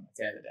at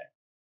the end of the day.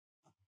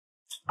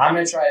 I'm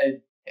going to try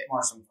to hit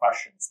more some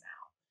questions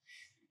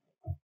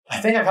now. I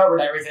think I covered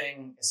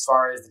everything as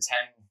far as the 10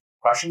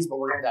 questions, but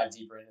we're going to dive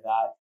deeper into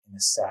that in a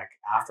sec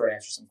after I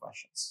answer some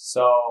questions.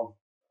 So,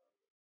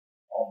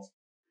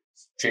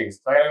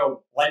 geez, so I got to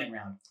go lightning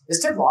round.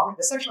 This took longer.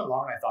 This actually went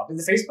longer than I thought. Did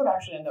the Facebook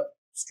actually end up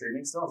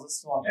streaming still? Is this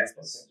still on Facebook?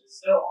 It's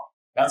still on.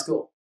 That's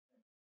cool.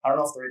 I don't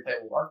know if the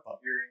replay will work, but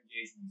your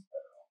engagement is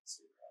better on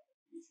YouTube.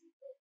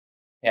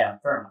 Yeah,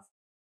 fair enough.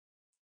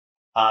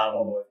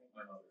 Although I think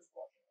my mother's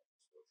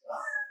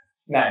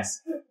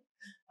Nice.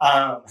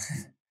 watching.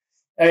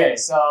 Okay,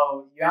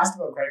 so you asked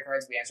about credit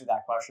cards. We answered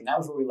that question. That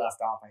was where we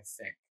left off, I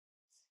think.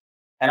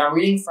 And I'm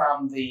reading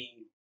from the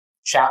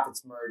chat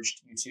that's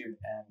merged YouTube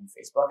and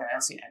Facebook, and I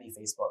don't see any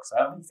Facebook, so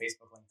I don't think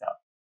Facebook linked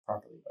up.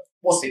 properly, but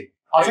we'll see.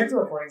 I'll check the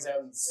recordings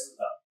out.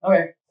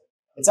 Okay,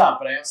 it's up,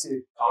 but I don't see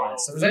the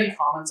comments. So if there's any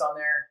comments on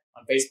there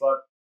on Facebook,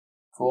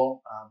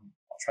 cool. I'll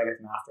try to get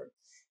them after.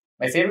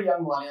 My favorite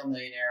young millennial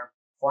millionaire,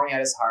 pouring out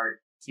his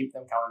heart. Keep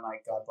them coming,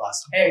 Mike. God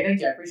bless. Hey, thank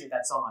you. I appreciate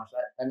that so much.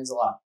 That means a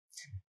lot.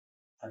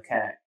 Okay.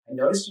 I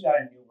noticed you got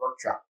a new work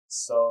truck.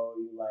 So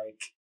you like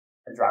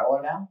a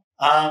drywaller now?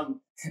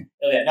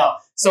 Okay, no.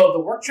 So the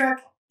work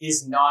truck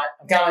is not,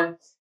 I'm coming.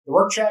 The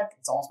work truck,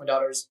 it's almost my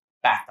daughter's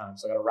bath time,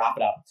 so I got to wrap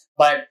it up.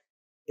 But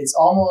it's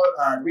almost,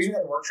 the reason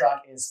that the work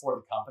truck is for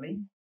the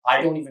company.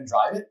 I don't even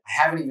drive it.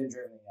 I haven't even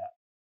driven it yet.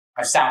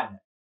 I've sat in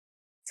it,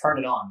 turned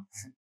it on.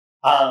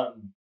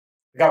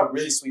 We got a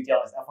really sweet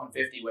deal. It's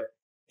F-150 with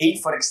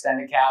 8-foot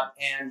extended cab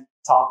and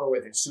topper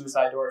with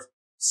suicide doors.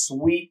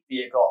 Sweet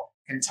vehicle.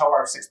 Can tow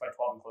our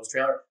 6x12 enclosed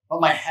trailer.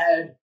 But my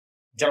head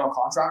general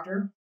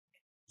contractor,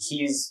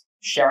 he's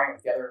sharing it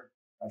with the other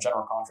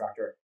general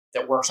contractor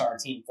that works on our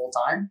team full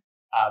time.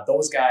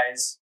 Those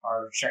guys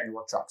are sharing the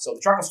work truck. So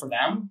the truck is for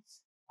them.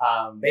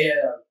 They had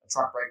a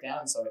truck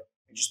breakdown, so it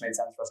just made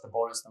sense for us to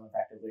bonus them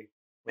effectively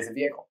with a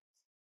vehicle.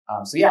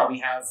 So yeah, we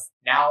have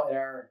now at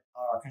our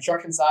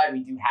construction side,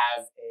 we do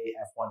have a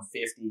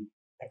F-150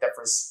 picked up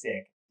for a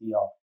sick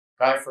deal.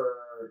 Got it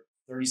for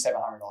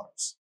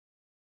 $3,700.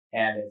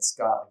 And it's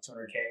got like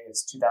 200K.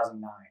 It's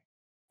 2009.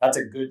 That's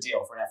a good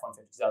deal for an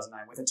F-150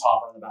 2009 with a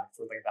topper on the back. It's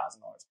worth like $1,000.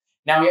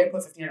 Now we had to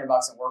put $1,500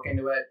 in work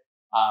into it.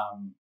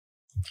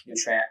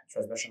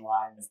 Transmission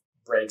line,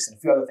 brakes, and a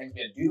few other things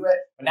we had to do to it.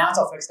 But now it's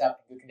all fixed up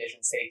in good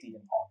condition, safety,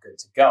 and all good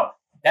to go.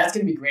 That's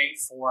going to be great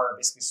for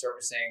basically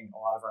servicing a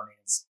lot of our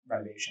maintenance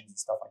renovations and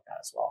stuff like that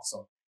as well.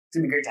 So it's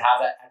going to be great to have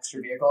that extra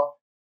vehicle.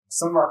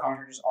 Some of our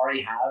contractors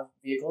already have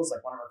vehicles.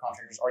 Like one of our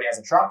contractors already has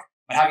a truck,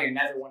 but having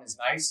another one is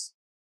nice.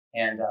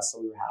 And so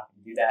we were happy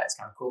to do that. It's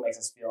kind of cool. Makes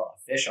us feel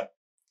official.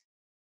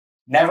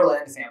 Never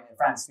lend to family and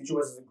friends. Future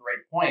Wiz is a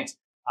great point.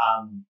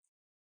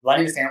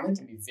 Lending to family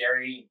can be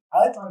very, I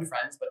like to lend to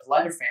friends, but to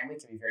lend to family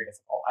can be very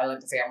difficult. I lent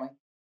to family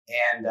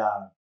and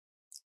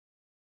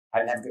I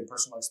didn't have a good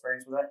personal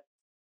experience with it.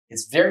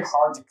 It's very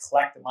hard to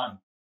collect the money.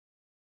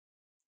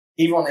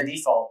 Even when they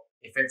default,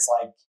 if it's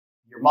like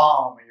your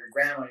mom or your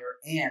grandma or your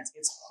aunt,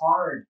 it's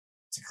hard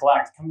to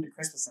collect. Coming to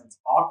Christmas and it's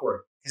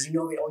awkward because you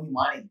know they owe you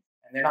money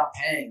and they're not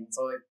paying.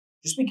 So like,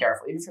 just be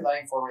careful. Even if you're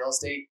lending for real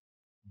estate,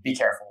 be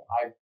careful.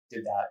 I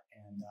did that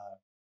and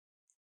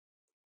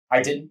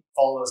I didn't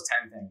follow those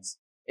 10 things.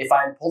 If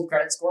I had pulled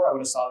credit score, I would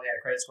have saw they had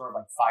a credit score of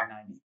like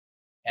 590.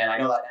 And I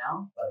know that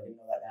now, but I didn't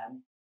know that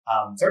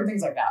then. Certain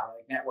things like that,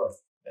 like net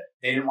worth.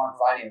 They didn't want to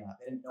provide any of that.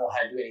 They didn't know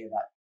how to do any of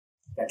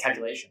that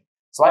calculation.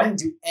 So I didn't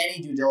do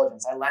any due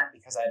diligence. I lent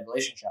because I had a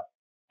relationship.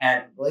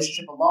 And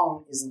relationship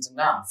alone isn't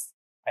enough.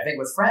 I think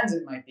with friends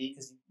it might be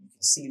because you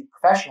can see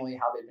professionally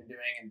how they've been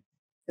doing. And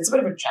it's a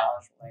bit of a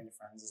challenge for lending to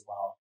friends as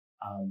well.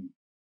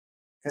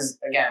 Because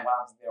again, what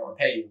happens if they don't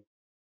repay you?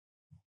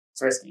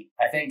 It's risky.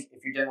 I think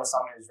if you're dealing with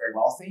someone who's very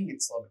wealthy,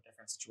 it's a little bit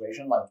different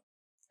situation, like,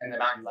 and the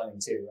amount you're lending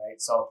to,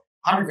 right? So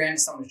 100 grand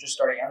to someone who's just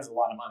starting out is a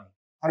lot of money.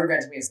 100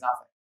 grand to me is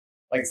nothing.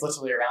 Like, it's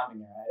literally a rounding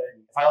there.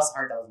 If I lost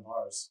 $100,000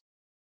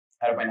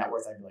 out of my net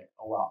worth, I'd be like,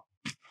 oh, well.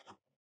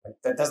 Like,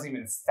 that doesn't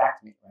even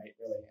affect me, right?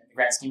 Really. In the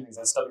grand scheme of things,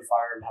 I'd still be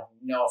fired and have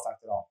no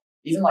effect at all.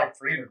 Even like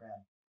 300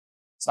 grand.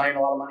 It's not even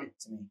a lot of money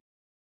to me.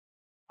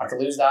 I could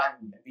lose that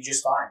and be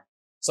just fine.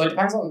 So it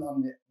depends on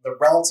the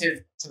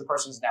relative to the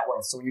person's net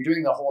worth. So when you're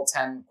doing the whole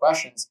 10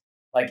 questions,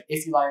 like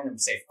if you lend them,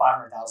 say,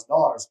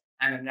 $500,000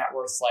 and the net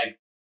worth's like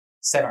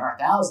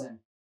 $700,000,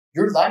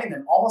 you're lending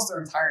them almost their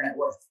entire net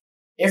worth.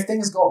 If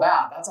things go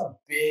bad, that's a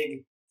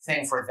big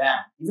thing for them.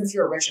 Even if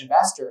you're a rich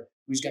investor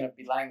who's going to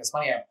be lending this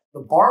money out,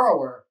 the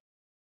borrower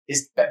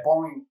is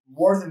borrowing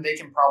more than they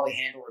can probably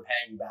handle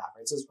repaying you back,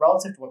 right? So it's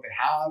relative to what they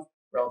have,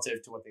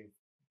 relative to what they've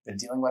been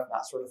dealing with, and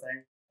that sort of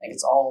thing. I think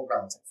it's all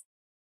relative.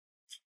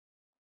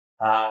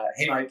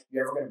 Hey, Mike, you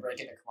ever going to break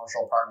into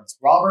commercial apartments?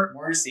 Robert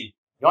Morrissey,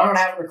 you want to know what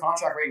I have under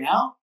contract right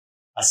now?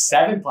 A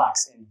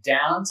 7-plex in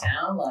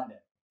downtown London.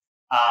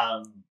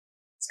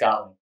 It's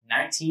got like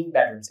 19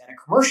 bedrooms and a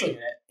commercial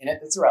unit in it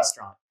that's a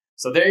restaurant.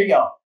 So there you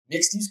go.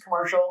 Mixed use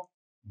commercial,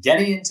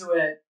 getting into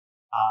it,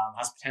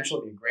 has potential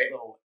to be a great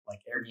little like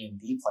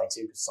Airbnb play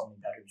too, because so many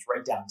bedrooms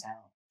right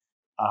downtown.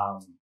 I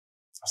was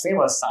thinking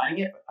about signing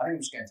it, but I think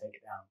I'm just going to take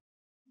it down.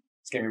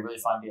 It's going to be a really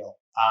fun deal.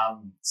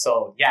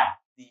 So yeah,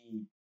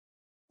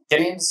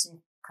 getting into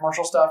some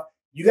commercial stuff.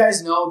 You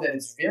guys know that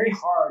it's very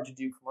hard to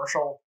do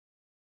commercial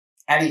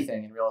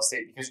anything in real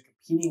estate because you're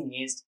competing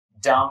against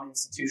dumb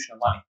institutional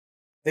money.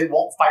 They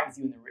won't fight with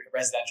you in the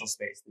residential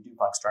space, the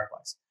duplex,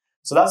 triplex.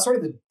 So that's sort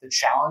of the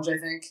challenge, I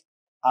think,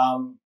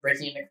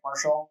 breaking into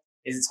commercial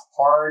is it's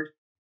hard.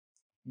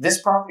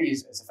 This property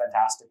is a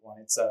fantastic one.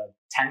 It's a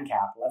 10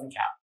 cap, 11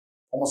 cap,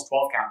 almost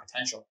 12 cap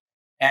potential.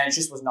 And it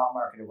just was not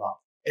marketed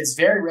well. It's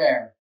very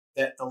rare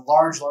that the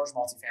large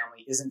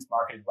multifamily isn't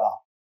marketed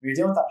well. When you're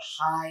dealing with that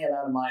high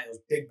amount of money, those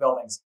big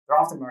buildings, they're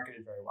often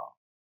marketed very well.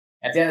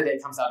 At the end of the day,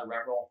 it comes down to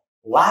rent roll.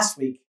 Last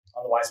week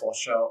on the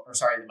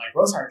the Mike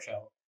Rosehart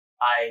Show,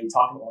 I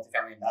talked about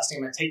multifamily investing.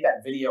 I'm going to take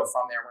that video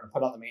from there. I'm going to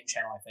put it on the main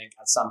channel, I think,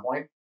 at some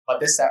point.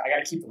 But I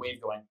got to keep the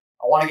wave going.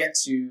 I want to get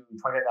to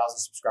 25,000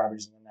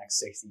 subscribers in the next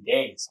 60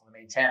 days on the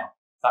main channel.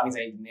 That means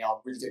I need to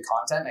nail really good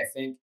content. I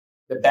think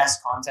the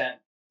best content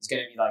is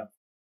going to be like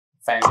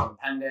financial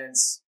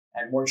independence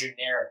and more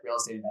generic real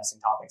estate investing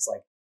topics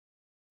like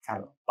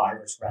kind of buy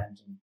versus rent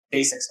and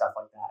basic stuff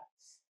like that.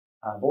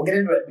 But we'll get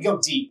into it. We go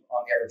deep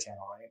on the other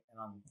channel, right? And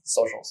on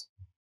socials.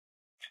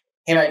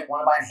 Hey, Mike,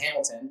 want to buy in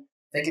Hamilton?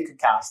 Think it could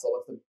cash flow.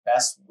 What's the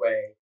best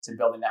way to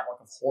build a network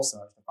of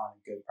wholesalers to find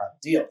a good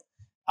private deal?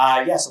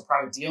 So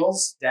private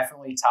deals,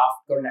 definitely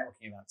tough. Go to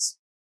networking events,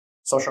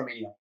 social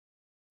media,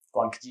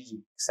 go on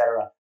Kijiji,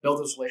 etc. Build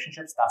those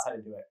relationships. That's how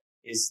to do it,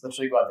 is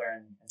literally go out there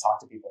and talk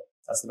to people.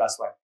 That's the best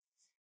way.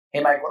 Hey,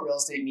 Mike, what real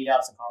estate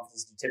meetups and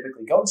conferences do you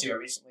typically go to? I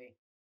recently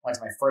went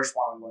to my first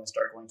one. I'm going to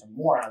start going to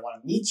more, and I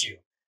want to meet you.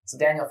 So,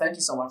 Daniel, thank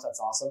you so much. That's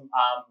awesome.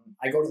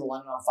 I go to the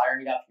London on Fire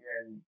meetup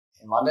here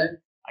in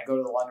London. I go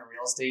to the London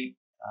Real Estate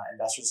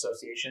Investors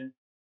Association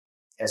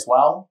as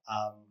well.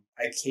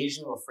 I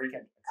occasionally will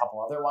frequent a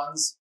couple other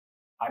ones.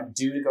 I'm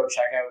due to go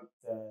check out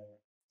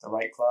the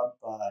Right Club.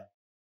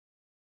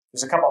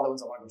 There's a couple other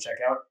ones I want to go check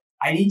out.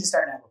 I need to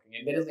start networking.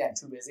 Admittedly, I'm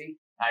too busy.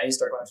 I need to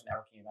start going to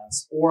networking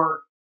events,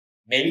 or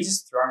maybe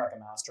just throwing like a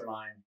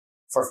mastermind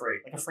for free,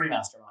 like a free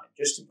mastermind,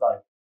 just to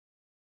like,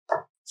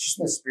 just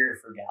in the spirit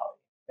of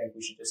frugality. I think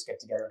we should just get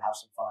together and have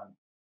some fun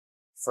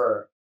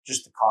for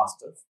just the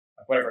cost of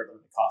like whatever it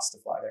costs to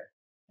fly there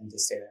and to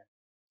stay there.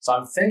 So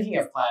I'm thinking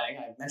of planning.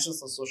 I mentioned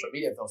this on social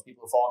media. Those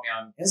people who follow me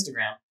on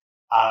Instagram,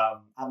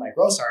 at Mike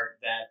Rosehart,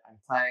 that I'm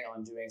planning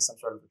on doing some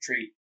sort of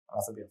retreat. I don't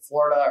know if it'll be in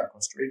Florida or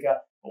Costa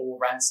Rica, but we'll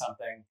rent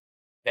something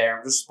there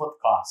and just split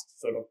the cost.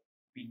 So it'll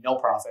be no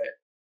profit,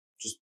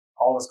 just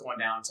all of us going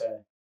down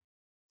to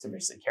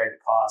basically carry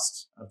the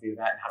cost of the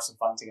event and have some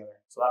fun together.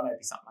 So that might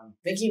be something I'm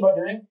thinking about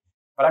doing,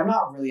 but I'm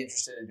not really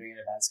interested in doing an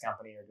events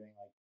company or doing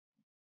like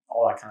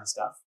all that kind of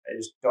stuff. I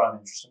just don't have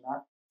interest in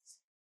that.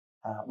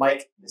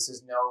 Mike, this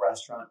is no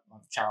restaurant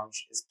month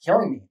challenge is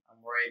killing me.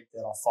 I'm worried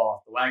that I'll fall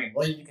off the wagon.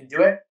 William, you can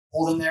do it.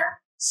 Hold in there.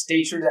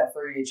 Stay true to that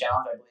 30-day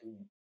challenge. I believe in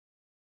you.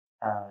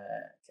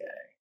 Okay.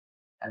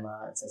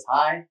 Emma, it says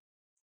hi.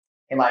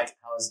 Hey, Mike,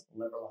 how is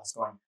Limberless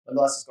going?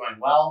 Limberless is going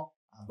well.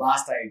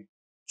 Last I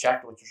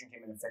checked, the electrician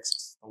came in and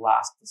fixed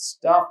the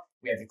stuff.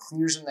 We had the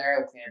cleaners in there.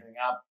 They'll clean everything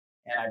up.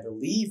 And I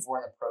believe we're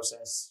in the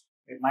process.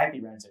 It might be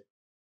rented.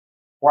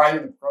 We're either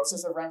in the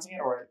process of renting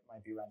it or it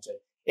might be rented.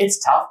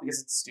 It's tough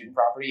because it's a student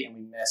property and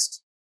we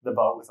missed the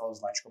boat with all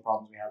those electrical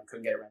problems we had. We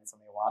couldn't get it rented from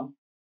May 1.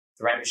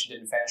 The renovation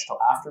didn't finish till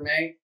after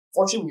May.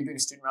 Fortunately, when you're doing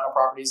student rental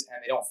properties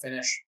and they don't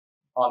finish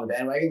on the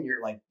bandwagon,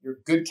 your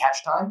good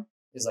catch time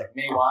is like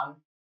May 1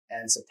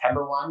 and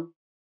September 1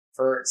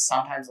 for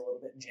sometimes a little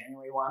bit in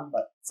January 1,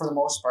 but for the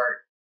most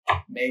part,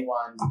 May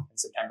 1 and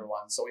September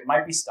 1. So we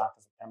might be stuck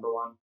to September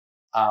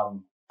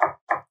 1.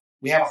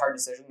 We have a hard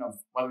decision of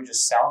whether we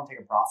just sell and take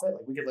a profit.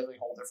 Like we could literally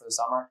hold it for the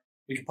summer.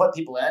 We could put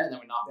people in and then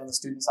we not be on the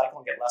student cycle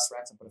and get less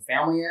rents and put a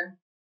family in.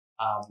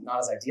 Not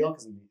as ideal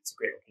because it's a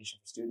great location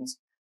for students.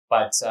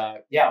 But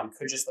we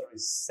could just literally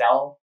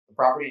sell the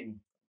property and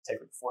take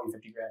like 40,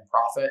 50 grand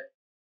profit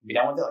and be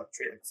done with it, like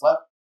treat it like a flip.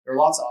 There are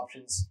lots of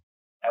options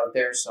out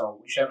there, so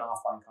we should have an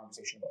offline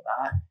conversation about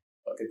that.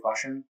 But good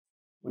question.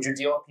 Would you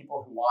deal with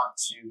people who want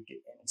to get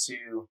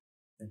into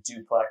the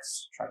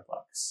duplex,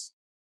 triplex?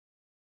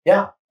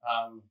 Yeah,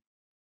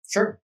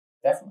 sure,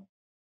 definitely.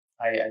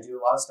 I do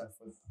a lot of stuff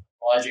with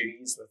a lot of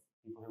JVs with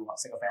people who want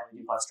single family,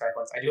 duplex,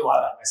 triplex. I do a lot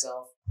of that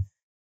myself.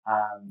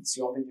 So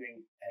you won't be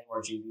doing any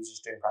more JVs,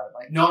 just doing private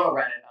money. No,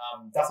 Brendan,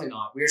 definitely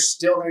not. We are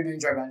still going to be doing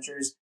joint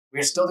ventures. We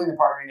are still doing the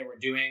partnering that we're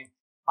doing.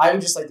 I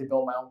would just like to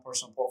build my own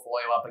personal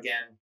portfolio up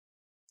again,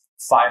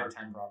 5 or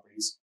 10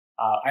 properties.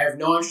 I have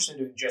no interest in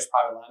doing just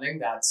private lending.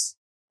 That's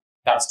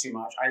too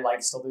much. I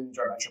like still doing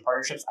joint venture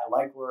partnerships. I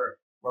like what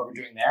we're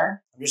doing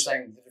there. I'm just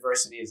saying the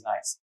diversity is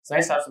nice. It's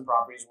nice to have some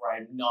properties where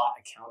I'm not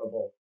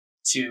accountable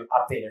to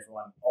update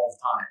everyone all the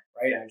time,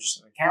 right? I have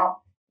just an account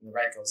and the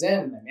rent goes in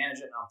and I manage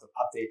it and I don't have to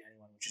update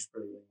anyone, which is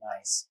really, really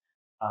nice.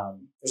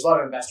 There's a lot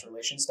of investor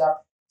relations stuff.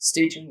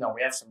 Stay tuned though.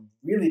 We have some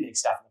really big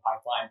stuff in the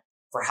pipeline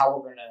for how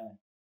we're going to,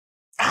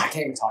 I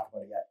can't even talk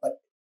about it yet,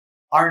 but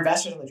our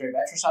investors on the joint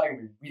venture side are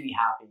going to be really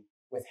happy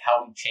with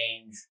how we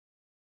change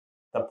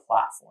the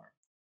platform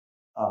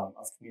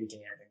of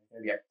communicating everything. It's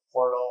going to be a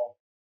portal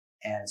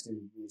and it's going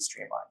to be really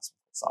streamlined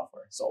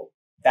software. So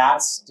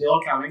that's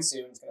still coming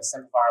soon. It's going to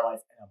simplify our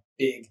life in a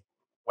big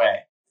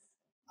way.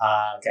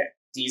 Okay.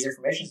 Dee's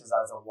information says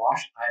I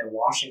had a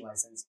washing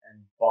license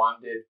and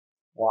bonded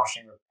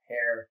washing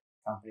repair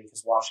company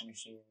because washing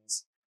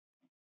machines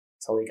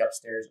to leak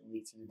upstairs and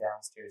leak through the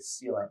downstairs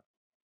ceiling.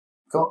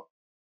 Cool.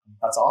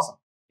 That's awesome.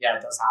 Yeah,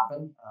 it does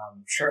happen.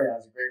 I'm sure it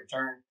has a great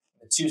return.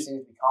 The two seem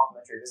to be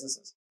complementary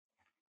businesses.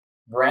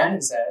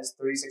 Brandon says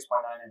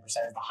 36.99% is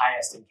the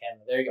highest in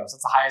Canada. There you go. So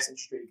it's the highest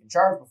interest rate you can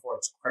charge before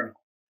it's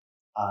criminal.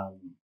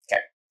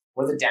 Okay.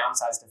 What are the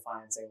downsides to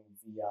financing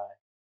via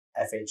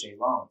FHA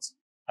loans?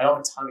 I don't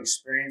have a ton of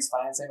experience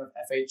financing with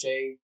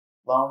FHA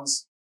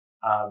loans.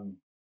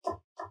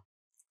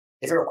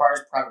 If it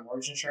requires private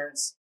mortgage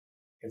insurance,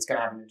 it's going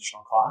to have an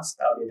additional cost.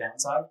 That would be a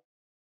downside.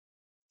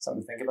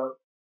 Something to think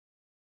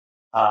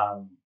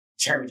about.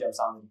 Jeremy jumps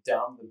on the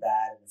dumb, the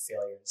bad, and the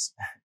failures.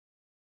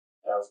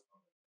 That was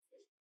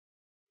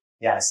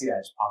Yeah, I see that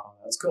just pop on.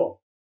 That's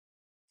cool.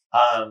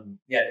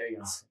 Yeah, there you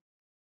go.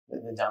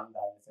 The dumb, the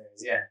bad, and the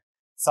failures. Yeah.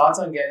 Thoughts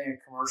on getting a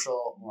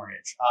commercial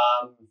mortgage?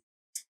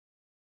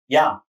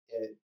 Yeah,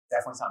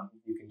 definitely something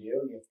you can do.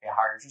 You have to pay a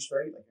higher interest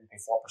rate, like you pay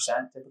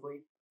 4%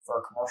 typically for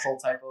a commercial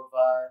type of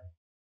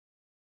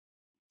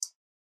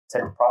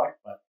product,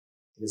 but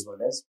it is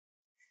what it is.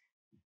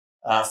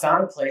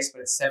 Found a place, but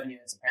it's 7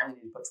 units.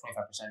 Apparently, you need to put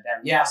 25%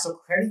 down. Yeah, so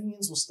credit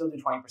unions will still do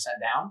 20%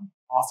 down,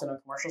 often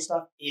on commercial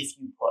stuff, if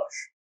you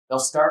push. They'll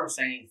start with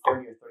saying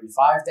 30 or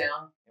 35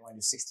 down. They want to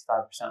do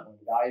 65% loan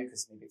to value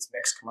because maybe it's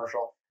mixed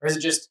commercial. Or is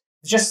it just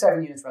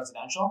 7 units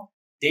residential?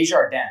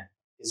 Desjardins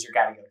is your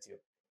guy to go to.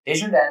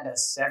 Desjardins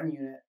does 7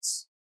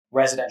 units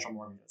residential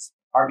mortgages.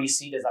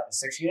 RBC does up to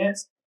 6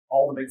 units.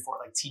 All the big four,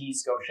 like TD,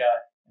 Scotia,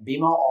 and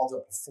BMO, all do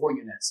up to 4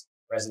 units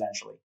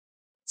residentially.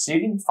 So you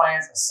can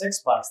finance a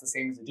 6-plex the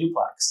same as a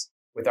duplex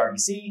with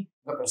RBC,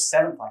 go up to a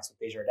 7-plex with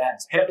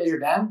Desjardins. So hit up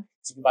Desjardins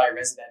so you can buy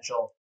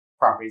residential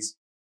properties,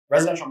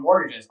 residential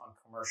mortgages on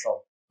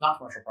commercial, not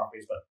commercial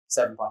properties, but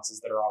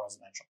 7-plexes that are all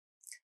residential.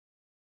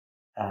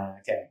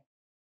 Okay.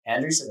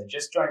 Andrew says, I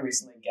just joined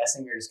recently,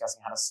 guessing you're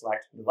discussing how to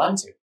select who to lend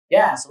to.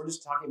 Yeah, so we're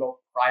just talking about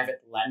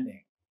private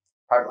lending.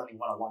 Private Lending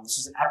 101. This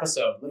was an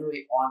episode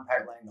literally on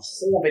private lending. The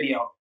whole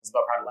video is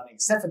about private lending,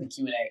 except for the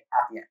Q&A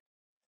at the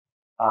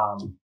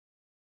end.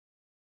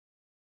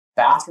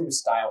 Bathroom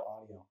style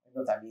audio. I don't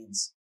know what that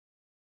means.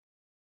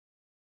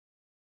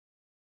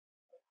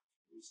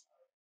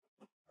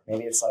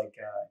 Maybe it's like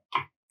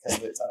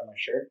because it's under my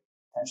shirt,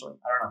 potentially.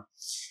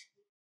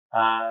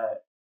 I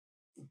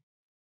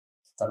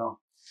don't know.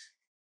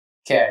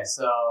 Okay,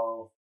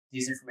 so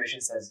these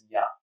information says,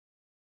 yeah.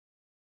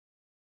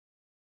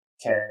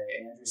 Okay,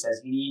 Andrew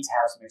says, you need to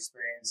have some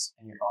experience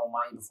in your own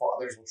money before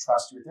others will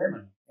trust you with their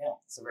money. Yeah,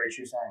 that's a very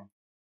true saying.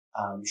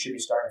 You should be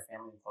starting a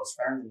family and close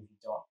friends, and if you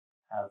don't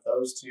have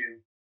those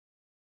two,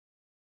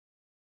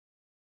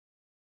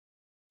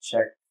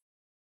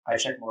 I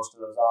check most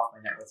of those off.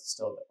 My net worth is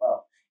still a bit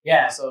low.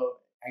 Yeah,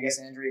 so I guess,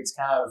 Andrew, it's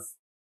kind of,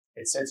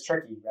 it's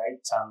tricky, right?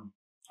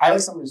 I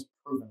like someone who's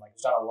proven, like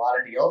who's done a lot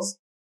of deals,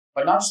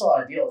 but not just a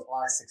lot of deals, a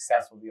lot of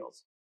successful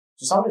deals.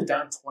 So someone who's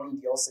done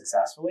 20 deals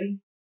successfully,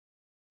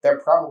 they're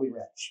probably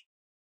rich.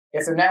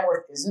 If their net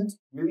worth isn't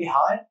really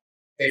high,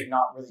 they've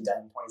not really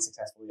done 20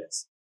 successful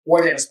deals.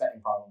 Or they have a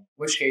spending problem, in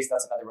which case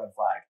that's another red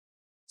flag.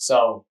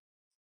 So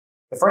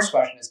the first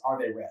question is, are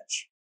they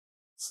rich?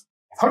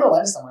 If I'm going to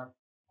lend to someone,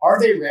 are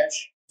they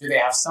rich? Do they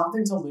have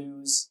something to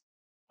lose?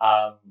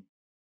 Are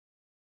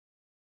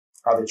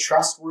they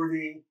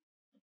trustworthy?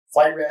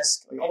 Flight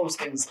risk? Like all those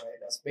things, right?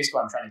 That's basically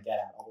what I'm trying to get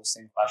at, all those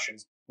same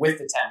questions with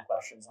the 10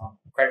 questions on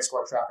credit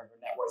score, track record,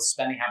 net worth,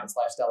 spending habits,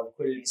 lifestyle,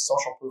 liquidity,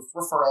 social proof,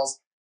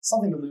 referrals,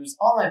 something to lose,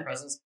 online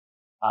presence,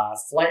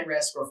 flight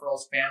risk,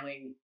 referrals,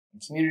 family,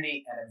 and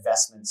community, and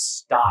investment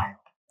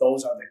style.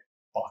 Those are the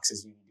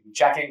boxes you need to be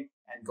checking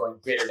and going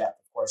greater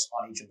depth, of course,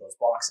 on each of those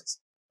boxes.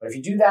 But if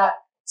you do that,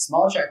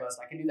 small checklist,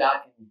 I can do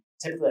that in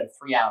typically like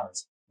 3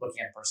 hours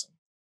looking at a person.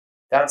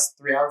 That's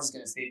 3 hours is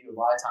going to save you a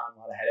lot of time, a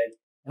lot of headache.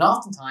 And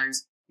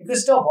oftentimes, you could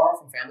still borrow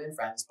from family and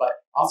friends, but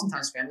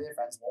oftentimes family and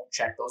friends won't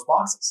check those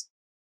boxes,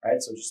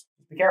 right? So just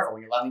be careful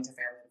when you're lending to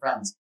family and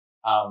friends.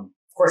 Of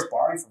course,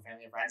 borrowing from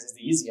family and friends is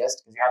the easiest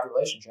because you have the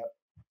relationship.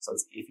 So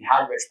if you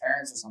had rich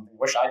parents or something,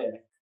 wish I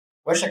did.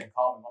 Wish I could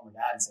call my mom or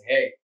dad and say,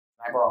 hey,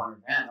 can I borrow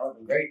 $100,000? That would have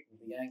been great in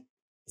the beginning.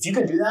 If you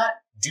can do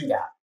that, do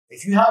that.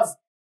 If you have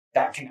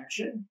that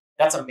connection,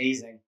 that's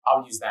amazing. I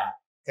would use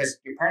that because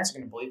your parents are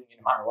going to believe in you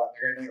no matter what.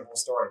 They're going to know your whole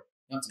story.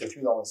 You don't have to go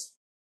through all this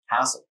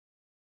hassle.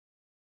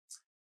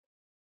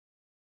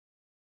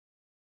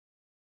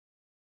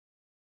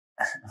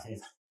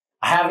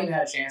 I haven't even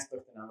had a chance to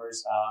look at the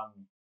numbers.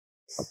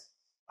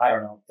 I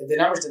don't know. The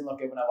numbers didn't look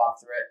good when I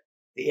walked through it.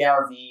 The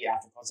ARV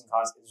after closing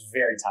costs is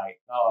very tight.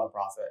 Not a lot of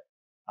profit.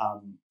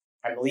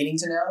 I'm leaning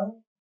to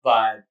no,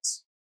 but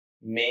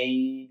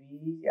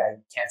maybe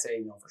I can't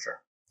say no for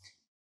sure.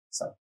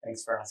 So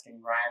thanks for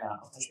asking, Ryan.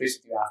 I'll touch base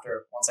with you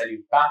after once I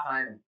do bath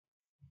time. And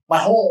my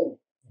whole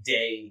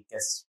day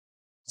gets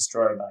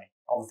destroyed by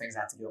all the things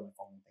I have to do on my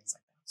phone and things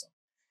like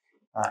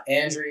that. So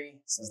Andrew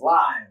says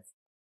live.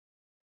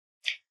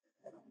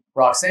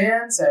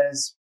 Roxanne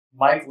says,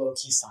 Mike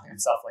low-key saw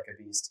himself like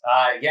a beast.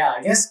 Yeah,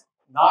 I guess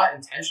not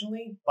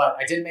intentionally, but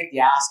I did make the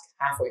ask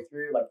halfway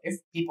through. Like if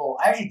people,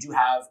 I actually do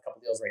have a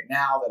couple deals right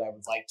now that I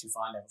would like to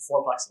fund. I have a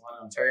 4-plex in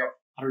London, Ontario,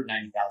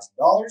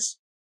 $190,000.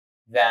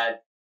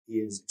 That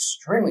is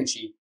extremely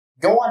cheap.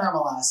 Go on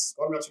MLS,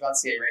 go to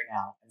realtor.ca right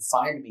now and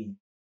find me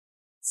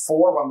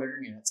 4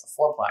 one-bedroom units,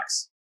 a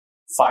 4-plex,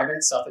 5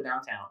 minutes south of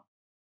downtown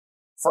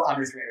for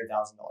under $300,000 right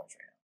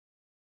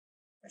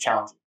now. I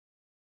challenge you.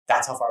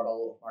 That's how far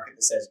below the market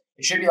this is.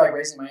 It should be like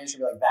raising money. It should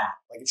be like that.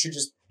 Like it should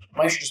just,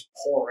 money should just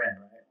pour in,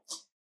 right?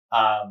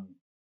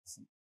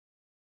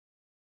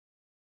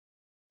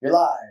 You're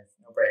live.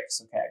 No breaks.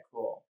 Okay,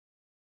 cool.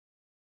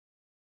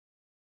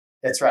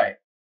 That's right.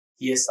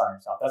 He is selling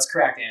himself. That's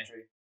correct,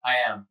 Andrew. I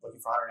am looking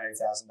for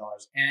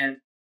 $190,000, and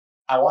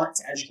I want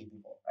to educate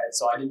people, right?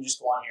 So I didn't just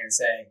go on here and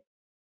say,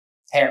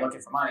 hey, I'm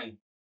looking for money.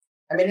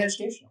 I made it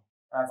educational.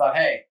 And I thought,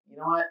 hey, you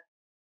know what?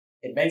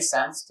 It makes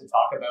sense to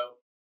talk about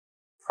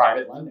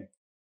private lending.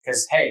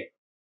 Because, hey,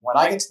 when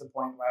I get to the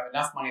point where I have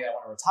enough money that I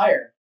want to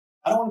retire,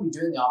 I don't want to be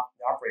doing the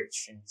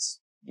operations,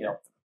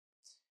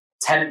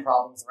 tenant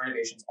problems,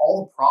 renovations,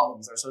 all the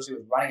problems that are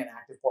associated with running an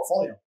active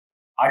portfolio.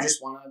 I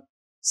just want to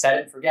set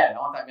it and forget. I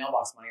want that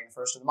mailbox money in the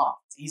first of the month.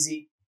 It's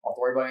easy. I don't have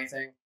to worry about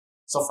anything.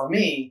 So for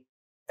me,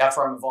 that's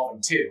where I'm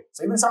evolving too.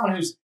 So even someone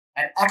who's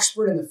an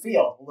expert in the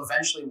field will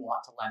eventually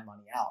want to lend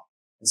money out.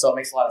 And so it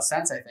makes a lot of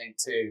sense, I think,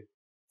 to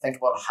think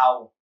about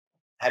how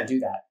to do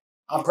that.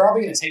 I'm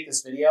probably going to take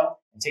this video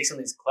and take some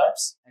of these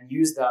clips and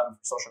use them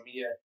for social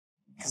media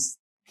because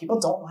people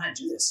don't want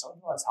to do this. Some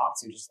people I talk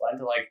to just lend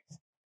to like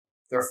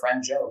their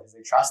friend Joe because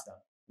they trust them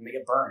and they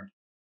get burned,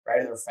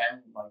 right? Or their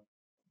friend like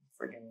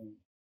freaking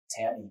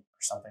Tammy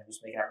or something,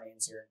 just making our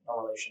names here, no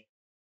relation.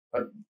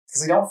 But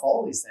because they don't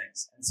follow these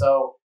things. And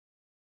so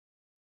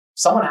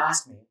someone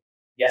asked me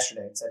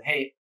yesterday and said,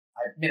 hey,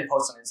 I made a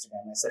post on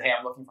Instagram. And I said, hey,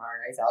 I'm looking for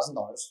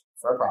 $190,000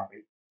 for a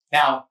property.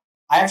 Now,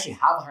 I actually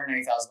have $190,000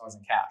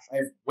 in cash. I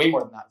have way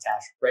more than that in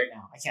cash right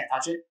now. I can't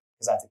touch it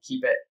because I have to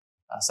keep it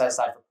set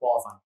aside for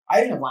qualifying. I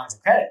even have lines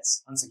of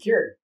credits,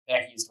 unsecured, that I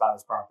can use to buy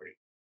this property.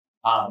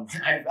 I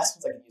have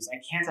investments I can use.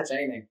 I can't touch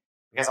anything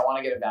because I want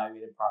to get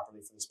evaluated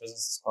properly for this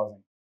business that's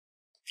closing.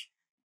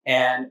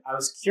 And I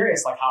was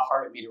curious, like how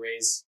hard it'd be to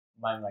raise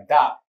money like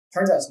that.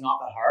 Turns out it's not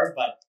that hard,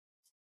 but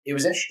it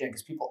was interesting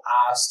because people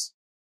asked,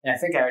 and I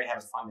think I already have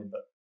it funded,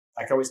 but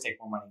I could always take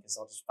more money because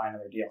I'll just find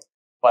another deal.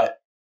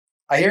 But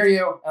I hear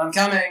you, and I'm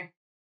coming.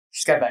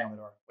 Just gotta bang on the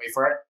door. Wait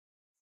for it.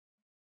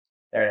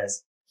 There it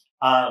is.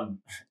 What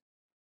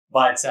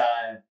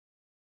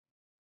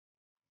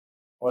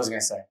was I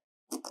gonna say?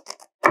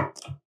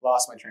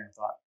 Lost my train of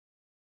thought.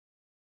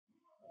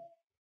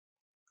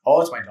 Oh,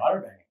 it's my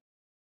daughter banging.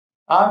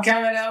 I'm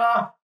coming,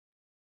 Emma.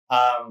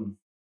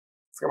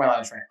 Forgot my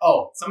line of train.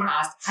 Oh, someone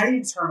asked, how do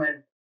you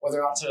determine whether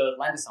or not to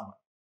lend to someone?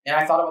 And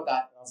I thought about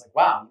that, and I was like,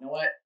 wow, you know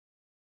what?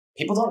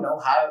 People don't know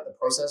the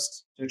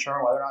process to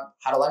determine whether or not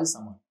how to lend to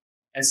someone.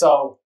 And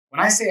so when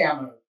I say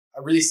I'm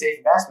a really safe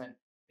investment,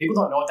 people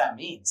don't know what that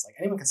means. Like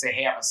anyone can say,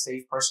 hey, I'm a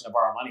safe person to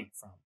borrow money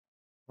from.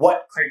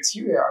 What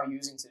criteria are you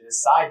using to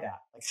decide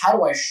that? Like, how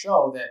do I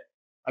show that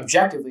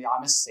objectively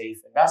I'm a safe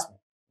investment?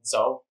 And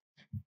so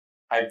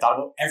I thought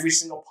about every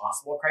single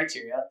possible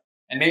criteria,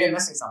 and maybe I'm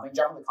missing something.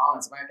 Jump in the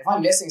comments. If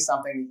I'm missing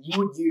something that you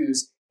would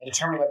use in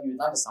determining whether you would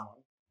lend to someone,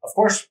 of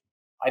course,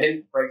 I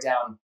didn't break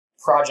down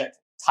project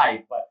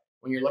type, but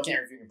when you're looking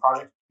at reviewing a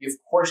project, you of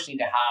course need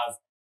to have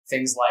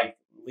things like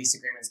lease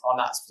agreements on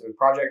that specific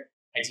project.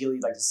 Ideally,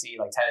 you'd like to see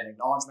like tenant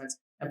acknowledgements,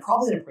 and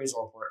probably an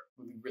appraisal report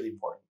would be really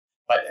important.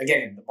 But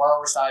again, the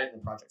borrower side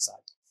and the project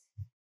side.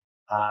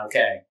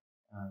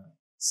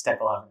 Step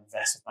 11,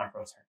 invest with Mike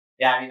Rosehart.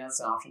 Yeah, I mean, that's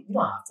an option. You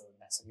don't have to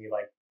invest in me.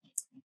 Like,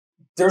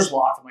 there's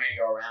lots of money to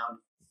go around.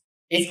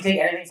 If you take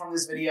anything from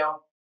this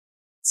video,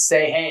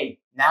 say, hey,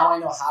 now I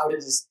know how to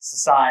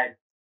decide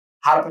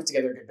how to put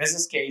together a good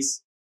business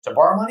case to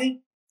borrow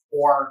money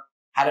or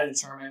how to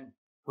determine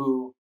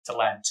who to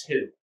lend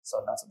to.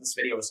 So that's what this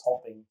video is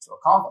hoping to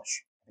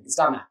accomplish. I think it's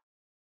done that.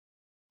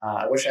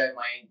 I wish I had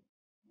money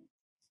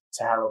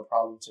to have a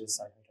problem to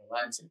decide who to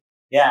lend to.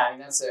 Yeah, I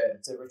mean, it's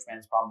a rich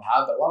man's problem to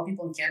have, but a lot of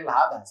people in Canada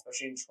have that,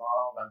 especially in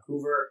Toronto,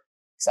 Vancouver,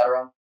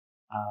 etc.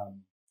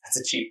 That's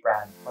a cheap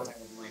brand. $1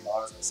 million,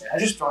 I say. I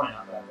just thrown it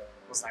out there.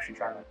 I wasn't actually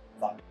trying to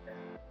buy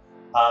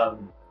it.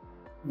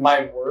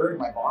 My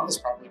bond is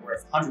probably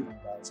worth $100 million.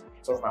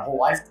 So over my whole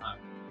lifetime,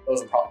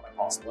 those are probably my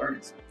possible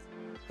earnings.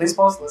 Please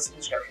post a list in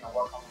the description of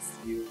what comments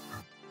you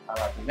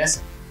might be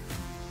missing.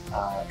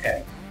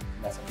 Okay,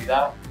 definitely do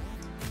that.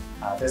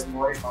 There's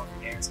mortgage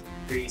monthly payments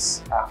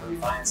increase after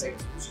refinancing,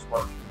 which is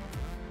working.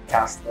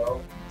 Cash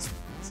flow.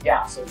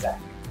 Yeah, so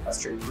exactly. That's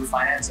true.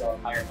 Refinance, you'll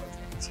have higher mortgage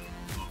payments.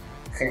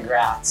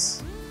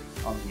 Congrats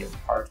on the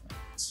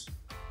apartment.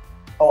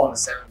 Oh, on the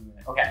 7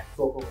 unit. Okay,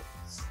 cool.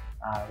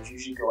 Which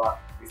usually go up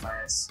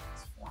refinance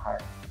higher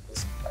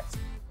listing price.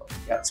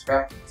 Yeah, that's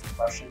correct. That's the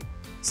question.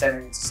 7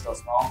 units is still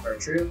small. Very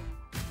true.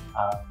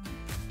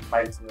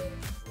 Mike, the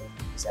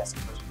enthusiastic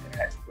person on the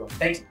internet. Cool.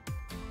 Thank you.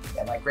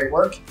 Yeah, Mike, great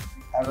work.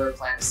 Ever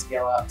plan to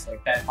scale up to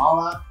like Ben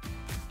Mala?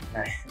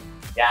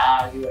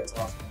 Yeah, I do like to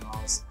watch Ben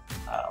Mala's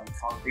on the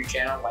Concrete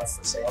channel, Life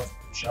for Sale,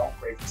 show.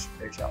 Great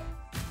show.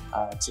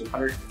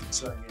 200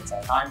 units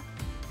at a time.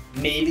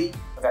 Maybe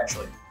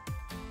eventually.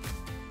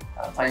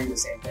 Planning to do the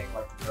same thing,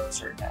 like to grow a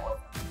certain network.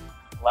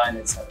 Lend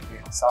instead of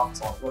doing it myself.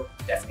 It's all work.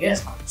 Definitely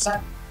is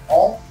 100%.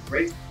 All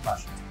great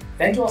questions.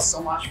 Thank you all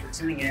so much for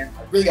tuning in.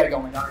 I really got to go.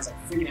 My daughter's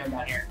like freaking out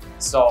down here.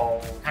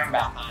 So coming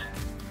back on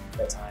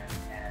bedtime,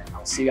 and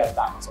I'll see you guys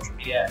back on social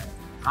media. And if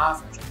you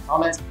have, check the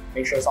comments.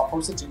 Make sure it's all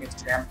posted to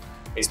Instagram,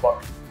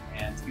 Facebook,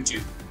 and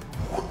YouTube.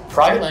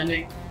 Private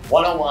lending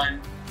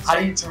 101. How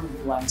do you determine who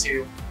to lend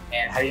to,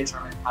 and how do you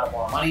determine how to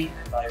borrow money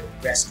and evaluate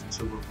risk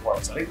to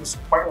reward? So I think it was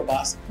quite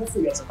robust.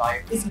 Hopefully you got some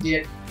value. If you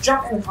did,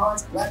 jump in the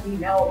comments and let me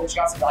know that you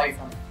got some value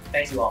from it.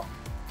 Thank you all.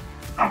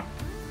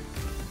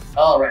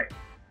 All right.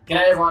 Good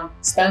night, everyone.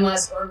 Spend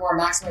less, earn more,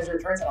 maximize your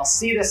returns, and I'll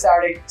see you this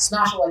Saturday.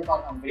 Smash the like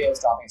button on the video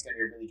stopping. It's going to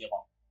be a really good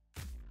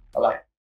one. Bye-bye.